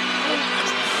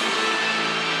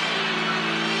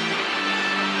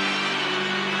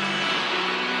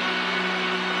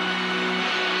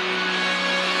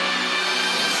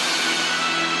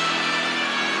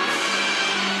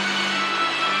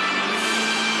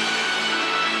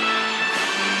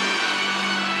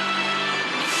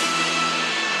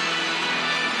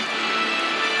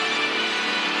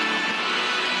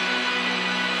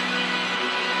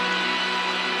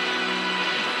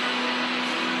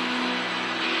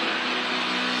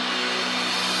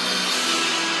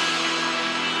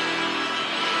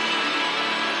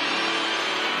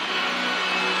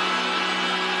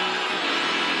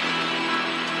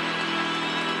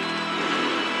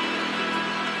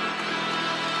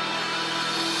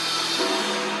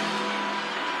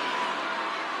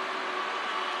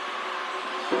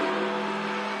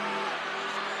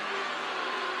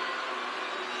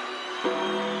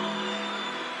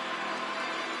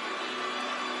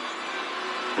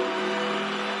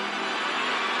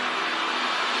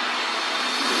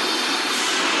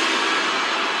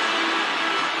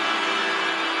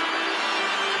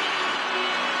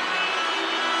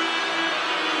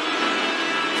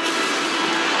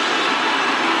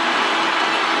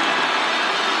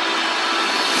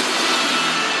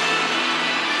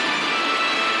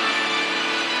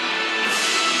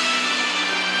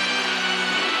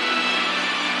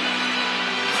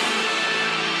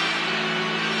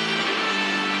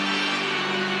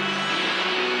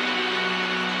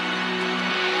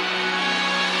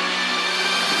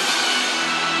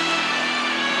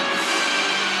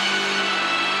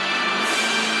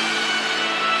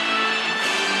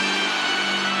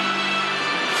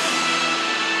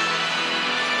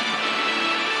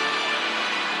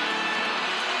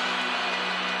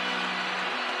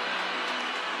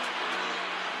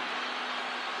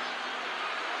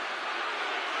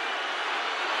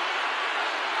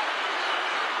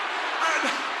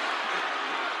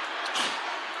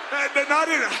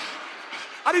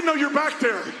 I didn't know you were back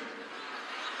there.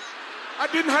 I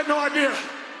had no idea.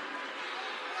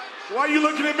 Why are you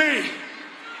looking at me?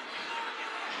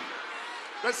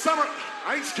 That summer,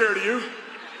 I ain't scared of you.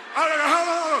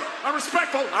 I'm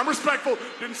respectful. I'm respectful.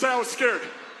 Didn't say I was scared.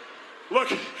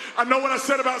 Look, I know what I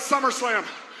said about SummerSlam,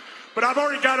 but I've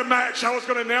already got a match. I was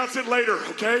going to announce it later,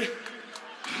 okay?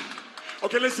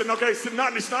 Okay, listen, okay, it's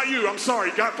not you. I'm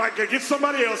sorry. Get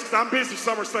somebody else because I'm busy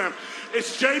SummerSlam.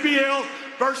 It's JBL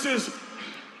versus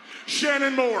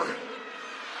Shannon Moore.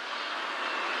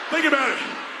 Think about it.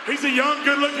 He's a young,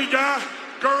 good-looking guy.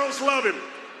 Girls love him.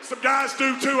 Some guys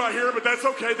do too, I hear, but that's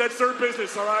okay. That's their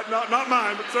business, all right? Not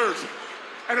mine, but theirs.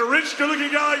 And a rich,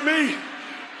 good-looking guy like me.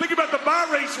 Think about the buy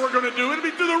rates we're going to do. It'll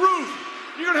be through the roof.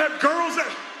 You're going to have girls that...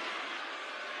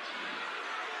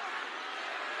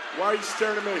 Why are you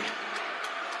staring at me?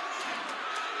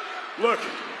 Look,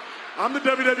 I'm the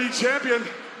WWE champion.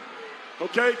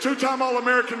 Okay, two-time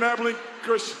All-American Natalie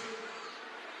Chris.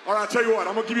 All right, I'll tell you what,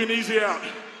 I'm going to give you an easy out.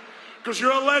 Because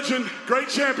you're a legend, great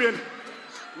champion.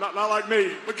 Not like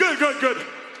me, but good.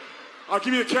 I'll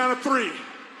give you a count of 3.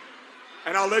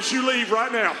 And I'll let you leave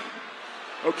right now.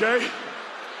 Okay?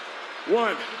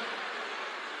 1.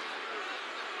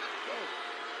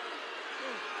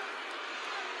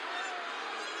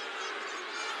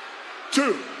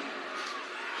 2.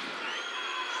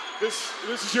 This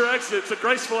is your exit. It's a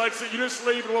graceful exit. You just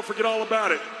leave and we'll forget all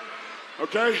about it.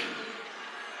 Okay?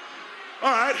 All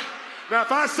right. Now,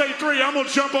 if I say 3, I'm going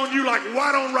to jump on you like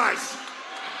white on rice.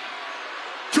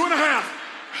 2.5.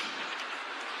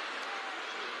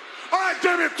 All right,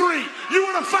 damn it, 3. You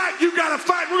want to fight? You got to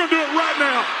fight. We're going to do it right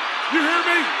now. You hear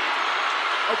me?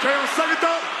 Okay, on second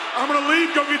thought, I'm going to leave,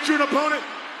 go get you an opponent.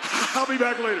 I'll be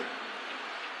back later.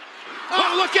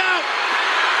 Oh, look out!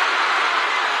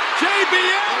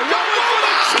 JBL going for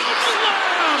the chokeslam!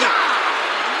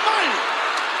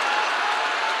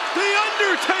 The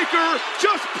Undertaker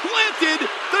just planted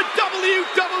the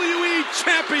WWE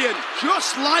champion.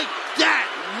 Just like that.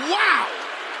 Wow!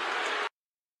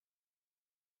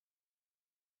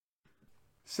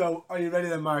 So, are you ready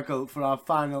then, Michael, for our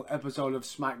final episode of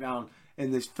SmackDown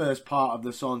in this first part of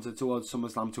the saunter towards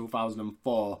SummerSlam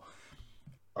 2004?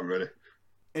 I'm ready.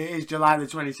 It is July the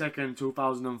 22nd,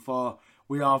 2004.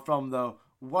 We are from the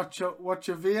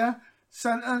Wachovia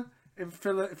Center in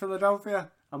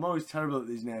Philadelphia. I'm always terrible at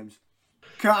these names.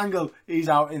 Kurt Angle, he's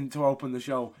out in to open the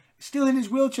show. Still in his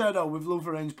wheelchair though, with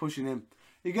Luther Reigns pushing him.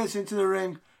 He gets into the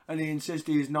ring and he insists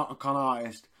he is not a con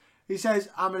artist. He says,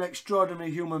 I'm an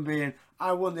extraordinary human being.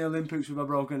 I won the Olympics with a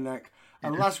broken neck.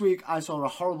 And last week I saw a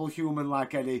horrible human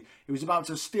like Eddie. He was about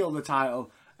to steal the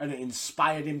title and it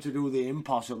inspired him to do the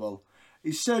impossible.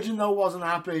 His surgeon though wasn't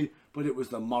happy, but it was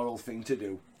the moral thing to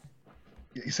do.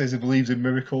 He says he believes in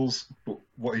miracles, but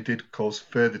what he did caused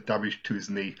further damage to his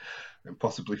knee and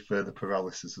possibly further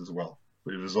paralysis as well.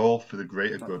 But it was all for the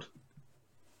greater good,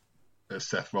 as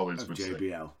Seth Rollins would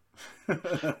JBL.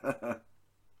 Say.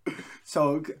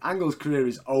 So Angle's career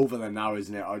is over then now,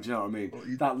 isn't it? Or do you know what I mean? Well,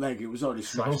 that leg, it was already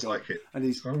smashed like it. And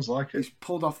he's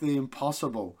pulled off the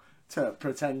impossible to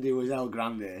pretend he was El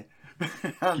Grande.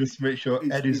 Just to make sure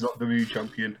Eddie's not the new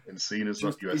champion and Cena's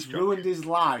not US champion. He's ruined his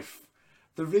life.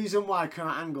 The reason why Kurt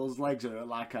Angle's legs are at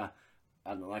like a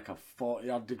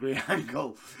 40-odd degree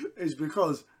angle is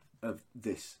because of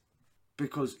this.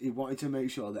 Because he wanted to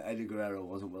make sure that Eddie Guerrero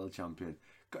wasn't world champion.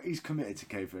 He's committed to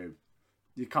kayfabe.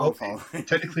 You can't fall.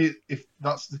 Technically, if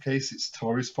that's the case, it's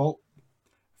Tori's fault.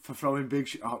 For throwing Big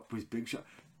Show with Big Show.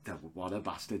 What a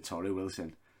bastard, Tori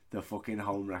Wilson. The fucking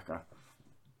home wrecker.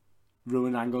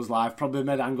 Ruined Angle's life. Probably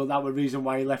made Angle. That was the reason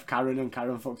why he left Karen and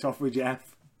Karen fucked off with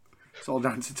Jeff. It's all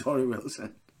down to Tori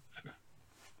Wilson.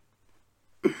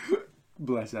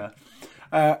 Bless her.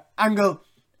 Angle,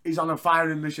 he's on a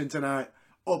firing mission tonight.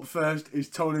 Up first is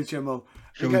Tony Chimmel.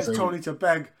 He gets Tony to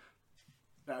beg.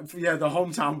 The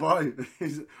hometown boy.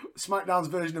 SmackDown's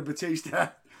version of Batista.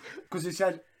 Because he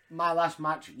said, my last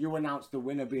match, you announced the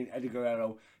winner being Eddie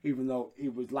Guerrero, even though he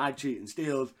was lied, cheated, and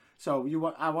stealed. So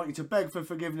I want you to beg for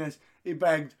forgiveness. He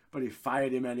begged, but he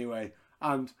fired him anyway.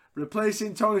 And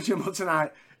replacing Tony Chimmel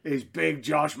tonight is Big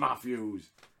Josh Matthews.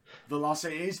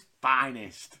 Velocity's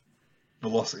finest.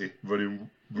 Velocity running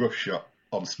roughshod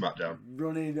on SmackDown.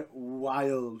 Running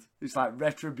wild. It's like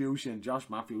retribution. Josh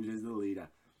Matthews is the leader.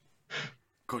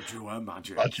 Could you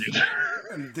imagine?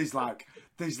 And there's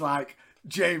like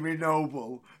Jamie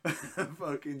Noble,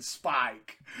 fucking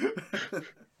Spike.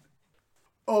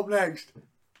 Up next,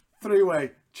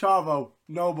 three-way, Chavo,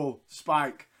 Noble,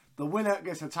 Spike. The winner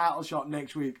gets a title shot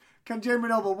next week. Can Jamie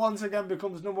Noble once again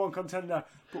becomes number one contender?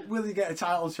 But will he get a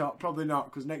title shot? Probably not,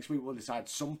 because next week we'll decide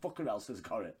some fucker else has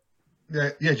got it.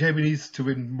 Yeah, Jamie needs to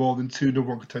win more than 2 number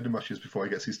one contender matches before he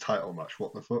gets his title match.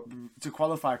 What the fuck? To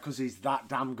qualify, because he's that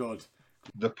damn good.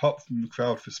 The pop from the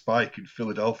crowd for Spike in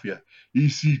Philadelphia.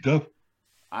 EC Dub.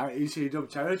 EC Dub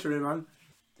territory, man.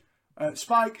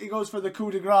 Spike, he goes for the coup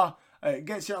de grace.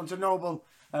 Gets it onto Noble.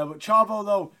 But Chavo,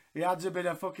 though, he adds a bit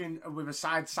of fucking with a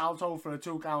side salto for a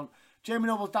 2 count. Jamie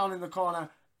Noble's down in the corner.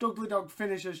 Dudley Dog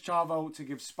finishes Chavo to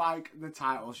give Spike the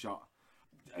title shot.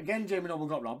 Again, Jamie Noble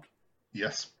got robbed.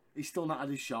 Yes. He's still not had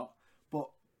his shot. But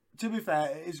to be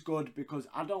fair, it is good because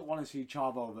I don't want to see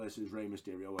Chavo versus Rey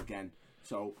Mysterio again.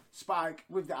 So Spike,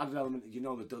 with the added element that you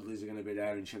know the Dudleys are going to be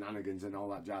there and shenanigans and all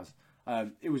that jazz,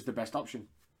 it was the best option.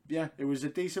 Yeah, it was a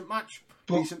decent match.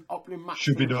 Decent opening match.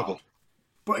 Should be Noble.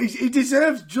 But he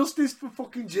deserves justice for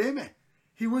fucking Jamie.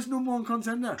 He was number one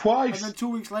contender. Twice. And then 2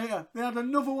 weeks later, they had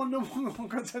another number one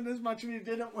contenders match and he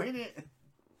didn't win it.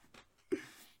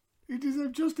 He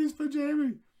deserved justice for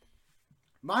Jamie.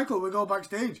 Michael, we go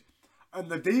backstage. And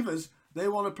the Divas, they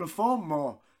want to perform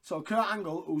more. So Kurt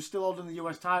Angle, who's still holding the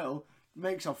US title,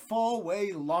 makes a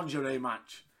 4-way lingerie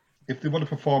match. If they want to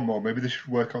perform more, maybe they should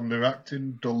work on their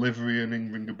acting, delivery, and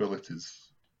in-ring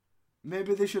abilities.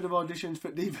 Maybe they should have auditioned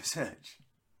for Diva Search.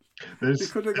 They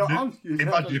could have got on.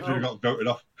 Imagine if they got voted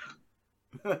off.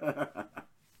 That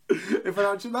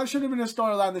should have been a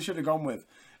storyline they should have gone with.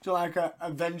 So like a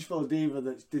vengeful diva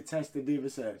that's detested Diva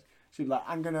Search. She'd be like,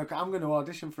 I'm gonna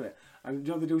audition for it. And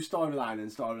they do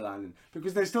storyline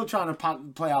because they're still trying to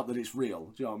play out that it's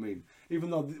real. Do you know what I mean? Even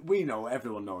though we know,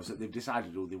 everyone knows that they've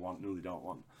decided who they want and who they don't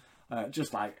want.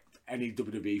 Just like any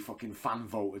WWE fucking fan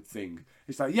voted thing.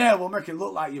 It's like, yeah, we'll make it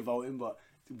look like you're voting, but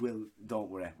don't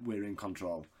worry, we're in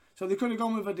control. So they could have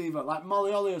gone with a diva like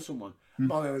Molly Holly or someone.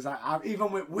 Molly was like,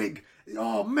 even with Wig.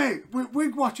 Oh mate,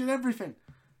 Wig watching everything.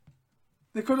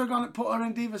 They could have put her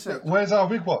in Diva Search. Where's our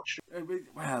Wig watch?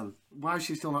 Well, why is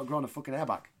she still not growing a fucking hair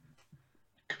back?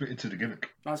 Committed to the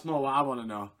gimmick. That's more what I want to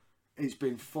know. It's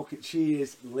been fucking... She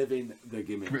is living the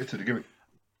gimmick. Committed to the gimmick.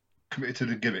 Committed to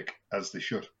the gimmick, as they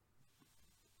should.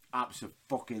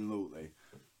 Abso-fucking-lutely.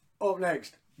 Up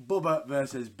next, Bubba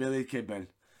versus Billy Kidman.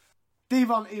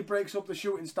 Devon, he breaks up the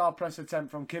shooting star press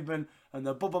attempt from Kidman, and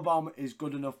the Bubba Bomb is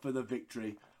good enough for the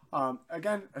victory.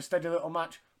 Again, a steady little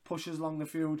match. pushes along the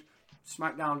feud.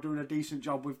 SmackDown doing a decent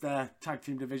job with their tag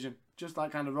team division, just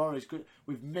like kind of Raw is good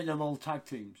with minimal tag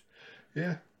teams.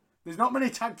 Yeah. There's not many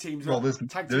tag teams,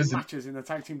 tag team matches in the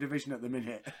tag team division at the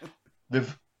minute.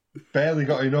 They've barely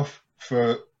got enough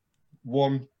for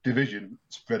one division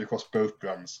spread across both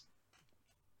brands.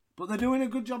 But they're doing a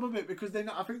good job of it because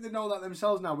I think they know that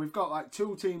themselves now. We've got like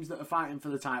 2 teams that are fighting for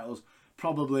the titles,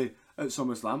 probably at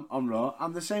SummerSlam on Raw,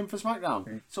 and the same for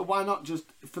SmackDown. So why not just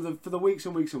for the weeks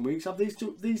and weeks and weeks have these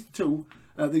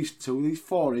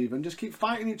 4 even just keep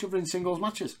fighting each other in singles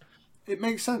matches? It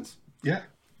makes sense. Yeah,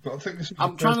 but I think this is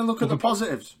I'm trying to look at the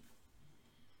positives.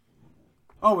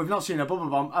 Oh, we've not seen a Bubba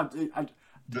Bomb. I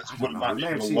don't know. I may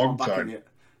have seen one back in it.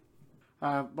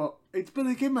 But it's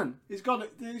Billy Kidman. He's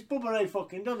Bubba Ray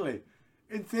fucking Dudley.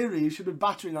 In theory, he should be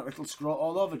battering that little scrot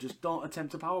all over. Just don't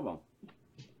attempt a powerbomb.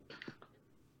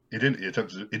 He didn't.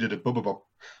 He did a Bubba Bomb.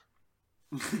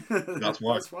 That's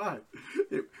why. That's why.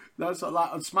 That's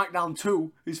like on SmackDown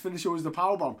 2, his finisher was the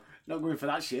powerbomb. Not going for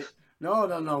that shit.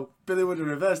 No. Billy would have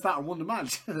reversed that and won the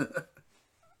match.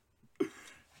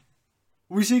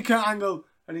 We see Kurt Angle,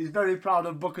 and he's very proud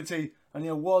of Booker T, and he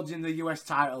awards him the US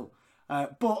title.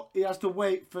 But he has to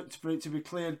wait for it to be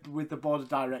cleared with the board of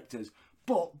directors.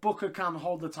 But Booker can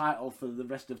hold the title for the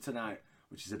rest of tonight,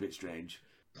 which is a bit strange.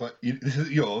 Like, this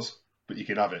is yours, but you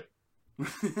can have it.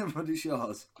 But it's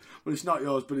yours. But it's not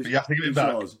yours, but it's, you have to give it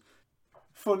back. Yours.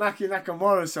 Funaki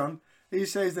Nakamura-san, he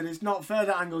says that it's not fair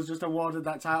that Angle's just awarded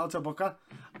that title to Booker.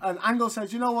 And Angle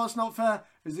says, you know what's not fair?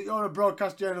 Is that you're a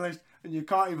broadcast journalist and you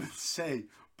can't even say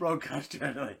broadcast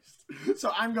journalist.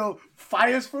 So Angle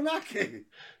fires Funaki.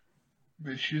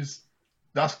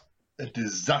 That's a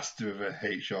disaster of a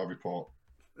HR report.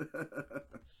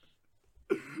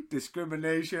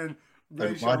 Discrimination.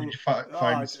 And why did you find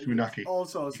Funaki? All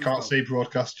sorts you can't say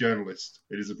broadcast journalist.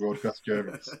 It is a broadcast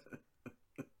journalist.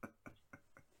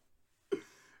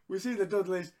 We see the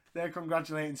Dudleys. They're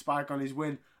congratulating Spike on his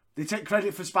win. They take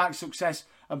credit for Spike's success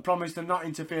and promise to not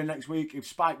interfere next week if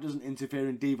Spike doesn't interfere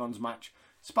in Devon's match.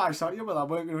 Spike's like, yeah, well, I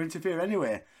weren't going to interfere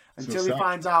anyway. Until he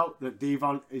finds out that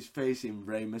Devon is facing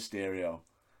Rey Mysterio.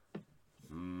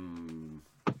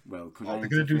 Well, could I interfere? They're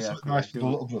going to do something nice for the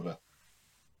little brother.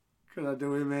 Could I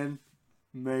do him in?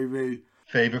 Maybe.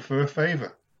 Favour for a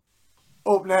favour.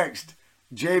 Up next,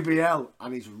 JBL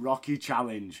and his Rocky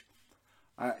Challenge.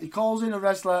 He calls in a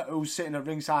wrestler who's sitting at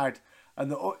ringside,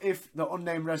 and if the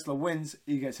unnamed wrestler wins,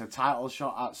 he gets a title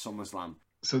shot at SummerSlam.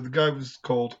 So the guy was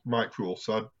called Mike Rule,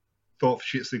 so I thought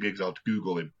for shits and gigs I'd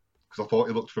Google him, because I thought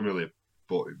he looked familiar,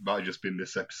 but it might have just been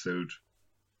this episode.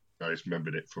 I just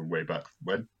remembered it from way back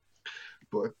when.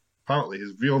 But apparently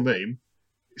his real name,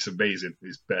 it's amazing,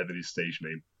 it's better than his stage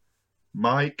name.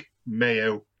 Mike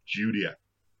Mayo Jr.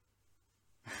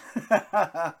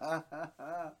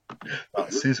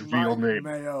 That's his real name.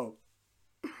 Mayo.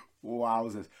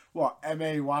 Wowzers. What?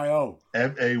 M-A-Y-O?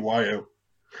 M-A-Y-O.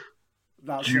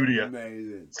 That's Junior.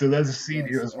 Amazing. So there's a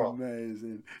senior as well.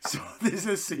 Amazing. So there's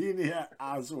a senior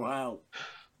as well.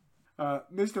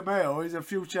 Mr. Mayo is a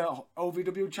future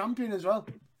OVW champion as well.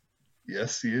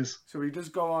 Yes, he is. So he does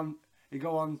go on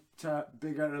to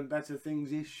bigger and better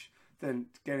things-ish than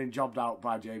getting jobbed out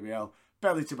by JBL.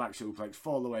 Belly to back suplex,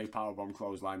 fall away, powerbomb,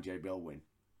 clothesline, JBL win.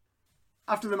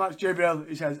 After the match, JBL,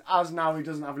 he says, as now he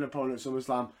doesn't have an opponent at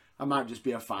SummerSlam, I might just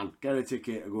be a fan, get a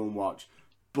ticket and go and watch.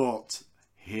 But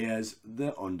here's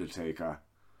The Undertaker.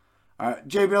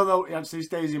 JBL, though, he actually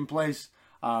stays in place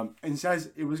and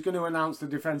says he was going to announce the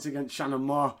defence against Shannon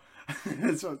Moore.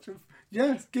 So,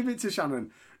 yes, give it to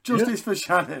Shannon. Justice for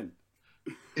Shannon.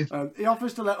 He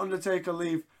offers to let Undertaker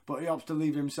leave, but he opts to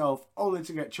leave himself, only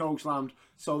to get chokeslammed.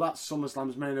 So that's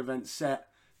SummerSlam's main event set.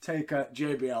 Taker,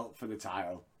 JBL for the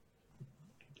title.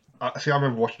 I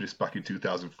remember watching this back in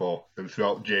 2004, and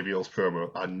throughout JBL's promo,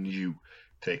 I knew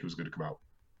Taker was going to come out.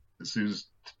 As soon as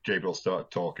JBL started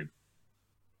talking,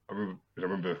 I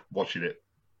remember watching it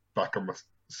back on my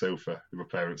sofa in my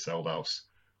parents' old house,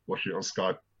 watching it on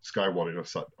Sky One on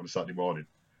a Saturday morning.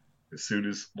 As soon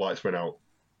as lights went out,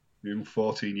 even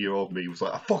 14-year-old me was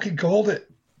like, I fucking called it.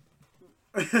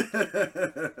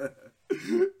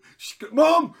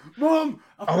 Mom!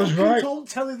 I was right. Told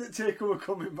Telly that Taker were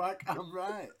coming back. I'm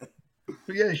right.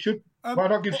 But yeah, he should. Why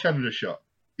not give Shannon a shot?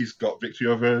 He's got victory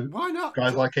over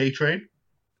guys like A-Train.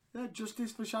 Yeah,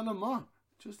 justice for Shannon Moore.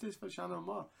 Justice for Shannon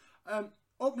Moore.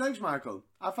 Up next, Michael,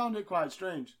 I found it quite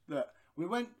strange that we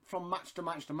went from match to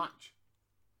match to match.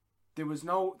 There was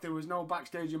no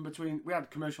backstage in between. We had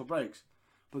commercial breaks.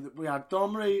 But we had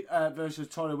Dawn Marie versus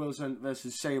Tori Wilson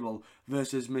versus Sable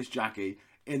versus Miss Jackie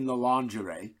in the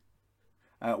lingerie.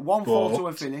 One fall to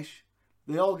a finish.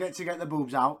 They all get the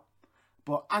boobs out.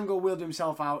 But Angle wheeled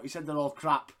himself out. He said they're all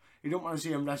crap. He don't want to see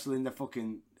them wrestle in their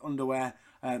fucking underwear.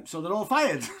 So they're all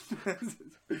fired.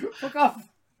 Fuck off.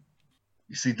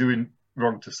 You see, doing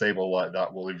wrong to Sable like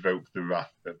that will evoke the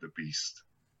wrath of the beast.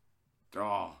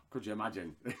 Oh, could you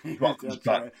imagine? Comes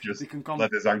back, just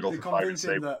let his angle for firing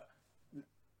Sable.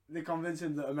 They convince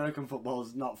him that American football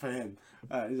is not for him.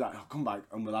 He's like, oh, come back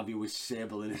and we'll have you with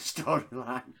Sable in his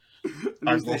storyline.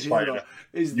 Angle's fired.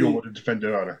 You want to defend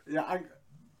your honour. Yeah,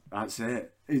 that's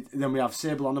it. Then we have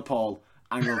Sable on the pole,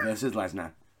 Angle versus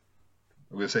Lesnar.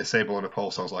 I'm going to say Sable on a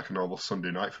pole sounds like a normal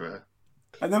Sunday night for her.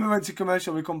 And then we went to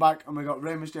commercial, we come back and we got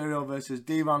Rey Mysterio versus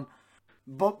Devon.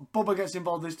 Bubba gets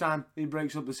involved this time. He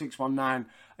breaks up the 619.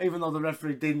 Even though the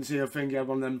referee didn't see a thing, he had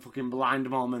one of them fucking blind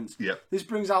moments. Yep. This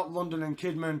brings out London and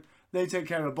Kidman. They take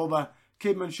care of Bubba.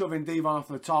 Kidman shoving Devon off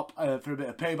the top for a bit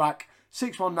of payback.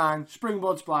 619,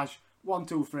 springboard splash, 1,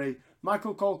 2, 3.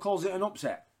 Michael Cole calls it an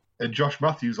upset. And Josh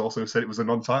Matthews also said it was a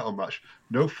non-title match.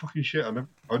 No fucking shit. I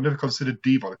never considered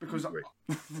Devon a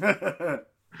cruiserweight.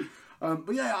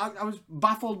 But yeah, I was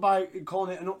baffled by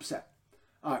calling it an upset.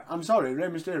 Alright, I'm sorry, Rey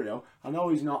Mysterio. I know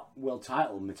he's not world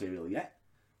title material yet,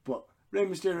 but Rey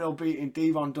Mysterio beating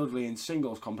Devon Dudley in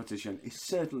singles competition is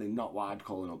certainly not what I'd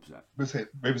call an upset.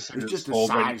 It's just a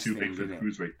already size too big thing, for the isn't it?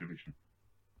 cruiserweight division.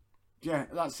 Yeah,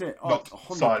 that's it. Oh, Not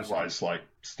 100%. size-wise, like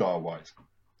star-wise.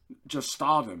 Just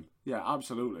stardom. Yeah,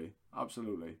 absolutely.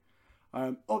 Absolutely.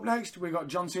 Up next, we got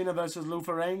John Cena versus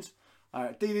Luther Reigns.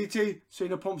 DDT,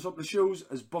 Cena pumps up the shoes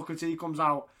as Booker T comes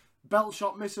out. Belt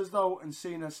shot misses though, and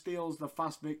Cena steals the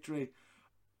fast victory.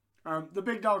 The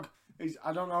big dog,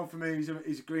 I don't know, for me,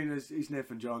 he's green as he's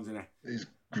Nathan Jones, isn't he? He's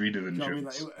greener than Jones. I mean?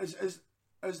 Like,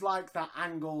 as like that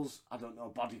Angle's, I don't know,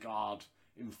 bodyguard,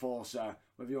 enforcer,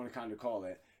 whatever you want to kind of call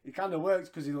it. It kind of works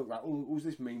because he looked like, oh, who's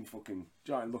this mean fucking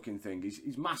giant looking thing?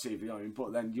 He's massive, you know what I mean?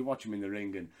 But then you watch him in the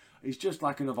ring and he's just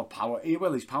like another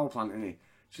he's power plant, isn't he? Do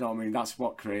you know what I mean? That's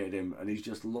what created him, and he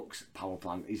just looks power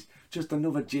plant. He's just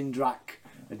another Jindrak,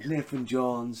 and Nathan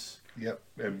Jones. Yep,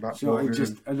 and Matt Morgan.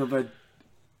 Just another,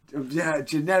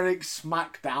 generic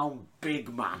SmackDown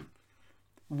big man.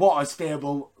 What a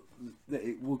stable that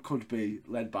it could be,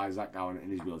 led by Zach Gowen in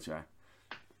his wheelchair.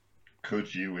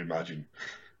 Could you imagine?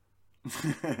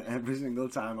 Every single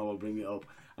time I will bring it up.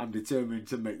 I'm determined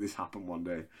to make this happen one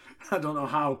day. I don't know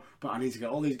how, but I need to get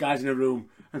all these guys in a room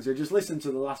and say, just listen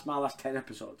to my last 10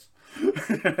 episodes.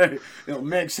 It'll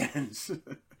make sense.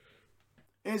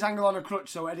 Here's Angle on a crutch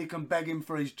so Eddie can beg him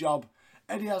for his job.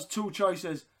 Eddie has two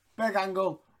choices, beg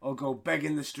Angle or go beg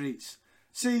in the streets.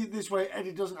 See, this way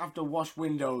Eddie doesn't have to wash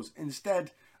windows.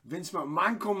 Instead, Vince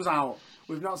McMahon comes out.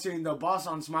 We've not seen the boss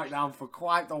on SmackDown for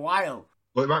quite a while.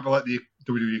 Well, it might be like the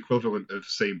WWE equivalent of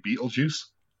saying Beetlejuice.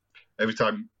 Every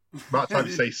time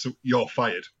you say you're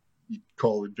fired, you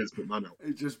call Vince McMahon out.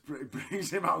 It just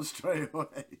brings him out straight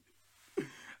away.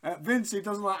 Vince, he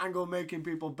doesn't like Angle making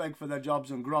people beg for their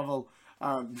jobs and grovel.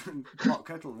 Hot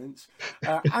kettle, Vince.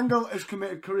 Angle has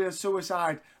committed career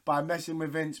suicide by messing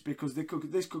with Vince because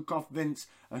this could cost Vince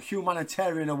a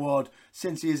humanitarian award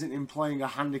since he isn't employing a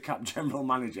handicapped general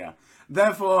manager.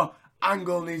 Therefore,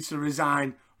 Angle needs to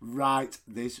resign right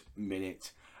this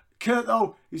minute. Kurt,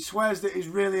 though, he swears that he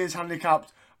really is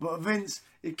handicapped, but Vince,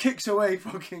 he kicks away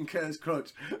fucking Kurt's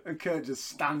crutch, and Kurt just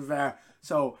stands there.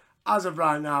 So, as of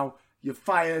right now, you're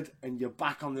fired, and you're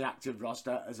back on the active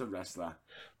roster as a wrestler.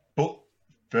 But,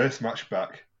 first match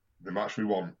back, the match we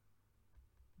won,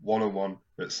 1-on-1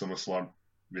 at SummerSlam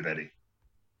with Eddie.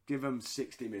 Give him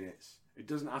 60 minutes. It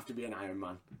doesn't have to be an Iron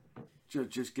Man.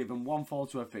 Just give him one fall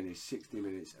to a finish, 60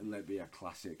 minutes, and let it be a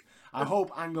classic. I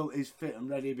hope Angle is fit and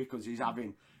ready because he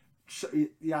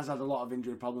has had a lot of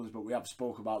injury problems, but we have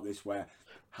spoke about this where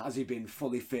has he been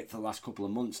fully fit for the last couple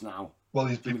of months now? Well,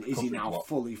 he's been is he now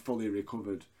fully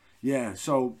recovered? Yeah,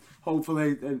 so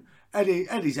hopefully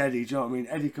Eddie's Eddie, do you know what I mean?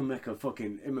 Eddie can make a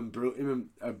fucking him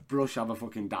and Brush have a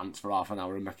fucking dance for half an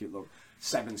hour and make it look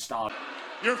 7 stars.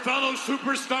 Your fellow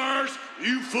superstars,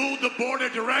 you fooled the board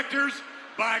of directors.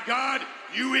 By God,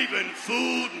 you even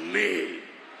fooled me.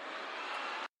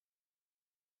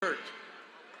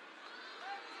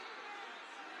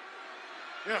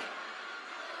 Yeah.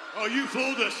 Oh, you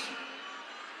fooled us.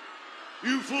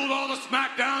 You fooled all the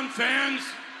SmackDown fans.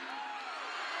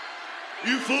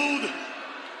 You fooled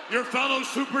your fellow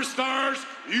superstars.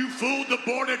 You fooled the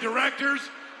board of directors.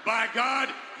 By God,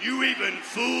 you even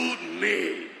fooled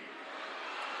me.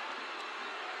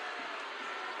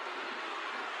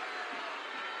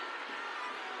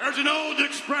 There's an old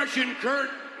expression, Kurt.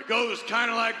 It goes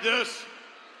kind of like this.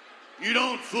 You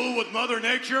don't fool with Mother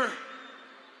Nature,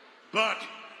 but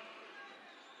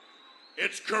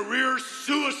it's career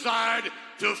suicide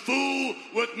to fool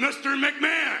with Mr.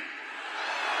 McMahon.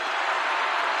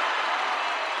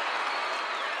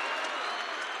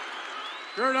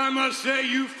 Kurt, I must say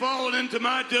you've fallen into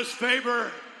my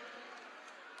disfavor.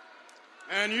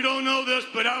 And you don't know this,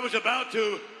 but I was about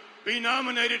to be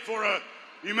nominated for a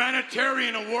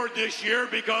humanitarian award this year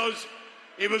because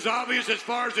it was obvious as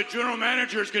far as the general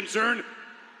manager is concerned,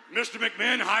 Mr.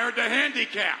 McMahon hired the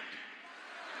handicapped.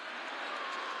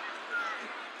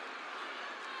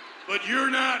 But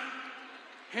you're not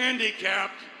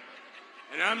handicapped,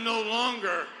 and I'm no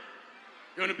longer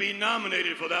going to be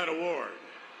nominated for that award.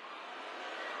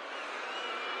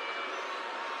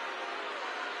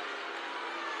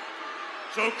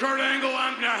 So, Kurt Angle,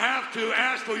 I'm going to have to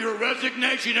ask for your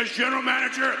resignation as general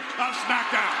manager of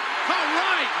SmackDown. All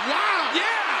right. Wow.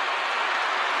 Yeah.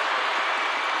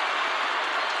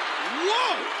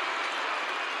 Whoa.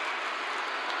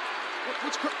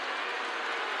 What's Kurt?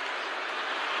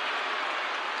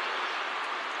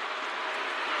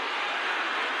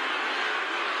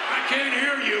 I can't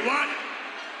hear you. What?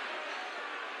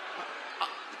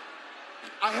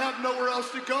 I have nowhere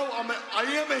else to go. I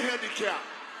am a handicap.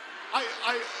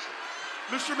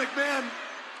 Mr. McMahon,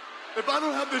 if I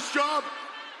don't have this job,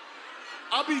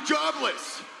 I'll be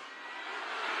jobless.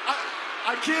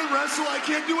 I can't wrestle. I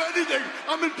can't do anything.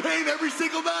 I'm in pain every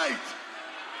single night.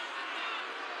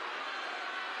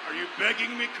 Are you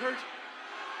begging me, Kurt?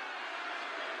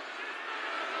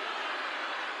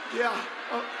 Yeah,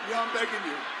 I'm begging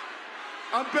you.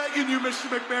 I'm begging you, Mr.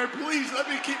 McMahon, please let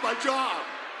me keep my job.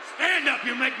 Stand up,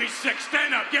 you make me sick.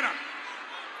 Stand up, get up.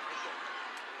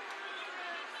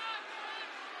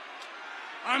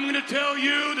 I'm going to tell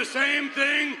you the same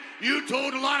thing you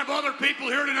told a lot of other people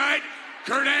here tonight.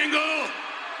 Kurt Angle,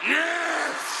 you're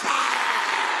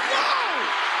fired! Whoa!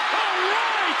 All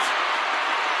right!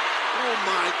 Oh,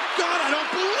 my God, I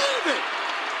don't believe it!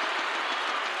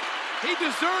 He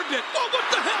deserved it. Oh, what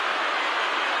the hell?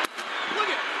 Look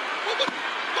at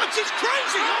what's he's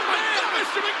crazy? Oh, my God!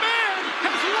 Mr. McMahon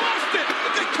has lost it!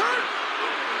 Look at Kurt!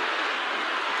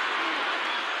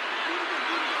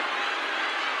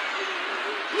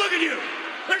 Look at you!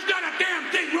 There's not a damn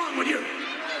thing wrong with you!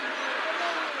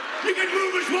 You can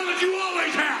move as well as you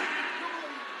always have!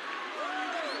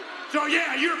 So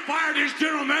yeah, you're fired as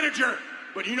general manager,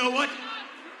 but you know what?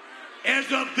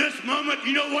 As of this moment,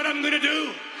 you know what I'm gonna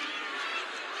do?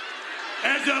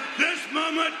 As of this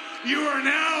moment, you are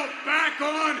now back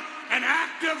on an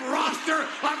active roster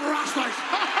of wrestlers.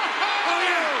 Oh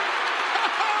yeah!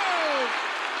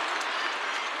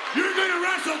 You're gonna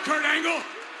wrestle, Kurt Angle!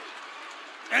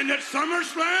 And at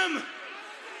SummerSlam,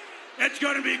 it's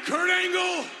going to be Kurt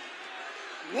Angle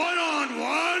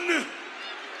one-on-one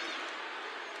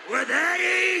with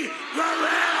Eddie Guerrero.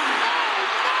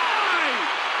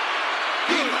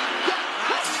 Oh, my!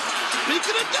 Speak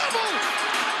of the devil!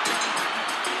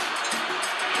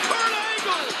 Kurt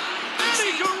Angle,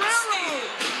 Eddie Guerrero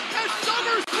at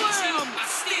SummerSlam!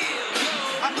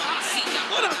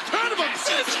 What a turn of a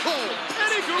physical!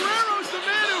 Eddie Guerrero's the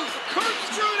man who Kurt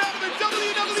screwed out of the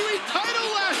WWE title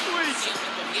last week!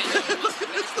 Look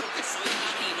at this.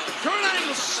 Kurt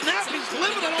Angle snapped his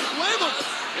lip, and I don't blame him.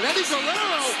 And Eddie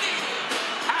Guerrero,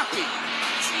 happy.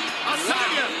 I'll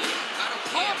tell you,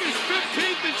 August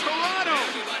 15th in Toronto.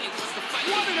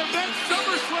 What an event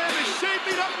SummerSlam is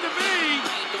shaping up to be.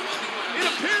 It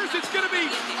appears it's going to be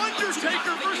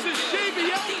Undertaker versus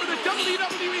JBL for the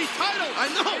WWE title. I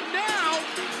know. And now,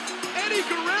 Eddie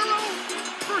Guerrero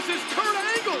versus Kurt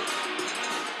Angle.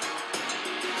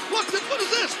 Look, what is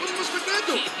this? What does Mr. McMahon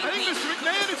do? I think Mr.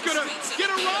 McMahon is going to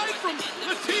get a ride from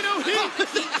Latino Heat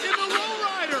in the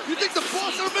lowrider. You think the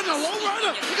boss ever been in a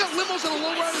lowrider? We got limos in a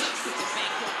lowrider.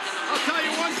 I'll tell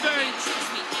you one thing.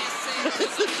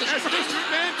 As Mr.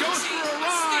 McMahon goes for a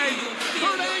ride,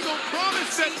 Kurt Angle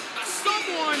promised that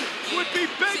someone would be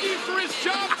begging for his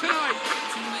job tonight.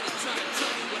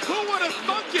 Who would have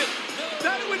thunk it?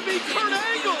 That it would be Kurt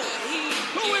Angle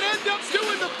who would end up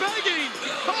doing the begging.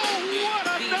 Oh, what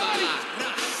a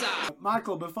night!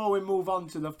 Michael, before we move on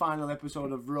to the final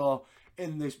episode of Raw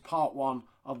in this part one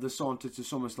of the Saunter to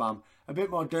SummerSlam, a bit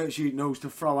more dirt sheet news to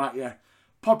throw at you.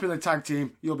 Popular tag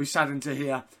team, you'll be saddened to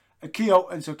hear,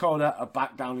 Akio and Sakura are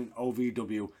back down in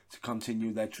OVW to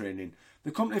continue their training.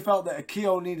 The company felt that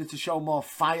Akio needed to show more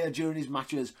fire during his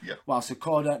matches, while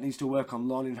Sakura needs to work on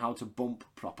learning how to bump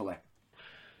properly.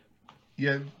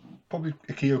 Yeah, probably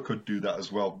Akio could do that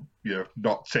as well. You know,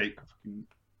 not take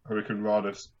Hurricane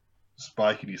Rana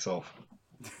spiking yourself.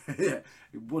 Yeah,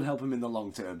 it would help him in the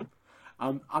long term.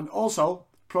 And also,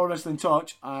 Pro Wrestling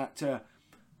Torch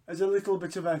as a little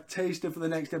bit of a taster for the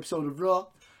next episode of Raw,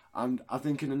 and I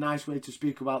think in a nice way to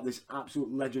speak about this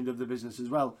absolute legend of the business as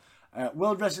well.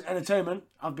 World Wrestling Entertainment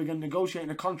have begun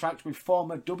negotiating a contract with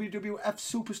former WWF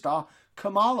superstar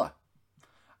Kamala.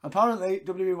 Apparently,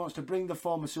 WWE wants to bring the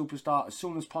former superstar as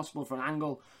soon as possible for an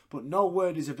angle, but no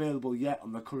word is available yet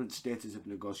on the current status of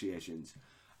negotiations.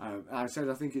 I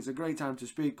think it's a great time to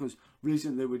speak because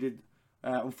recently we did,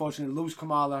 unfortunately, lose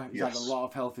Kamala. He's had a lot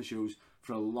of health issues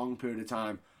for a long period of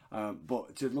time.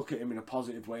 But to look at him in a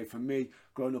positive way, for me,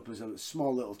 growing up as a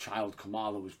small little child,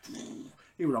 Kamala was,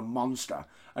 he was a monster.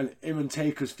 And him and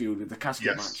Taker's feud with the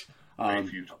casket match.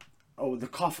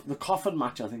 The coffin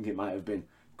match, I think it might have been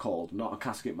called, not a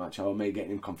casket match. I may get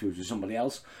him confused with somebody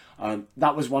else.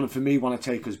 That was one of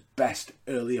Taker's best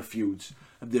earlier feuds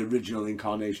of the original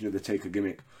incarnation of the Taker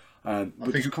gimmick. I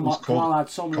think it was Kamala had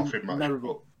so many coffin match.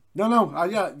 memorable.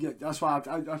 That's why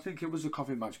I think it was a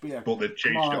coffin match. But yeah, but they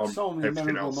changed Kamala it on had so many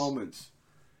memorable moments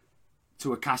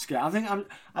to a casket. I think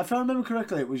if I remember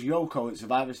correctly, it was Yoko at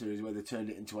Survivor Series where they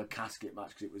turned it into a casket match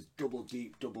because it was double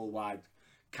deep, double wide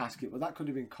casket. But that could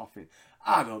have been coffin.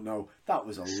 I don't know. That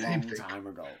was a long time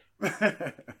ago.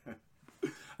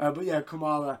 But yeah,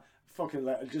 Kamala,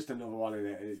 just another one in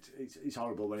it. It's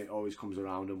horrible when it always comes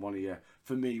around, and one of the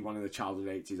childhood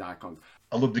 80s icons.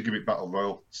 I love the Gimmick Battle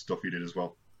Royal stuff he did as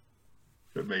well.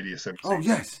 At Mania 17. Oh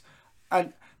yes,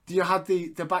 and you had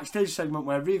the backstage segment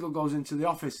where Regal goes into the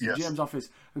office, James' office,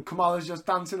 and Kamala's just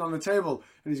dancing on the table,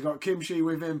 and he's got Kim Shee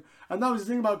with him. And that was the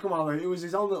thing about Kamala; it was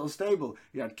his own little stable.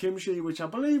 He had Kim Shee, which I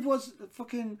believe was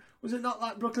it not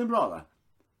like Brooklyn Brawler?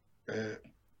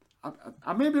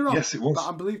 I may be wrong. Yes, it was. But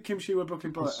I believe Kim Shee were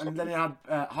Brooklyn Brawler, and then he had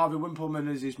Harvey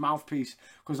Wimpleman as his mouthpiece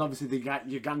because obviously the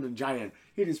Ugandan giant,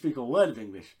 he didn't speak a word of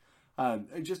English.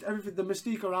 Just everything, the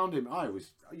mystique around him.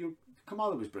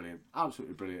 Kamala was brilliant,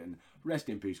 absolutely brilliant. And rest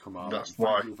in peace, Kamala. That's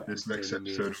why this next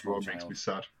episode of Raw makes me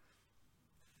sad.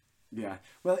 Yeah,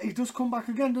 well, he does come back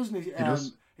again, doesn't he? He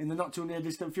does. In the not too near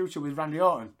distant future with Randy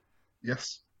Orton.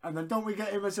 Yes. And then don't we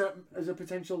get him as a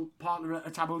potential partner at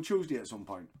a Taboo Tuesday at some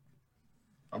point?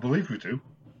 I believe we do.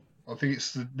 I think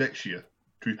it's the next year,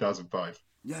 2005.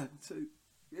 Yeah,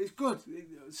 it's good.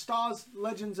 Stars,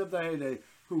 legends of their heyday,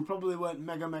 who probably weren't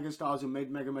mega stars and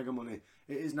made mega money.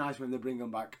 It is nice when they bring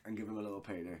them back and give them a little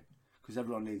payday. Because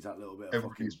everyone needs that little bit of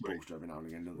fucking booster every now and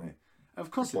again, don't they?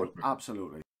 Of course,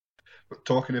 absolutely. But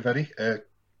talking of Eddie,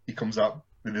 he comes out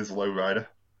with his lowrider,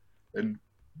 and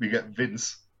we get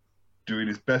Vince doing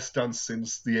his best dance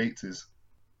since the 80s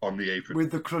on the apron.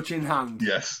 With the crutch in hand.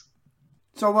 Yes.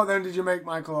 So what then did you make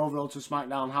Michael overall to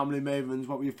SmackDown? How many Mavens?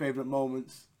 What were your favourite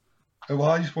moments? Well,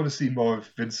 I just want to see more of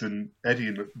Vince and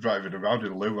Eddie driving around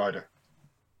in a lowrider.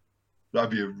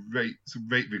 That'd be some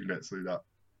great vignettes like that.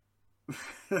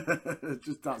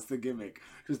 Just that's the gimmick.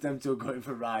 Just them two going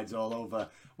for rides all over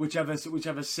whichever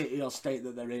city or state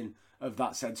that they're in of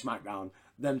that said SmackDown.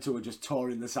 Them two are just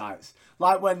touring the sites,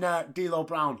 like when D'Lo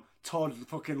Brown toured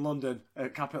fucking London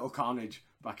at Capital Carnage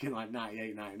back in like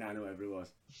 98, 99, or whatever it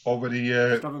was. Already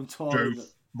drove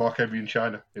Mark Henry in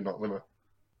China in that limo.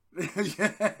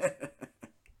 Yeah.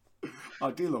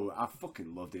 Oh, D'Lo! I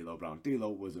fucking love D'Lo Brown. D'Lo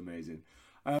was amazing.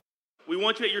 We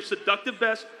want you at your seductive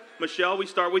best. Michelle, we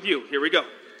start with you. Here we go.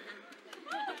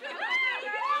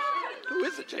 Who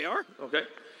is it, JR? Okay.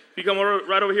 If you come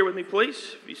right over here with me, please.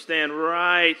 If you stand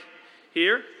right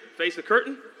here, face the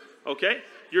curtain. Okay.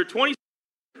 You're 20.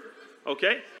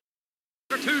 Okay.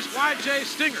 Number 2's YJ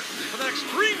Stinger. For that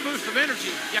extreme boost of energy,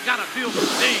 you gotta feel the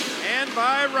sting. And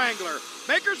by Wrangler,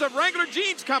 makers of Wrangler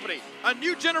Jeans Company, a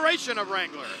new generation of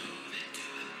Wrangler.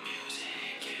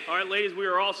 All right, ladies, we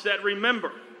are all set.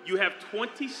 Remember, you have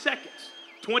 20 seconds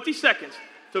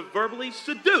to verbally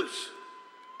seduce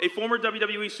a former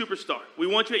WWE superstar. We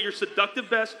want you at your seductive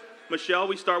best. Michelle,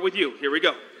 we start with you. Here we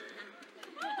go.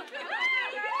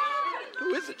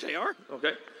 Who is it, JR?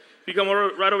 Okay. If you come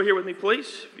right over here with me,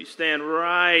 please. If you stand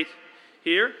right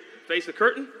here, face the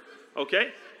curtain.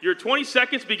 Okay. Your 20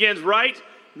 seconds begins right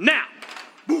now.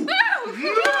 You have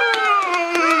no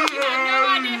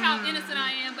idea how innocent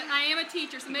I am, but I am a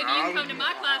teacher, so maybe you can come to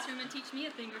my classroom and teach me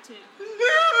a thing or two.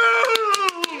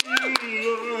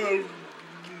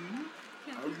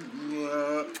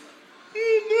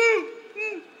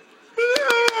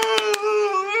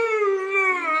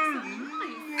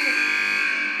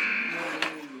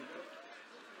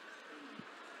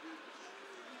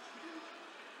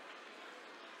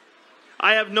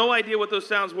 I have no idea what those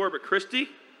sounds were, but Christy,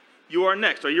 you are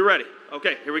next. Are you ready?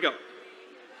 Okay, here we go.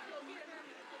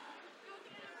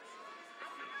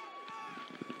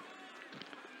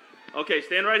 Okay,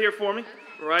 stand right here for me.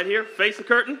 Right here. Face the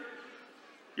curtain.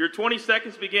 Your 20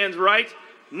 seconds begins right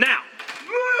now.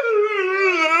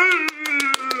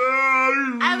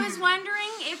 I was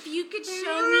wondering if you could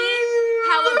show me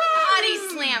how a body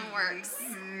slam works.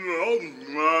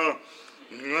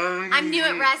 I'm new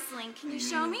at wrestling. Can you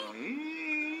show me?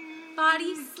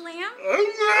 body slam?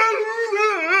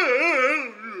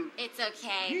 It's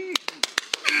okay.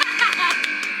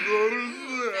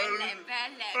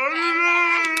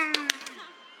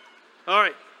 All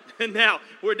right, and now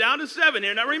we're down to 7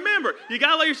 here. Now remember, you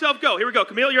got to let yourself go. Here we go.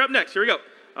 Camille, you're up next. Here we go.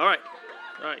 All right,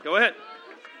 go ahead.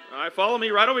 All right, follow me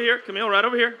right over here. Camille, right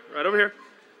over here. Right over here.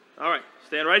 All right,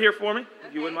 stand right here for me,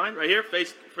 if you wouldn't mind. Right here,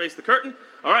 face the curtain.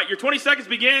 All right, your 20 seconds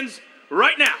begins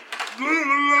right now.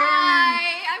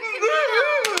 Hi, I'm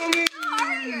Camille. How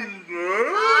are you?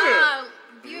 Oh,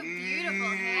 you have beautiful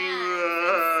hands,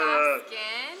 soft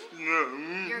skin.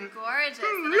 You're gorgeous.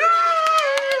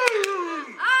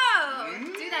 Oh,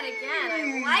 do that again.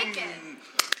 I like it.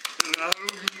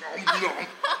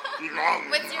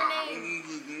 What's your name?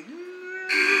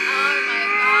 Oh my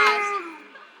gosh.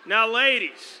 Now,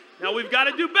 ladies, we've got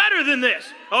to do better than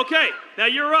this. Okay, now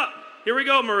you're up. Here we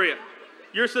go, Maria.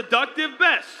 Your seductive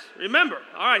best. Remember.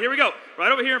 All right, here we go. Right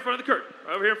over here in front of the curtain.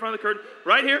 Right over here in front of the curtain.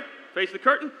 Right here. Face the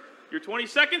curtain. Your 20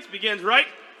 seconds begins right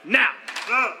now.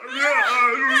 Oh,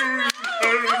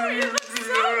 you look so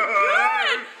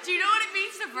good. Do you know what it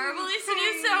means to verbally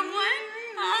seduce someone?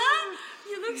 Huh?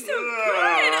 You look so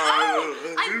good.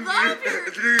 Oh, I love your...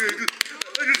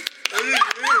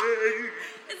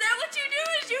 Is that what you do?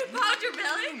 Is you pound your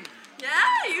belly?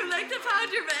 Yeah, you like to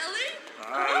pound your belly?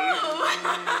 Oh.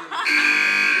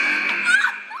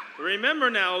 Remember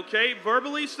now, okay?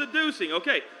 Verbally seducing.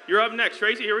 Okay, you're up next,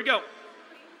 Tracy. Here we go.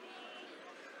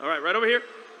 All right, right over here.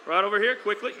 Right over here,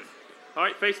 quickly. All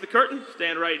right, face the curtain.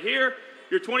 Stand right here.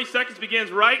 Your 20 seconds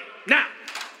begins right now.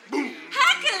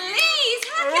 Hercules!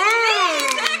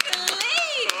 Hercules!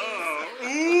 Hercules!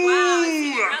 Wow, I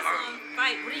see you wrestle and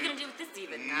fight. What are you going to do with this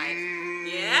demon knife?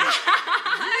 Yeah?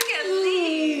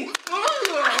 Hercules!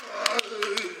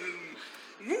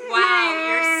 Wow,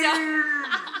 you're so...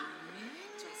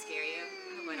 Do I scare you? I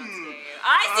hope I don't scare you. I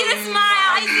see the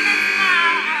smile! I see the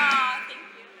smile! Oh, thank you.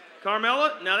 Carmella,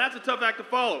 now that's a tough act to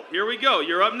follow. Here we go.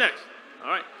 You're up next. All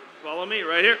right, follow me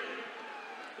right here.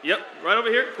 Yep, right over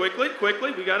here. Quickly.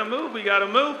 We got to move.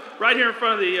 Right here in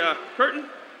front of the curtain.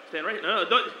 Stand right here. No,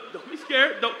 don't be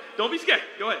scared. Don't be scared.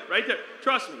 Go ahead, right there.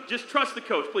 Trust me. Just trust the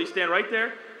coach. Please stand right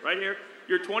there, right here.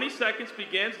 Your 20 seconds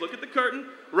begins. Look at the curtain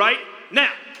right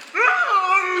now.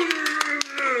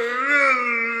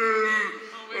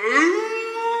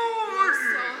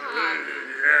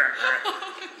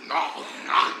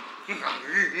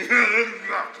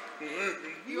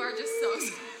 You are just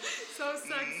so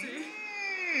sexy.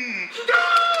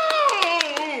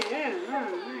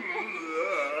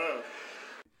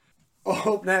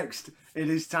 Up next, it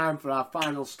is time for our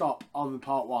final stop on the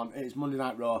part 1. It is Monday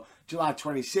Night Raw, July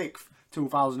 26th,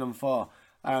 2004.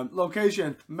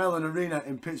 Location, Mellon Arena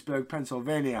in Pittsburgh,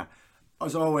 Pennsylvania.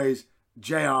 As always,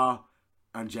 JR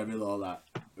and Jerry Lawler,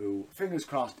 who, fingers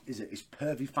crossed, is at his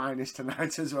pervy finest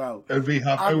tonight as well. And we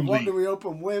have only... what do we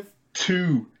open with?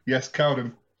 2, yes, count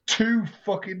them, 2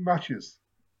 fucking matches.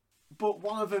 But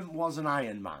one of them was an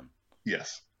Iron Man.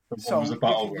 Yes. So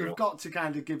you've got to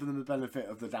kind of give them the benefit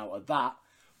of the doubt of that.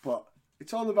 But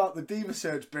it's all about the Diva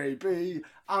Search, baby.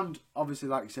 And obviously,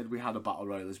 like you said, we had a Battle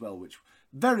Royal as well, which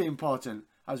very important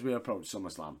as we approach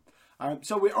SummerSlam.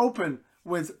 So we open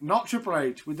with not Triple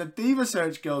H, with the Diva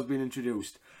Search girls being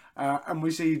introduced. And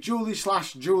we see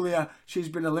Julie/Julia. She's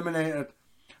been eliminated.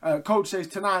 Coach says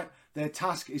tonight their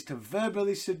task is to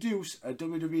verbally seduce a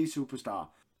WWE superstar.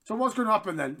 So what's going to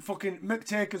happen then? Fucking Mick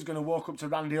Taker's going to walk up to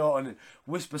Randy Orton and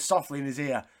whisper softly in his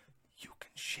ear, "You can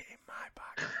shit in my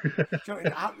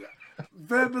bag."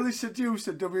 Verbally seduce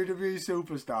a WWE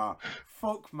superstar.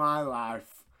 Fuck my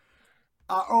life.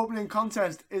 Our opening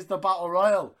contest is the Battle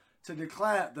Royal to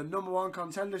declare the #1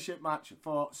 contendership match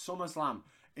for SummerSlam.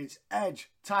 It's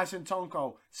Edge, Tyson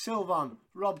Tonko, Sylvan,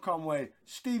 Rob Conway,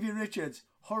 Stevie Richards,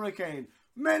 Hurricane,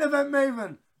 Main Event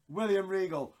Maven, William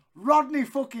Regal, Rodney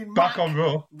fucking Mack, Back on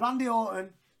Raw, Randy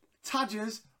Orton,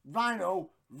 Tadgers,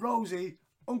 Rhino, Rosie,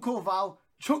 Uncle Val,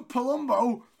 Chuck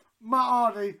Palumbo, Matt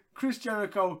Hardy, Chris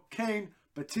Jericho, Kane,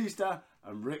 Batista,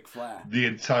 and Ric Flair. The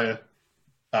entire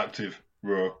active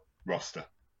Raw roster.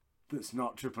 That's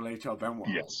not Triple H or Benoit.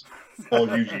 Yes. Or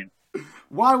Eugene.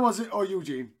 Why was it or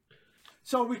Eugene?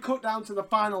 So we cut down to the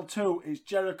final 2. It's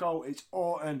Jericho, it's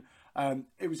Orton.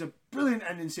 It was a brilliant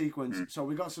ending sequence. So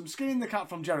we got some skin in the cat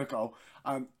from Jericho.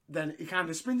 Then he kind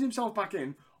of spins himself back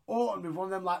in. Orton with one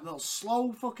of them like little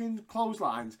slow fucking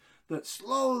clotheslines that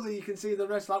slowly you can see the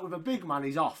rest like with a big man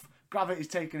he's off. Gravity's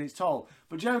taking its toll.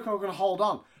 But Jericho going to hold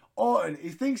on. Orton, he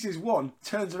thinks he's won,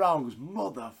 turns around and goes,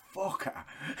 motherfucker.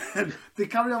 And they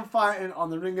carry on fighting on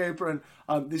the ring apron.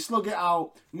 They slug it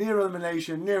out, near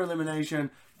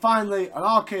elimination. Finally, an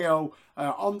RKO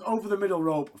over the middle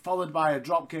rope, followed by a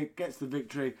dropkick, gets the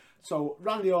victory. So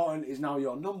Randy Orton is now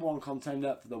your number one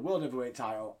contender for the World Heavyweight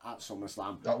title at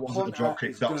SummerSlam. That wasn't a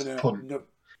dropkick, that was a punt.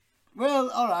 Well,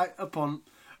 all right, a punt.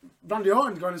 Randy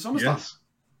Orton's going to SummerSlam. Yes.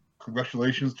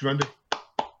 Congratulations to Randy.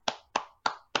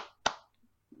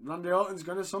 Randy Orton's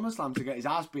going to SummerSlam to get his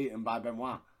ass beaten by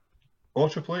Benoit. Or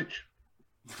Triple H.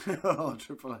 Or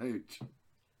Triple H.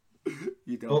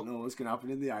 You don't know what's going to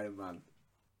happen in the Iron Man.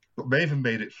 But Maven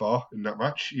made it far in that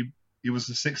match. He was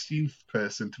the 16th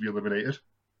person to be eliminated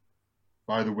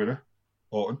by the winner,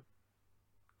 Orton.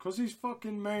 Because he's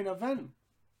fucking main event.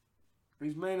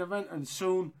 He's main event, and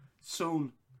soon,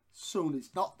 it's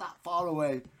not that far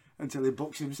away until he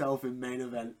books himself in main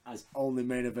event as only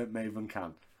main event Maven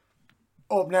can.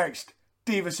 Up next,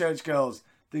 Diva Search Girls.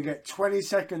 They get 20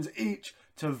 seconds each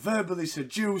to verbally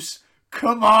seduce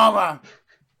Kamala.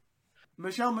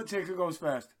 Michelle McTaker goes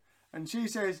first, and she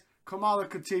says Kamala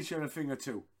could teach her a thing or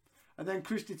two. And then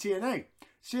Christy TNA,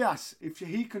 she asks if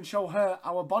he can show her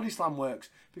how a body slam works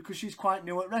because she's quite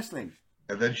new at wrestling.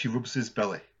 And then she rubs his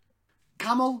belly.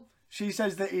 Camel, she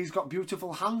says that he's got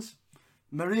beautiful hands.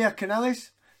 Maria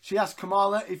Kanellis, she asks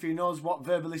Kamala if he knows what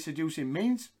verbally seducing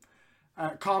means.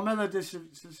 Carmella,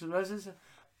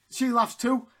 she laughs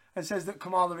too and says that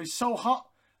Kamala is so hot,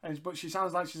 but she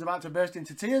sounds like she's about to burst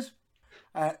into tears.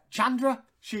 Chandra,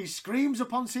 she screams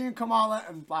upon seeing Kamala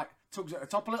and tugs at her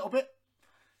top a little bit.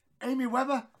 Amy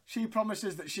Weber, she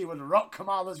promises that she would rock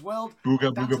Kamala's world.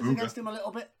 Dances against him a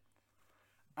little bit.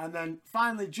 And then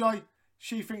finally Joy,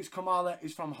 she thinks Kamala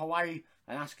is from Hawaii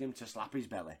and asks him to slap his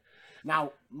belly.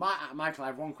 Now, Michael, I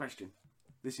have one question.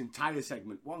 This entire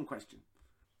segment, one question.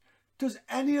 Does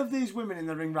any of these women in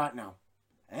the ring right now,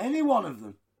 any one of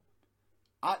them,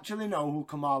 actually know who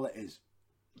Kamala is?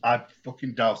 I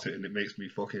fucking doubt it, and it makes me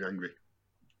fucking angry.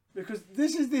 Because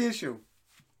this is the issue.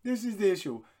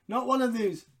 Not one of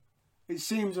these, it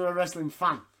seems, are a wrestling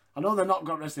fan. I know they're not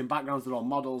got wrestling backgrounds, they're all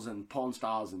models and porn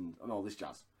stars and all this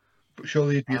jazz. But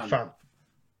surely you'd be a fan.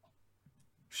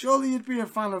 Surely you'd be a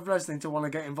fan of wrestling to want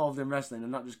to get involved in wrestling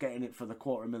and not just getting it for the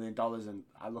 $250,000 and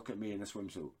I look at me in a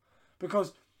swimsuit.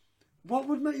 Because what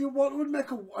would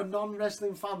make a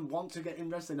non-wrestling fan want to get in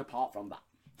wrestling apart from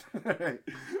that?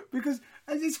 Because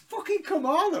it's fucking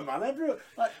Kamala, man.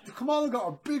 Kamala got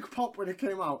a big pop when it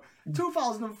came out.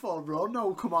 2004, bro.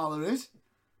 No, Kamala is.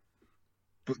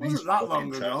 But wasn't that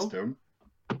long ago.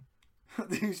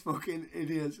 These fucking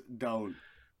idiots don't.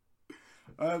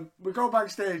 We go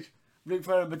backstage. Ric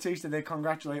Flair and Batista, they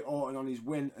congratulate Orton on his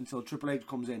win until Triple H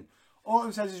comes in.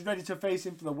 Orton says he's ready to face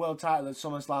him for the world title at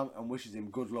SummerSlam and wishes him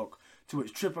good luck, to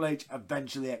which Triple H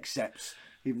eventually accepts,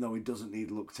 even though he doesn't need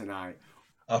luck tonight.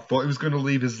 I thought he was going to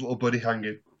leave his little buddy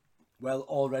hanging. Well,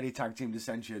 already tag team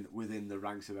dissension within the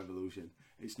ranks of Evolution.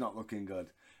 It's not looking good.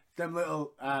 Them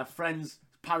little Friends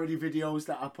parody videos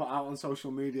that I put out on social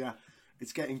media,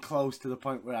 it's getting close to the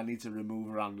point where I need to remove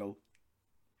Randall.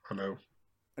 I know.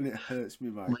 And it hurts me,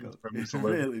 Michael. It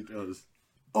really does.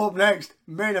 Up next,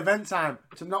 main event time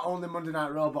to not only Monday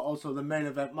Night Raw, but also the main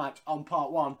event match on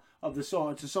part 1 of the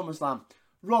Sorted to SummerSlam.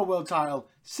 Raw World Title,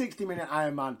 60-minute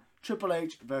Iron Man, Triple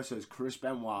H versus Chris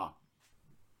Benoit.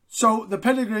 So the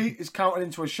pedigree is counted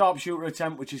into a sharpshooter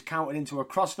attempt, which is counted into a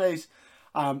crossface.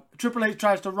 Triple H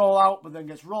tries to roll out, but then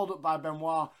gets rolled up by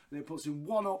Benoit, and it puts him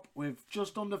 1-up with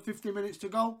just under 50 minutes to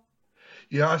go.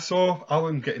 Yeah, I saw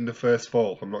Alan getting the first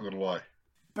fall, I'm not going to lie.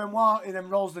 Benoit, he then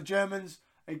rolls the Germans.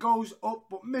 He goes up,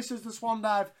 but misses the swan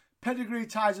dive. Pedigree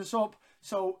ties us up,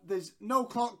 so there's no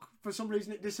clock. For some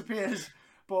reason, it disappears.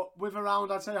 But with around,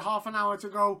 I'd say, half an hour to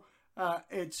go,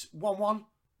 it's 1-1.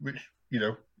 Which,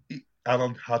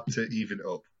 Alan had to even it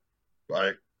up.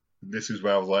 But this is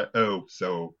where I was like, oh,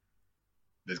 so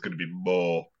there's going to be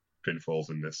more pinfalls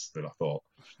in this than I thought.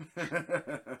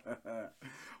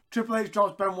 Triple H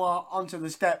drops Benoit onto the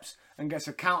steps and gets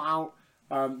a count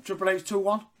out. Triple H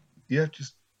 2-1. Yeah,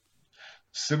 just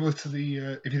similar to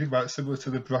the, if you think about it, similar to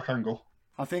the Brock Angle.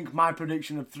 I think my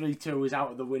prediction of 3-2 is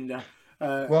out of the window.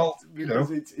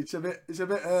 Because it's a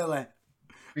bit early.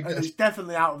 And it's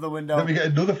definitely out of the window. Then we get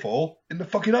another fall in the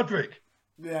fucking ad break.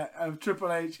 Yeah,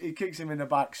 Triple H, he kicks him in the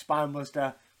back,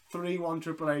 spinebuster, 3-1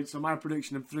 Triple H. So my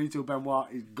prediction of 3-2 Benoit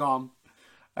is gone.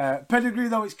 Pedigree,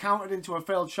 though, it's counted into a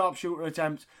failed sharpshooter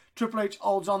attempt. Triple H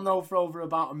holds on, though, for over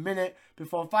about a minute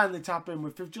before finally tapping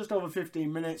with just over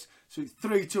 15 minutes. So it's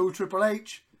 3-2 Triple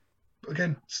H.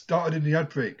 Again, started in the ad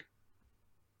break.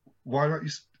 Why not you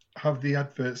have the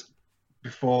adverts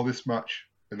before this match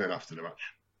and then after the match?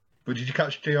 But did you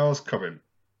catch JR's comment?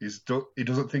 He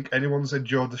doesn't think anyone's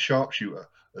endured the sharpshooter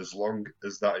as long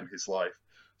as that in his life.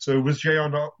 So was JR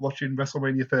not watching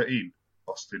WrestleMania 13,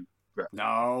 Austin?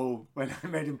 No, when I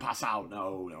made him pass out.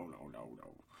 No.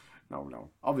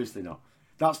 Obviously not.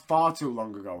 That's far too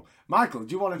long ago. Michael,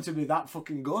 do you want him to be that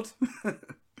fucking good?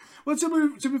 Well,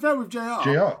 to be fair with JR,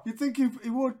 you'd think he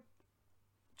would.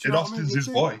 And Austin's his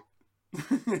boy.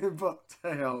 But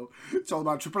it's all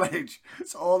about Triple H.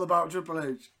 It's all about Triple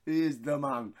H. He is the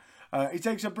man. He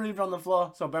takes a breather on the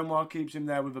floor, so Benoit keeps him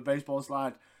there with a baseball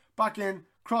slide. Back in,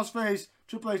 crossface.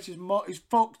 Triple H is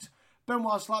fucked.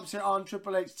 Benoit slaps it on.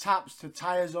 Triple H taps to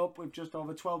tie us up with just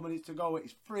over 12 minutes to go.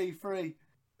 It's 3-3.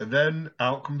 And then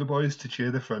out come the boys to cheer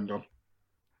their friend on.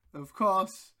 Of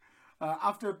course.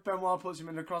 After Benoit puts him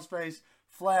in the crossface,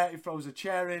 Flair, he throws a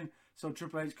chair in so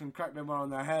Triple H can crack Benoit on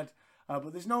their head.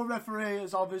 But there's no referee,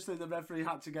 as obviously the referee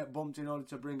had to get bumped in order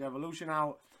to bring Evolution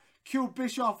out. Cue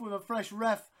Bischoff with a fresh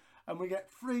ref, and we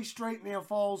get 3 straight near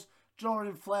falls,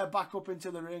 drawing Flair back up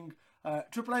into the ring.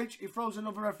 Triple H, he throws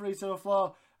another referee to the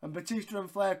floor, and Batista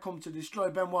and Flair come to destroy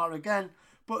Benoit again.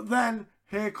 But then,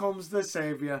 here comes the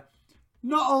saviour.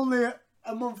 Not only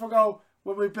a month ago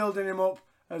were we building him up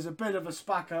as a bit of a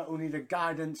spacker who needed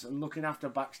guidance and looking after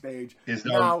backstage. He's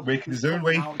now making his own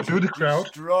way through the crowd.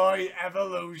 Destroy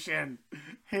Evolution.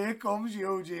 Here comes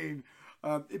Eugene.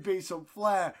 He beats up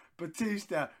Flair,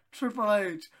 Batista, Triple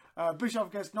H.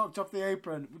 Bischoff gets knocked off the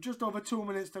apron. With just over 2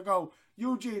 minutes to go.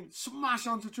 Eugene smash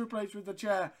onto Triple H with the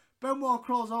chair. Benoit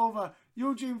crawls over.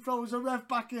 Eugene throws the ref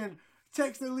back in.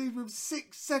 Takes the lead with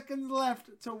 6 seconds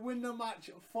left to win the match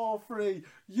 4-3.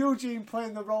 Eugene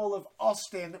playing the role of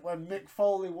Austin when Mick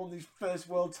Foley won his first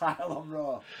world title on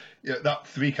Raw. Yeah, that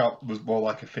 3 count was more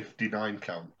like a 59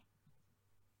 count.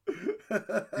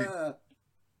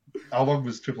 How long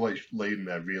was Triple H laying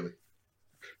there, really?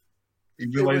 He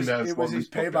was laying there as it was his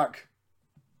payback.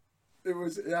 It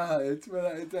was,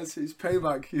 that's his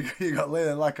payback. You got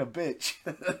laying like a bitch.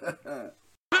 2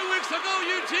 weeks ago,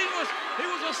 Eugene was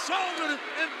assaulted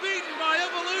and beaten by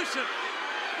Evolution.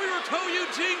 We were told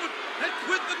Eugene had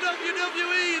quit the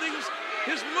WWE, and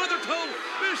his mother told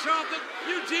Bischoff that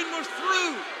Eugene was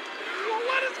through. Well,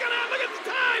 what is going on? Look at the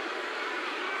time.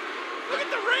 Look at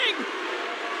the ring.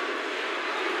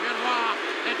 Benoit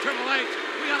and Triple H,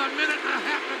 we got a minute and a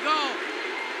half to go.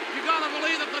 You got to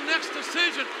believe that the next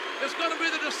decision is going to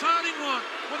be the deciding one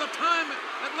with a time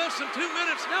at less than 2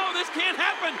 minutes. No, this can't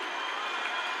happen.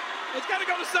 It's got to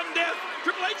go to sudden death.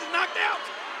 Triple H is knocked out.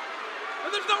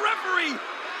 And there's no referee.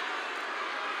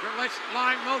 Triple H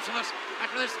lying motionless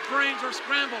after his brains are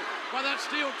scrambled by that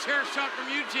steel chair shot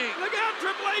from Eugene. Look out,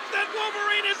 Triple H. That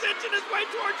Wolverine is inching his way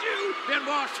towards you.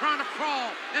 Benoit's trying to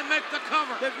crawl and make the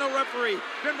cover. There's no referee.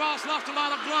 Benoit's lost a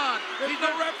lot of blood. There's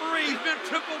no referee. He's been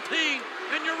triple teamed.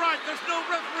 And you're right, there's no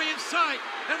referee in sight.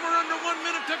 And we're under 1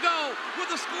 minute to go with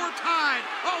the score tied.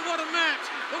 Oh, what a match.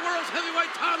 The world's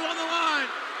heavyweight title on the line.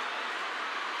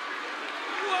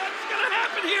 What's going to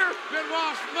happen here?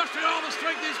 Benoit mustered all the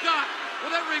strength he's got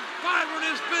with every fiber in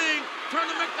his being, trying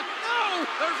to make the... No!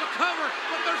 There's a cover,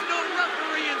 but there's no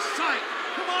referee in sight.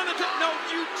 Come on, no,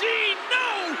 Eugene,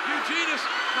 no! Eugene is...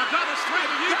 My God, the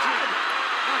strength of Eugene.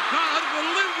 My God,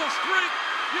 unbelievable strength.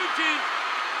 Eugene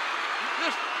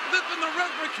just lifting the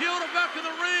referee, Kyoto back in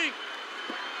the ring.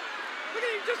 Look at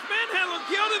him just manhandling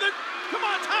Kyoto. Come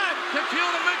on, time. Can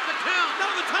Kyoto make the count? No,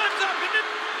 the time's up, isn't it?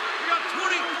 We got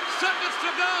 20 seconds to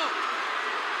go.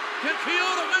 Can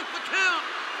Kyoto make the count?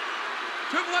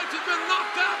 Triple H has been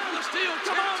knocked out from the steel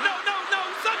chair. Come on, no,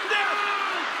 sudden death.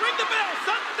 Ring the bell,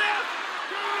 sudden death.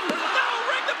 No,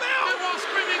 ring the bell. Benoit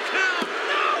screaming count.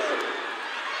 No.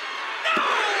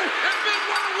 And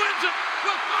Benoit wins it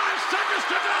with 5 seconds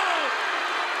to go.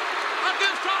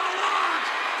 Against all odds,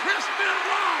 Chris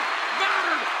Benoit,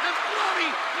 battered and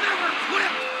bloody, never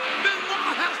quit.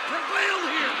 Benoit has prevailed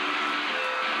here.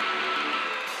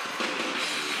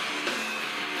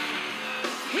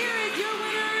 Here is your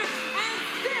winner and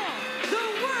still the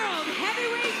World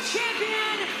Heavyweight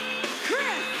Champion,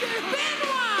 Chris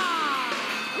Benoit.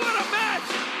 What a match!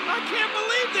 I can't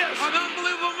believe this. An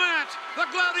unbelievable match. The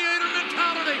gladiator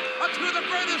mentality of 2 of the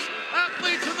greatest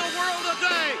athletes in the world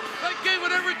today. They gave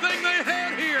it everything they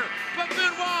had here. But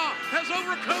Benoit has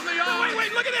overcome the odds.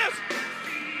 Wait, look at this.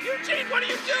 Eugene, what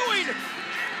are you doing?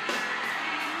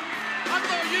 I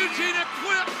thought Eugene had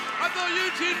quit. I thought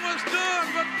Eugene was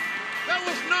done, but that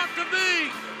was not to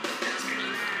be.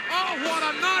 Oh, what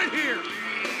a night here.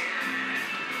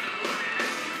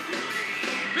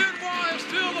 Benoit is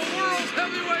still the world's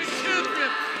heavyweight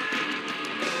champion.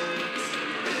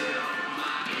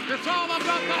 It's all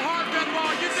about the heart,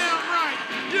 Benoit. You're damn right.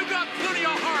 You got plenty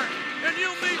of heart. and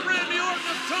you'll meet Randy Orton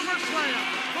at SummerSlam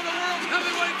for the World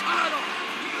Heavyweight title.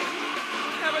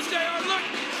 Yeah, but JR, look,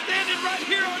 standing right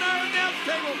here on our announce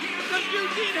table, does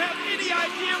Eugene have any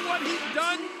idea what he's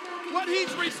done? What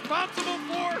he's responsible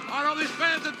for? I know these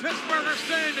fans in Pittsburgh are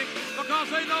standing because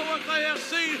they know what they have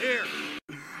seen here.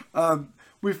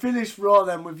 We finished Raw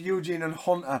then with Eugene and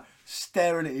Hunter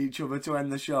staring at each other to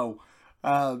end the show.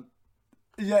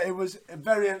 Yeah, it was a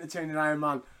very entertaining Iron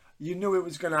Man. You knew it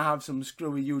was going to have some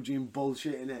screwy Eugene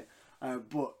bullshit in it.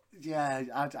 But yeah,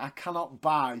 I cannot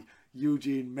buy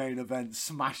Eugene main event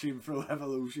smashing through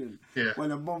Evolution. Yeah.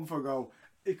 When a month ago,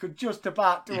 he could just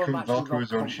about do he a match. He couldn't Velcro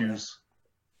his own shoes.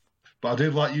 But I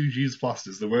did like Eugene's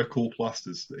plasters. They were cool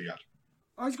plasters that he had.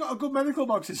 Oh, he's got a good medical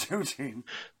box, is Eugene.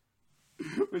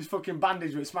 With his fucking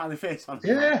bandage with a smiley face on it.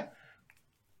 Yeah.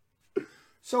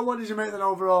 So what did you make then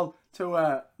overall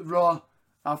to Raw?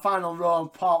 Our final Raw,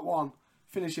 part 1,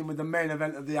 finishing with the main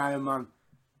event of the Iron Man.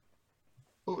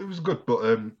 Well, it was good,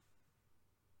 but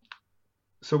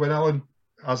so when Alan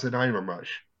has an Iron Man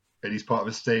match and he's part of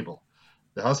a stable,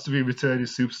 there has to be a returning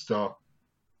superstar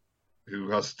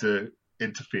who has to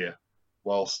interfere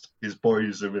whilst his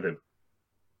boys are with him.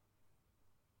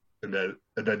 And then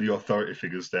the authority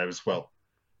figures there as well.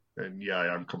 And yeah,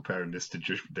 I am comparing this to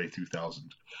Judgment Day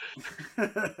 2000.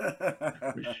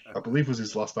 Which I believe was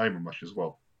his last Iron Man match as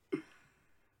well.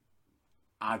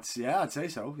 I'd say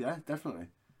so, yeah, definitely.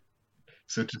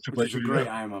 So to Triple H, a great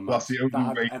Iron Man match. That's the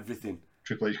only way everything.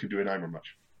 Triple H can do an Iron Man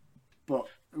match. But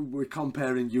we're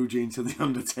comparing Eugene to The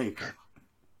Undertaker.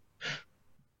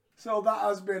 So that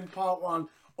has been part 1.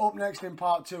 Up next in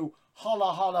part 2,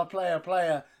 holla holla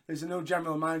player. There's a new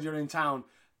general manager in town.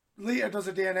 Lita does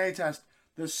a DNA test.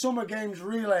 The Summer Games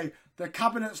relay. The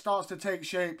cabinet starts to take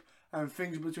shape. And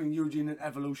things between Eugene and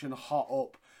Evolution hot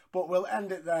up. But we'll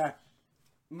end it there.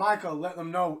 Michael, let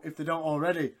them know, if they don't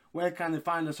already, where can they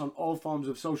find us on all forms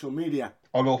of social media?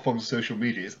 On all forms of social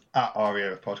media, it's at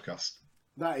Aria Podcast.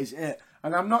 That is it.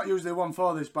 And I'm not usually one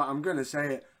for this, but I'm going to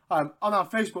say it. On our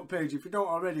Facebook page, if you don't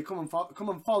already, come and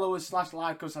follow us /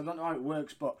 like us. I don't know how it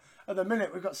works, but at the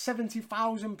minute, we've got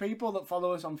 70,000 people that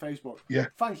follow us on Facebook. Yeah.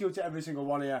 Thank you to every single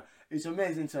one of you. It's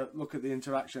amazing to look at the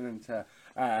interaction and to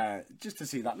just to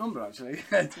see that number, actually.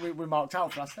 we marked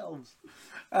out for ourselves.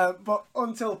 But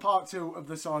until part 2 of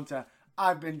The Saunter,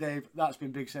 I've been Dave. That's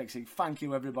been Big Sexy. Thank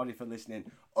you, everybody, for listening.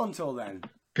 Until then.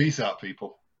 Peace out,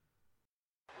 people.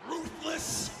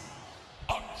 Ruthless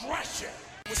aggression.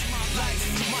 It's my life,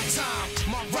 my time,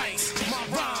 my rights, my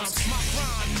rhymes, my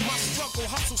grind, my struggle,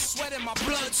 hustle, sweat in my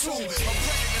blood too. A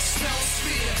predator smells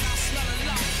fear. I smell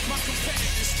a lot. My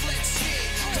competitors flex here.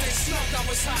 They smelled I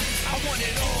was hot. I want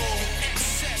it all.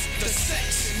 Excess, the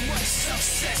sex, and much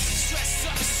success.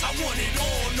 Stress us. I want it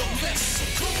all, no less. So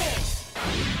come on.